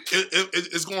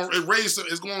it's going to raise.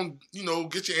 It's going to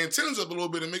get your antennas up a little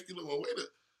bit and make you look. Well, wait a.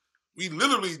 We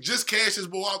literally just cashed this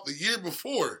ball out the year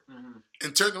before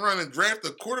and turned around and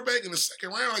drafted a quarterback in the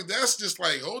 2nd round. Like that's just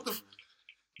like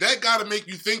that got to make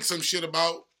you think some shit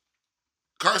about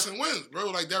Carson Wentz, bro.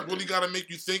 Like that really got to make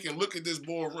you think and look at this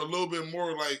ball a little bit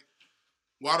more. Like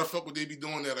why the fuck would they be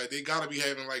doing that? Like they got to be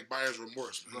having like buyer's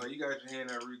remorse, man. Well, you got your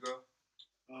hand out, Rico.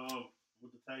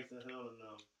 with the Tyson Hill and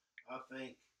them, I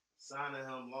think signing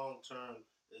him long term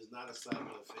is not a slap in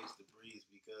the face to Breeze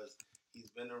because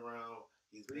he's been around.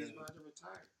 Breeze about to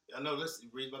retire. I know. Listen,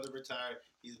 Breeze about to retire.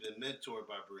 He's been mentored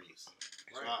by Breeze,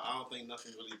 so Right. I don't think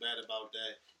nothing really bad about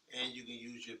that. And you can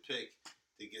use your pick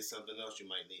to get something else you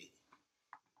might need.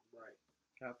 Right.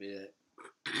 Copy that.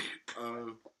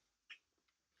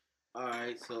 All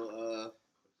right, so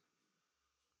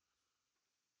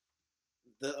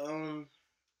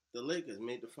the Lakers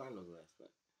made the finals last night.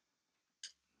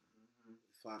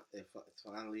 It's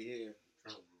finally here.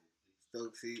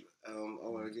 Stokesy, I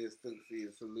want to give Stokesy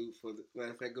a salute for the.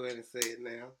 Matter of fact, go ahead and say it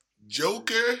now.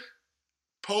 Joker,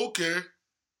 poker,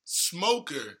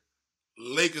 smoker,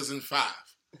 Lakers in 5.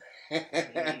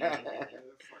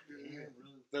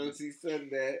 Stokesy said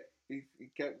that. He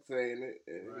kept saying it.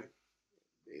 And Right.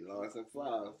 They lost in 5.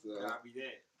 So Copy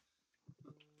that.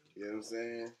 you know what I'm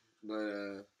saying?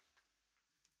 But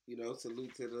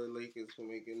salute to the Lakers for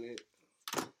making it.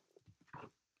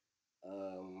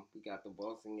 We got the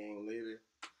Boston game later.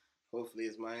 Hopefully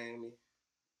it's Miami.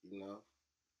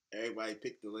 Everybody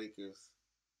picked the Lakers.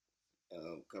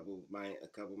 A couple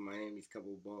Miami's,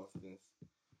 couple Boston's.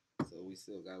 So we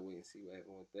still gotta wait and see what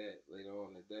happens with that later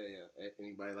on today.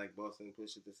 Anybody like Boston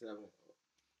push it to 7?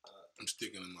 I'm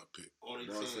sticking in my pick. Only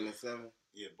Boston team, at 7.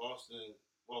 yeah, Boston.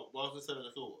 Well, Boston 7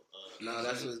 to 4. No,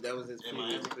 that was his And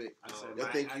previous Miami? pick. I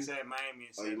said, I said Miami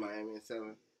and Oh, you 7. Miami at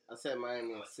 7. I said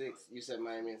Miami at 6. You said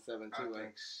Miami at 7 I too, right?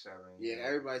 think 7. Yeah,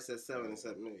 everybody said 7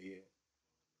 except me. Yeah,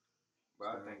 But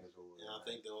I think it's over. And I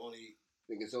think the only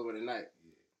think it's over tonight.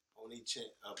 chance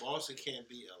Boston can't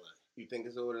beat LA. You think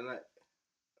it's over tonight?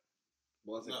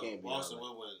 Boston No, can't beat Boston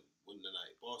LA. will win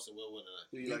tonight. Boston will win tonight.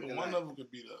 Who you like Even tonight? one of them could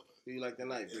beat the other. Who you like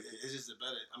tonight, Victor? It's just a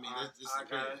better. I mean, this I is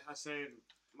got better. it. I said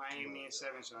Miami and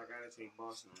 7, so I gotta take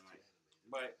Boston tonight.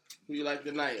 But Who you like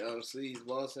tonight? Sleeves,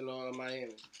 Boston or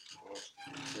Miami?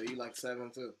 So you like 7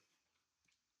 too?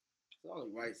 It's only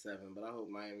right 7, but I hope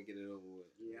Miami get it over with.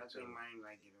 yeah, I think Miami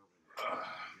might get over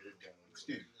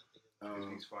Excuse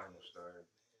me. These finals started.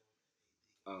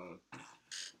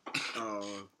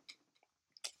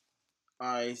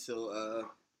 Alright,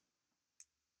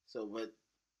 but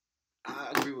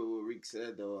I agree with what Reek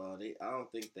said though. I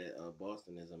don't think that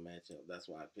Boston is a matchup. That's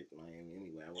why I picked Miami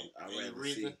anyway. I'd Any rather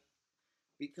reason? see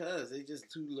because they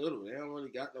just too little. They don't really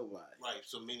got nobody. Right.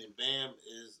 So meaning Bam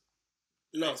is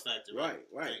No, X factor. right.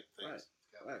 Thanks.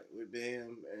 Right. With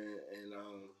Bam and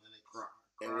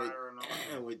Crowder and all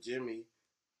that. and with Jimmy,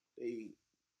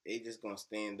 they just gonna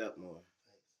stand up more.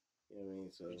 You know what I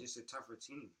mean? So It's just a tougher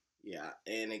team. yeah,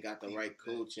 and they got the right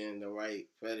coaching, the right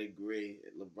pedigree.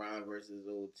 LeBron versus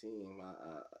old team.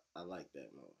 I like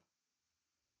that more.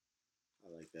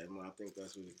 I think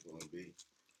that's what it's gonna be.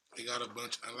 They got a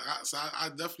bunch. I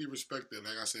definitely respect that.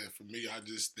 Like I said, for me, I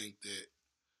just think that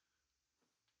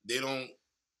they don't.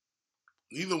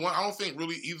 Neither one. I don't think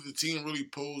really either the team really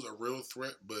pose a real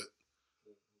threat. But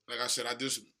like I said,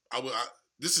 this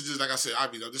is just like I said.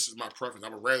 Obviously, this is my preference. I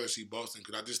would rather see Boston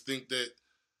because I just think that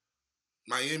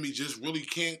Miami just really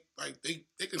can't. Like they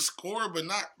can score, but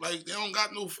not like they don't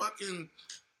got no fucking.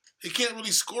 They can't really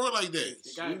score like that.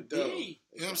 They got Shoot, though. D.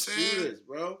 You know what I'm saying? Shooters,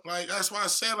 bro. Like that's why I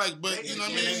said like, but you know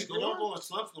what I mean. They don't go in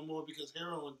slumps no more because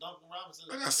Hero and Duncan Robinson.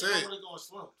 Like I they said, don't really go in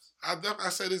slumps. I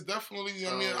said it's definitely.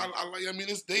 I mean,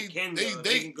 it's They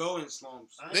can go in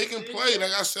slumps. They can play.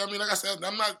 Like I said,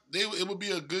 I'm not. It would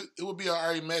be an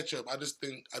alright matchup. I just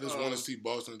want to see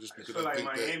Boston just I because feel I like think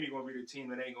Miami gonna be the team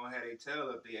that ain't gonna have their tail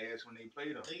up their ass when they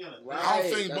play them. They gonna Right. I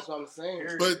don't think- That's what I'm saying.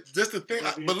 Period. But just the thing.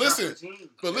 It'll be a But listen, tougher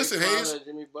team. Hayes.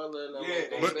 Jimmy Butler, and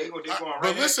Yeah, they going right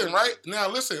But listen, at right now,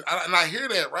 listen, and I hear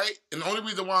that, right? And the only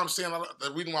reason why I'm saying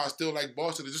the reason why I still like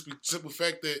Boston is just the simple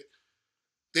fact that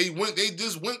they went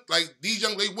like these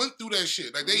young. They went through that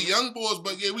shit. Like they young boys,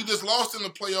 but yeah, we just lost in the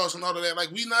playoffs and all of that. Like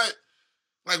we not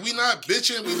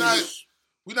bitching.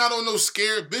 We not on no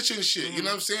scared bitching shit. You know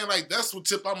what I'm saying? Like that's what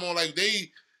tip I'm on. Like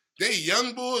they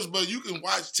young boys, but you can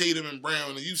watch Tatum and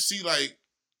Brown and you see like.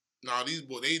 Nah, these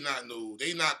boys, they not.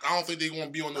 I don't think they gonna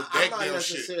be on no back down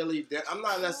shit. I'm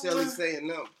not necessarily saying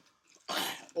them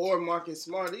or Marcus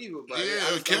Smart either. But I Yeah,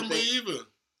 just don't Kemba think- either.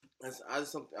 I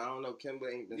don't know.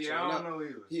 Kemba ain't been Yeah, showing I up. don't know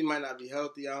either. He might not be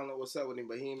healthy. I don't know what's up with him,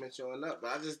 but he ain't been showing up.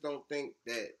 But I just don't think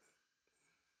that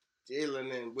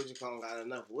Jalen and Widgeon got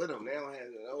enough with him. They don't have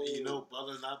no.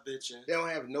 Butler's not bitching. They don't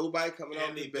have nobody coming And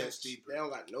off they the bench. bench deeper. They don't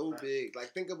got no Right. big.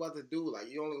 Like think about the dude. Like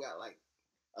you only got like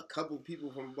a couple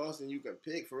people from Boston you can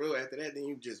pick for real. After that, then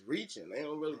you just reaching. They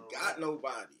don't really got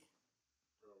nobody.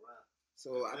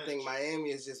 So I think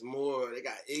Miami is just more. They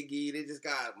got Iggy. They just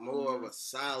got more of a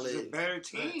solid It's a better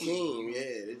team. team.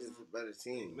 Yeah, they're just a better It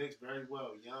team. mixed very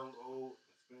well. Young, old.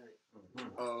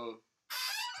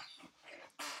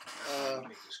 Make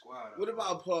the squad. What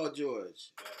about Paul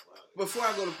George? Before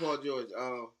I go to Paul George,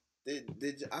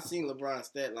 did I seen LeBron's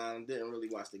stat line and didn't really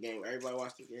watch the game. Everybody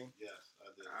watched the game? Yes, I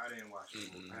did. I didn't watch it.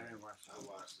 I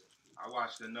watched it. I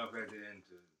watched enough at the end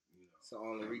to, So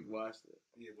only Reek watched it.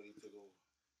 Yeah, when he took over.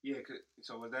 Yeah,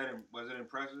 so was it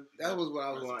impressive? That was what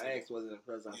I was going to ask. Was it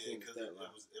impressive? I Yeah, seen the because stat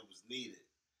line. it was needed.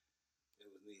 It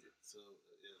was needed. So it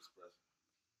was impressive.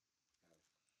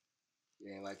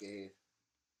 You ain't like it here.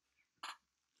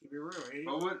 Keep it real, eh?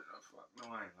 But what? Oh, fuck.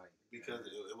 No, I ain't like it. Because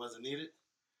it wasn't needed.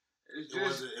 It's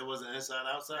just, It wasn't inside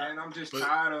outside. and I'm just But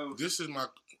tired of This is my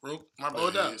Hold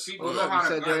bad. up. people Hold know up. how You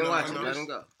to said you ain't watch guard it. them. Let him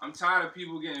go. I'm tired of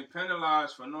people getting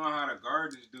penalized for knowing how to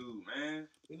guard this dude, man.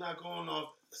 We're not going off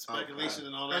speculation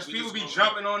and all that. Because We people just be gonna-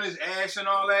 jumping on his ass and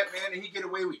all that, man, and he get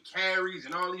away with carries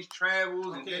and all these travels.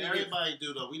 And Okay, then he everybody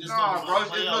do though. We just no, talking bro, about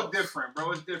it playoffs. look different,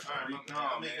 bro. It's different. All right, No, my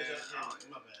bad. man.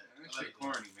 My bad. That shit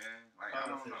corny, man. Like, I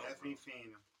don't know. That's me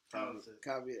fan.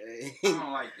 Copy. I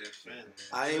don't like that shit, man.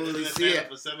 I ain't really Been see fan it.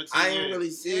 for 17 I ain't years. really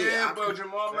see it. Yeah, I bro,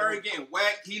 Jamal Murray getting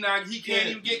whacked. He can't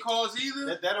even get calls either.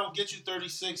 That don't get you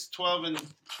 36, 12, and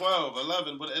 12,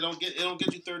 11, but it don't get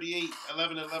you 38,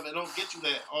 11, and 11. It don't get you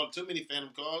that all too many phantom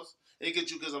calls. It get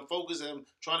you because I'm focused and I'm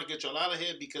trying to get y'all out of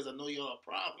here because I know y'all a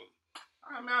problem.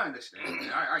 I mean, I understand,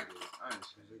 man. I get it. I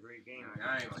understand. It's a great game.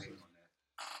 I ain't gonna hate on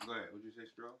that. Go ahead. What'd you say,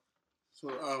 Stro?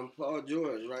 So Paul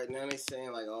George, right now they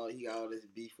saying like he got all this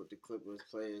beef with the Clippers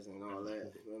players and all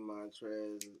that. When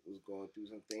Montrez was going through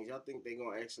some things, y'all think they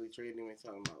gonna actually trade him? And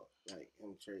talking about like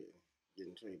him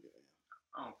getting traded.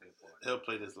 I don't think Paul. He'll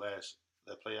play this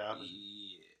that play out. Yeah.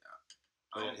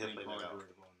 He'll I don't think play Paul that out. George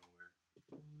is going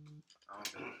nowhere. I don't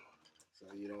think. So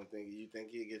you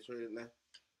think he'll get traded now?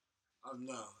 Oh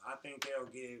no, I think they'll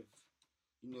give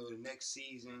the next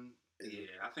season.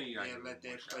 Yeah, I think you gotta Yeah, give let him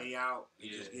one that shot. play out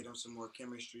and Yeah. just get them some more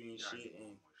chemistry and You gotta shit, give him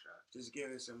and one more shot. just give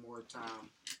it some more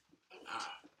time.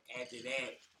 After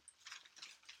that,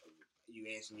 you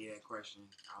asked me that question,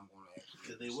 I'm gonna actually.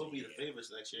 Because they will be the yeah. favorites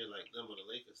next year, like them or the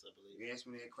Lakers, I believe. You asked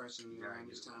me that question Yeah, around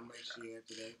this give it time one next shot. year.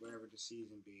 After that, whatever the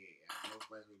season be, most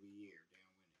likely be a year if they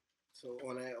don't win it. So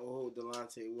on that whole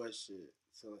Delonte West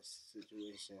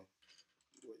situation,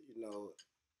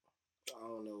 I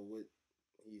don't know what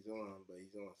he's on, but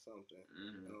he's on something.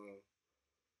 Mm-hmm.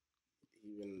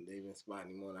 They've been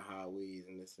spotting him on the highways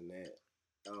and this and that.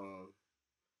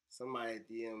 Somebody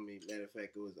DM'd me. Matter of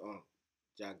fact, it was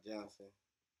Jock Johnson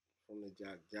from the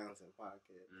Jock Johnson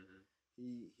podcast.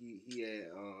 Mm-hmm. He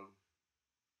had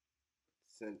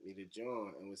sent me to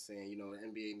John and was saying, the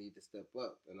NBA need to step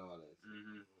up and all this.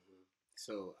 Mm-hmm.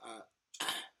 So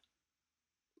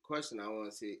the question I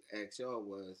want to ask y'all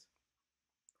was,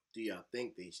 do y'all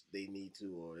think they need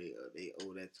to, or they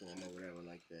owe that to him or whatever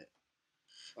like that?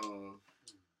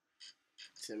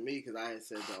 To me, because I had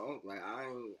said I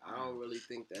don't really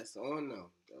think that's on them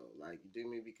though. Like, you dig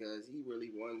me? Because he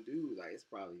really one dude. Like, it's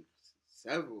probably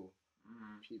several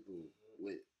people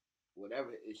with whatever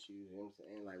issues. You know what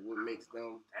I'm saying? Like, what makes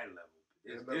them That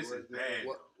level? This is bad.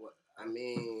 What I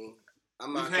mean.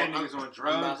 I'm We've not had gonna- niggas on I'm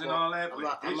drugs not and gonna- all that, I'm but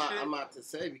not, this shit. I'm not to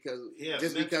say because Yeah,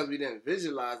 because we didn't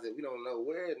visualize it, we don't know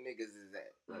where niggas is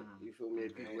at. Like, Mhm. you feel me?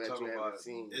 Man, People that talk you about haven't it.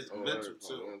 seen. It's or mental, heard from,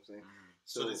 too. You know what I'm saying?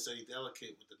 So they say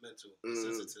delicate with the mental, Mhm.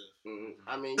 sensitive.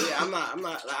 I mean, yeah, I'm not.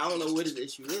 Like, I don't know what his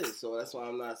issue is, so that's why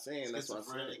I'm not saying. That's why I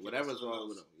Schizophrenic, said whatever's wrong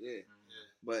with him. Yeah,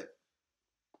 but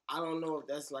I don't know if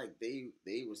that's like they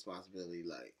responsibility.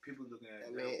 Like, People looking at it. I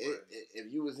that mean, way.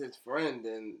 if you was his friend,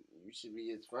 then you should be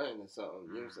his friend or something.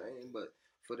 You know what I'm saying? But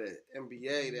for the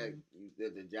NBA that you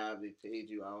did the job they paid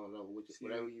you, I don't know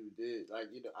whatever you did. Like,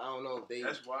 I don't know if they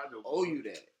That's why though. owe you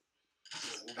that.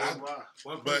 That's why.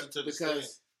 One person took the stand.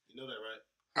 Because You know that,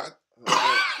 right?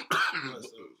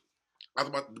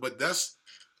 But that's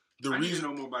the I need to reason.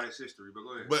 know more about his history, but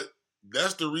go ahead. But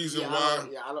that's the reason why.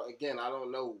 I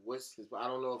don't know what's his. I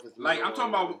don't know if it's Like, I'm talking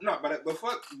about, no, but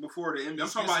before the NBA. I'm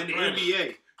talking about in the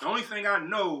NBA. The only thing I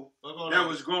know that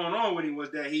was going on with him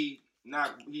was that he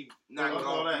knocked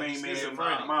off main man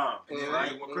mom.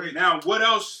 Right? Right? Now, what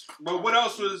else? But what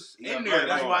else was in there?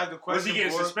 That's Like, why the was question he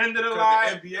getting for- suspended a because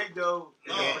lot? The NBA though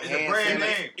is Yeah, a brand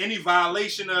hands- name. Any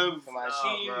violation of Somebody-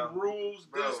 team bro. rules,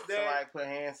 Bro, this, that? Somebody put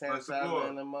hand But support. sanitizer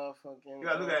in the motherfucking. You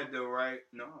gotta look at it though, right?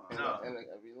 No. No. And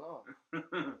it be long. But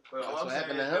That's all what I'm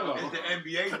happened saying to him, though, though. it's the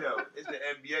NBA though. It's the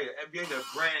NBA. The NBA is a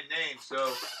brand name,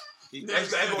 so He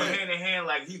that's going hand in hand.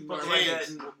 Like he's fucking like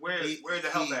that. Where's the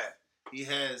help at? He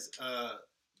has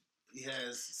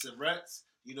Tourette's,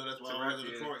 You know, that's why To I was rap,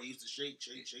 in the yeah. court. He used to shake.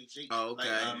 Oh, okay.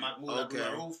 Like Mahmoud Okay.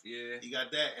 Abdul-Rauf. Yeah. He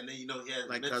got that, and then you know he has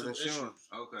Like mental Cousin issues. Sean.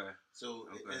 Okay. So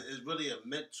Okay. it's really a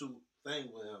mental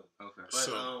thing with him. Okay. But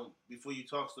So- before you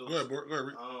talk, so Go ahead, bro. Go ahead,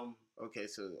 Rick. Okay,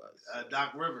 so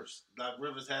Doc Rivers. Doc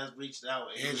Rivers has reached out.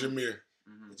 And Jameer.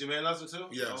 Jameer Nelson too.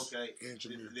 Yes. Okay. And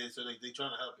Jameer. So they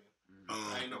trying to help him.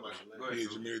 I ain't know about Go Jameer. ahead. Yeah,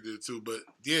 Jameer did too. But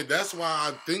yeah, that's why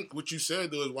I think what you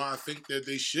said though is why I think that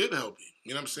they should help you.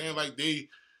 You know what I'm saying? Like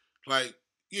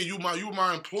yeah, you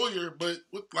my employer, but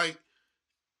with like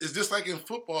it's just like in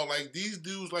football. Like these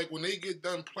dudes, like when they get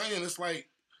done playing, it's like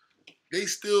they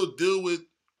still deal with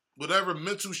whatever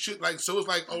mental shit. Like so, it's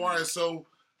like, oh, all right, so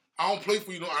I don't play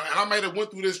for you, and I might have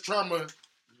went through this trauma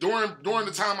during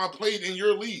the time I played in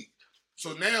your league.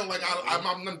 So now, like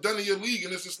I'm done in your league,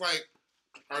 and it's just like,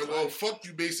 all right, well, fuck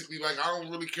you, basically. Like I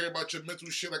don't really care about your mental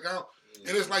shit. Like I don't,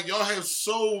 and it's like y'all have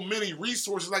so many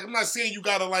resources. Like I'm not saying you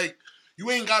gotta like. You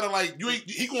ain't gotta like you ain't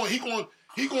he going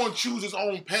to choose his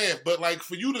own path, but like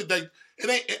for you to like it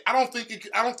ain't I don't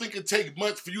think it take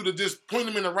much for you to just point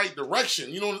him in the right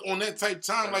direction, you know, on that type of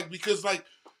time, like because like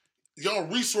y'all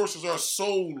resources are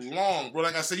so long, bro.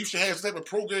 Like I said, you should have some type of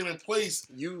program in place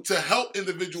to help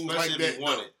individuals Especially like if that. you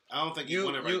want it. I don't think you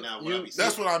want it right now.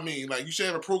 That's what I mean. Like you should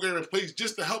have a program in place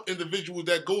just to help individuals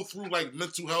that go through like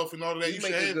mental health and all of that. You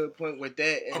make a good point with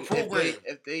that. And a program.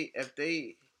 If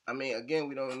they I mean, again,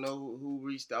 we don't know who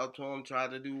reached out to him,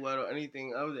 tried to do what or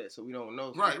anything of that, so we don't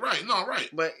know. Right.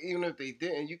 But even if they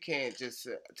didn't, you can't just.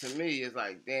 To me, it's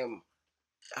like, damn,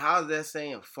 how's that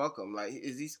saying fuck him? Like,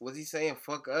 was he saying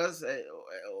fuck us?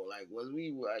 Or like, was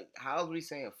we like? How's we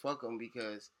saying fuck him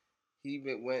because he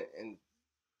went and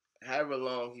however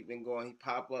long he been going, he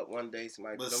pop up one day,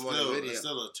 somebody put him on the video. It's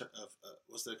still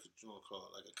what's that you want to call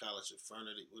it? Like a college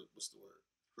fraternity? What's the word?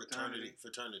 Fraternity.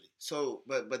 So,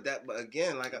 but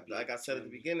again, like I said at the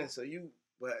beginning,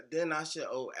 but then I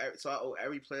owe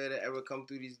every player that ever come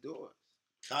through these doors.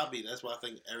 Copy. That's why I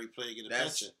think every player get a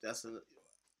pension.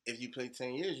 If you play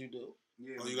 10 years, you do.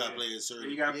 Yeah, you gotta play it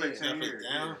certain. You gotta play 10 years.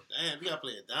 Down. Damn, you gotta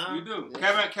play it down. You do. Yeah.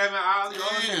 Kevin Ollie,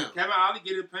 Kevin Ollie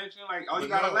get a pension. Like, you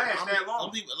gotta last that long. A lot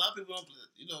of people don't play.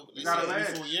 You know, you gotta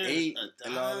last 4 years. 8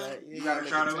 and all that. You gotta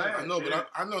try to last. I know,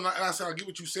 but I know. And I said I get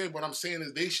what you said. What I'm saying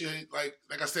is they should like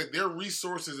I said, their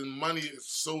resources and money is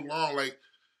so long. Like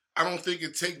I don't think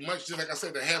it take much. Just like I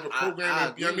said, to have a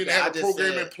program. You know what I mean? To have a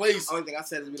program in place. The only thing I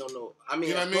said is we don't know. I mean,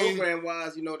 you know what I mean? Program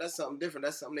wise, you know, that's something different.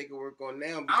 That's something they can work on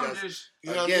now. Because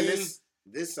you know again, what I mean?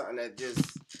 this something that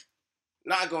just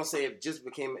not gonna say it just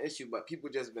became an issue, but people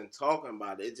just been talking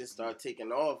about it. It just started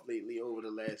taking off lately over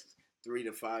the last 3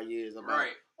 to 5 years about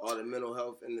all the mental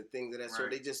health and the things of that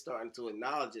sort. They just starting to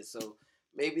acknowledge it. So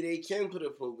maybe they can put a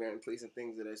program in place and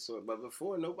things of that sort. But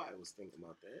before, nobody was thinking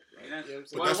about that. Like, you know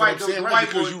but that's what I'm saying, right?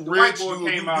 Because you rich, you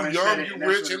young, you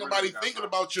rich, ain't nobody thinking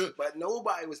about you. But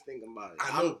nobody was thinking about it.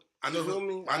 I know. You feel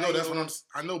me? I know. That's what I'm.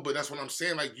 I know, but that's what I'm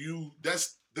saying. Like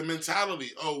that's the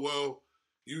mentality. Oh well,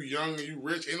 you young and you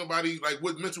rich. Ain't nobody like.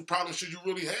 What mental problems should you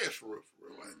really have for real?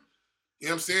 Like, you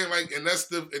know what I'm saying? Like, and that's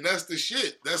the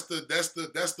shit. That's the other side.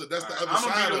 I'm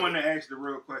gonna be the one to ask the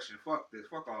real question. Fuck this.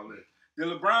 Fuck all this. Did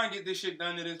LeBron get this shit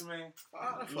done to this man?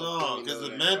 No, because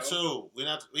the mental.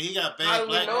 He got bad. How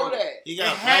do we know that? He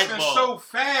got it happened so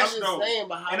fast though,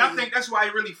 and I think that's why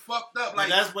he really fucked up. Like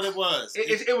that's what it was.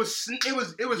 It was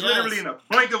literally in a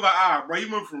blink of an eye, bro. He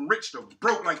went from rich to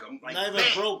broke like not even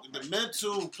broke. The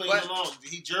mental played along.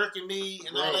 He jerking me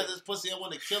and all that. This pussy, I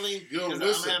want to kill him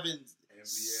because I'm having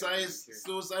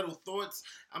suicidal thoughts.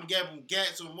 I'm grabbing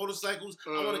gats on motorcycles.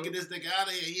 I want to get this nigga out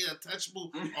of here. He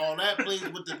untouchable. All that plays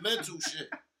with the mental shit.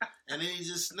 And then he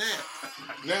just snapped.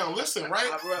 Now listen,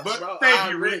 right? Thank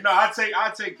you, Rick. No, I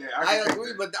take that. I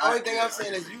agree, but the only thing I'm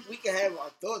saying is we can have our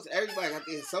thoughts. Everybody got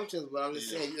the assumptions, but I'm just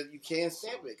saying you can't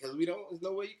stamp it because we don't. There's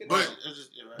no way you can.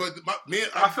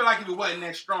 I feel like if it wasn't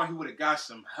that strong, he would have got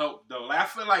some help though. Like, I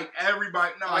feel like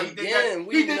everybody. No, he did that.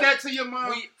 He did that to your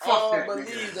mom. We all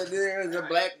believe that there is a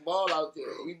black ball out there.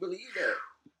 We believe that.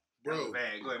 Bro, go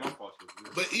ahead, my fault.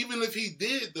 But even if he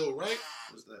did, though, right?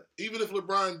 What's that? Even if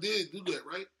LeBron did do that,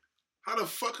 right? How the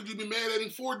fuck could you be mad at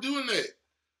him for doing that?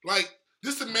 Like,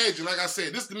 just imagine, like I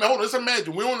said, let's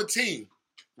imagine we're on a team,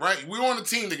 right? We're on a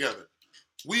team together.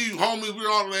 We homies,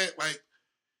 we're all that. Like,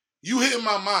 you hitting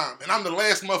my mom, and I'm the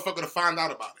last motherfucker to find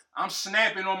out about it. I'm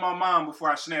snapping on my mom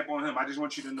before I snap on him. I just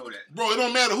want you to know that. Bro, it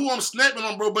don't matter who I'm snapping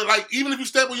on, bro. But, like, even if you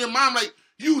snap on your mom, like,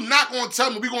 you not going to tell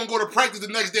me we going to go to practice the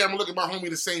next day. I'm going to look at my homie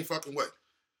the same fucking way.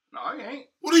 No, he ain't.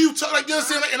 What are you talking? Like, you know what I'm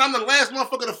saying? Like, and I'm the last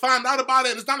motherfucker to find out about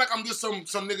it. And it's not like I'm just some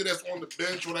nigga that's on the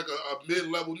bench or like a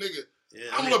mid-level nigga. Yeah,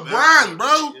 I'm LeBron,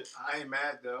 bro. I ain't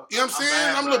mad though. You know what I'm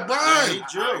saying? I'm LeBron. He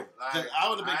drew. I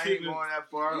would have been I ain't keeping. going that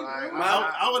far. Like,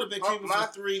 I would have been keeping my-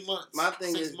 for 3 months. my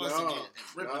thing 6 is, months no, again.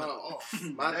 Ripping no. it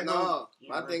off.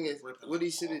 My thing is, what he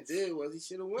should have did was he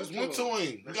should have went Just went to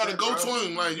him. You That's gotta it, go bro. to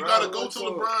him. Like, you Bro, gotta go went to to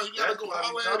him. LeBron. You gotta That's go why we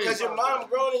holler at talking him. Because your mom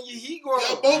grown and he grown.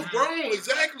 Y'all both grown,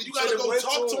 exactly. You gotta Should've go went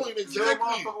talk to to him. him, Your exactly.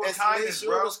 motherfucker was And kindness,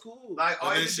 sure bro. was cool. Like all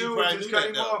But you then she do probably is just knew cut that,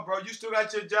 him though. off, bro. You still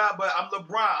got your job, but I'm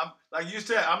LeBron. Like you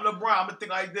said, I'm LeBron. I'm gonna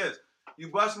think like this. You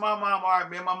bust my mom, all right,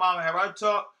 me and my mom have our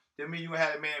talk, then me and you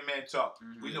had a man talk.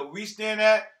 We know we stand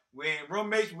at, we ain't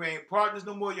roommates, we ain't partners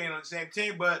no more, you ain't on the same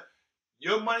team, but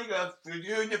your money, for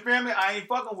you and your family, I ain't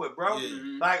fucking with, bro.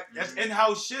 Yeah. Like, that's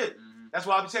in-house shit. That's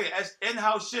why I'm saying, that's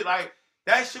in-house shit. Like,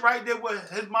 that shit right there, what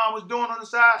his mom was doing on the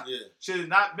side, Yeah. should have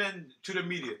not been to the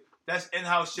media. That's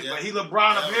in-house shit. Yeah. But he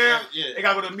LeBron up here, Yeah. they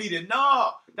gotta go to the media.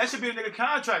 No, that should be a nigga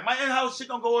contract. My in-house shit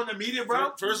don't go in the media,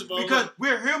 bro. First of all, Because look,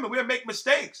 we're human, we'll make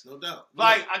mistakes. no doubt.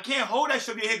 Like, I can't hold that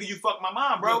shit in your head because you fuck my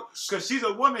mom, bro. Look, Because she's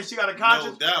a woman, she got a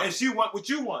conscience, doubt. and she want what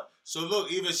you want. So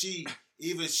look, either she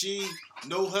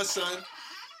know her son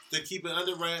to keep it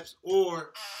under wraps,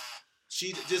 or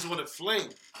she just want to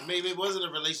fling. Maybe it wasn't a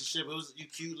relationship. It was you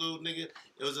cute little nigga.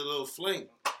 It was a little fling.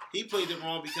 He played it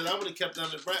wrong because I would have kept it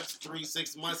under wraps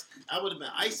 3-6 months. I would have been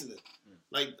icing it.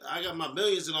 Like I got my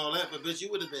millions and all that, but bitch, you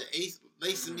would have been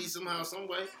lacing me somehow, some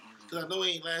way. Because I know it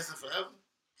ain't lasting forever.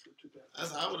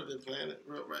 That's how I would have been playing it,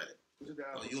 real right.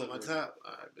 Oh, you on my top?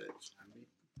 All right, bitch.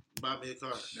 Buy me a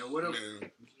car. Now what up?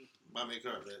 Man. Buy me a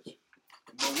car, bitch.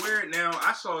 But where now?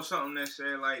 I saw something that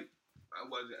said like, I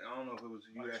don't know if it was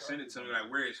you that sent it to me. Like,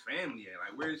 where his family at?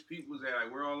 Like, where his people's at? Like,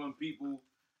 where all them people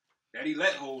that he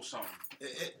let hold something?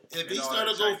 If he all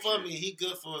started that type GoFundMe, shit. he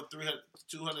good for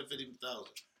 250,000,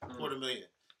 $250,000.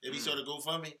 If he started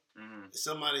GoFundMe,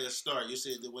 somebody will start. You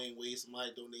said Dwayne Wade,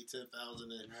 somebody donate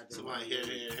 10,000, and somebody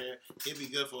here. He'd be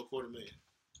good for $250,000.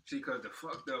 See, cause the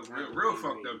fucked up, real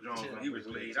fucked up Jones when he was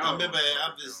laid out. I remember.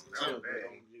 I'm just. That was I'm, bad.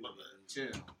 my bad. Chill.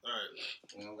 All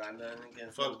right. We don't got nothing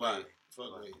against Fuck nobody. Wade.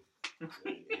 Fuck Wade.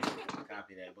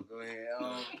 Copy that. But go ahead.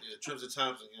 Yeah, Trips and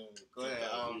Thompson. Go ahead.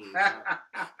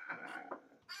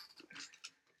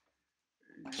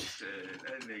 You said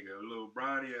that nigga, little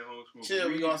Bronny at home smoking Chill.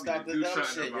 We weed. gonna stop the do dumb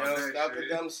something shit, about yo. that Stop shit.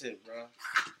 the dumb shit, bro.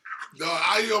 Dog,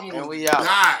 I And almost we out.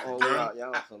 died, Oh, we bro. out.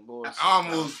 Y'all on some bullshit. I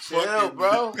almost Chill, fucking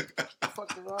bro. What the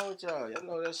fuck is wrong with y'all? Y'all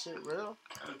know that shit real?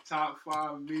 The top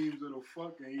 5 memes of the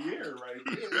fucking year right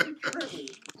there. You tripping.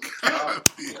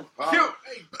 Killed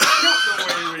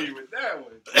the way with that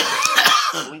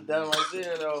one. We done right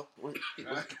there, though.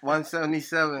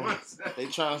 177. They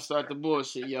trying to start the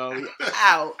bullshit, y'all. We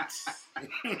out.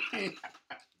 Y'all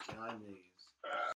niggas.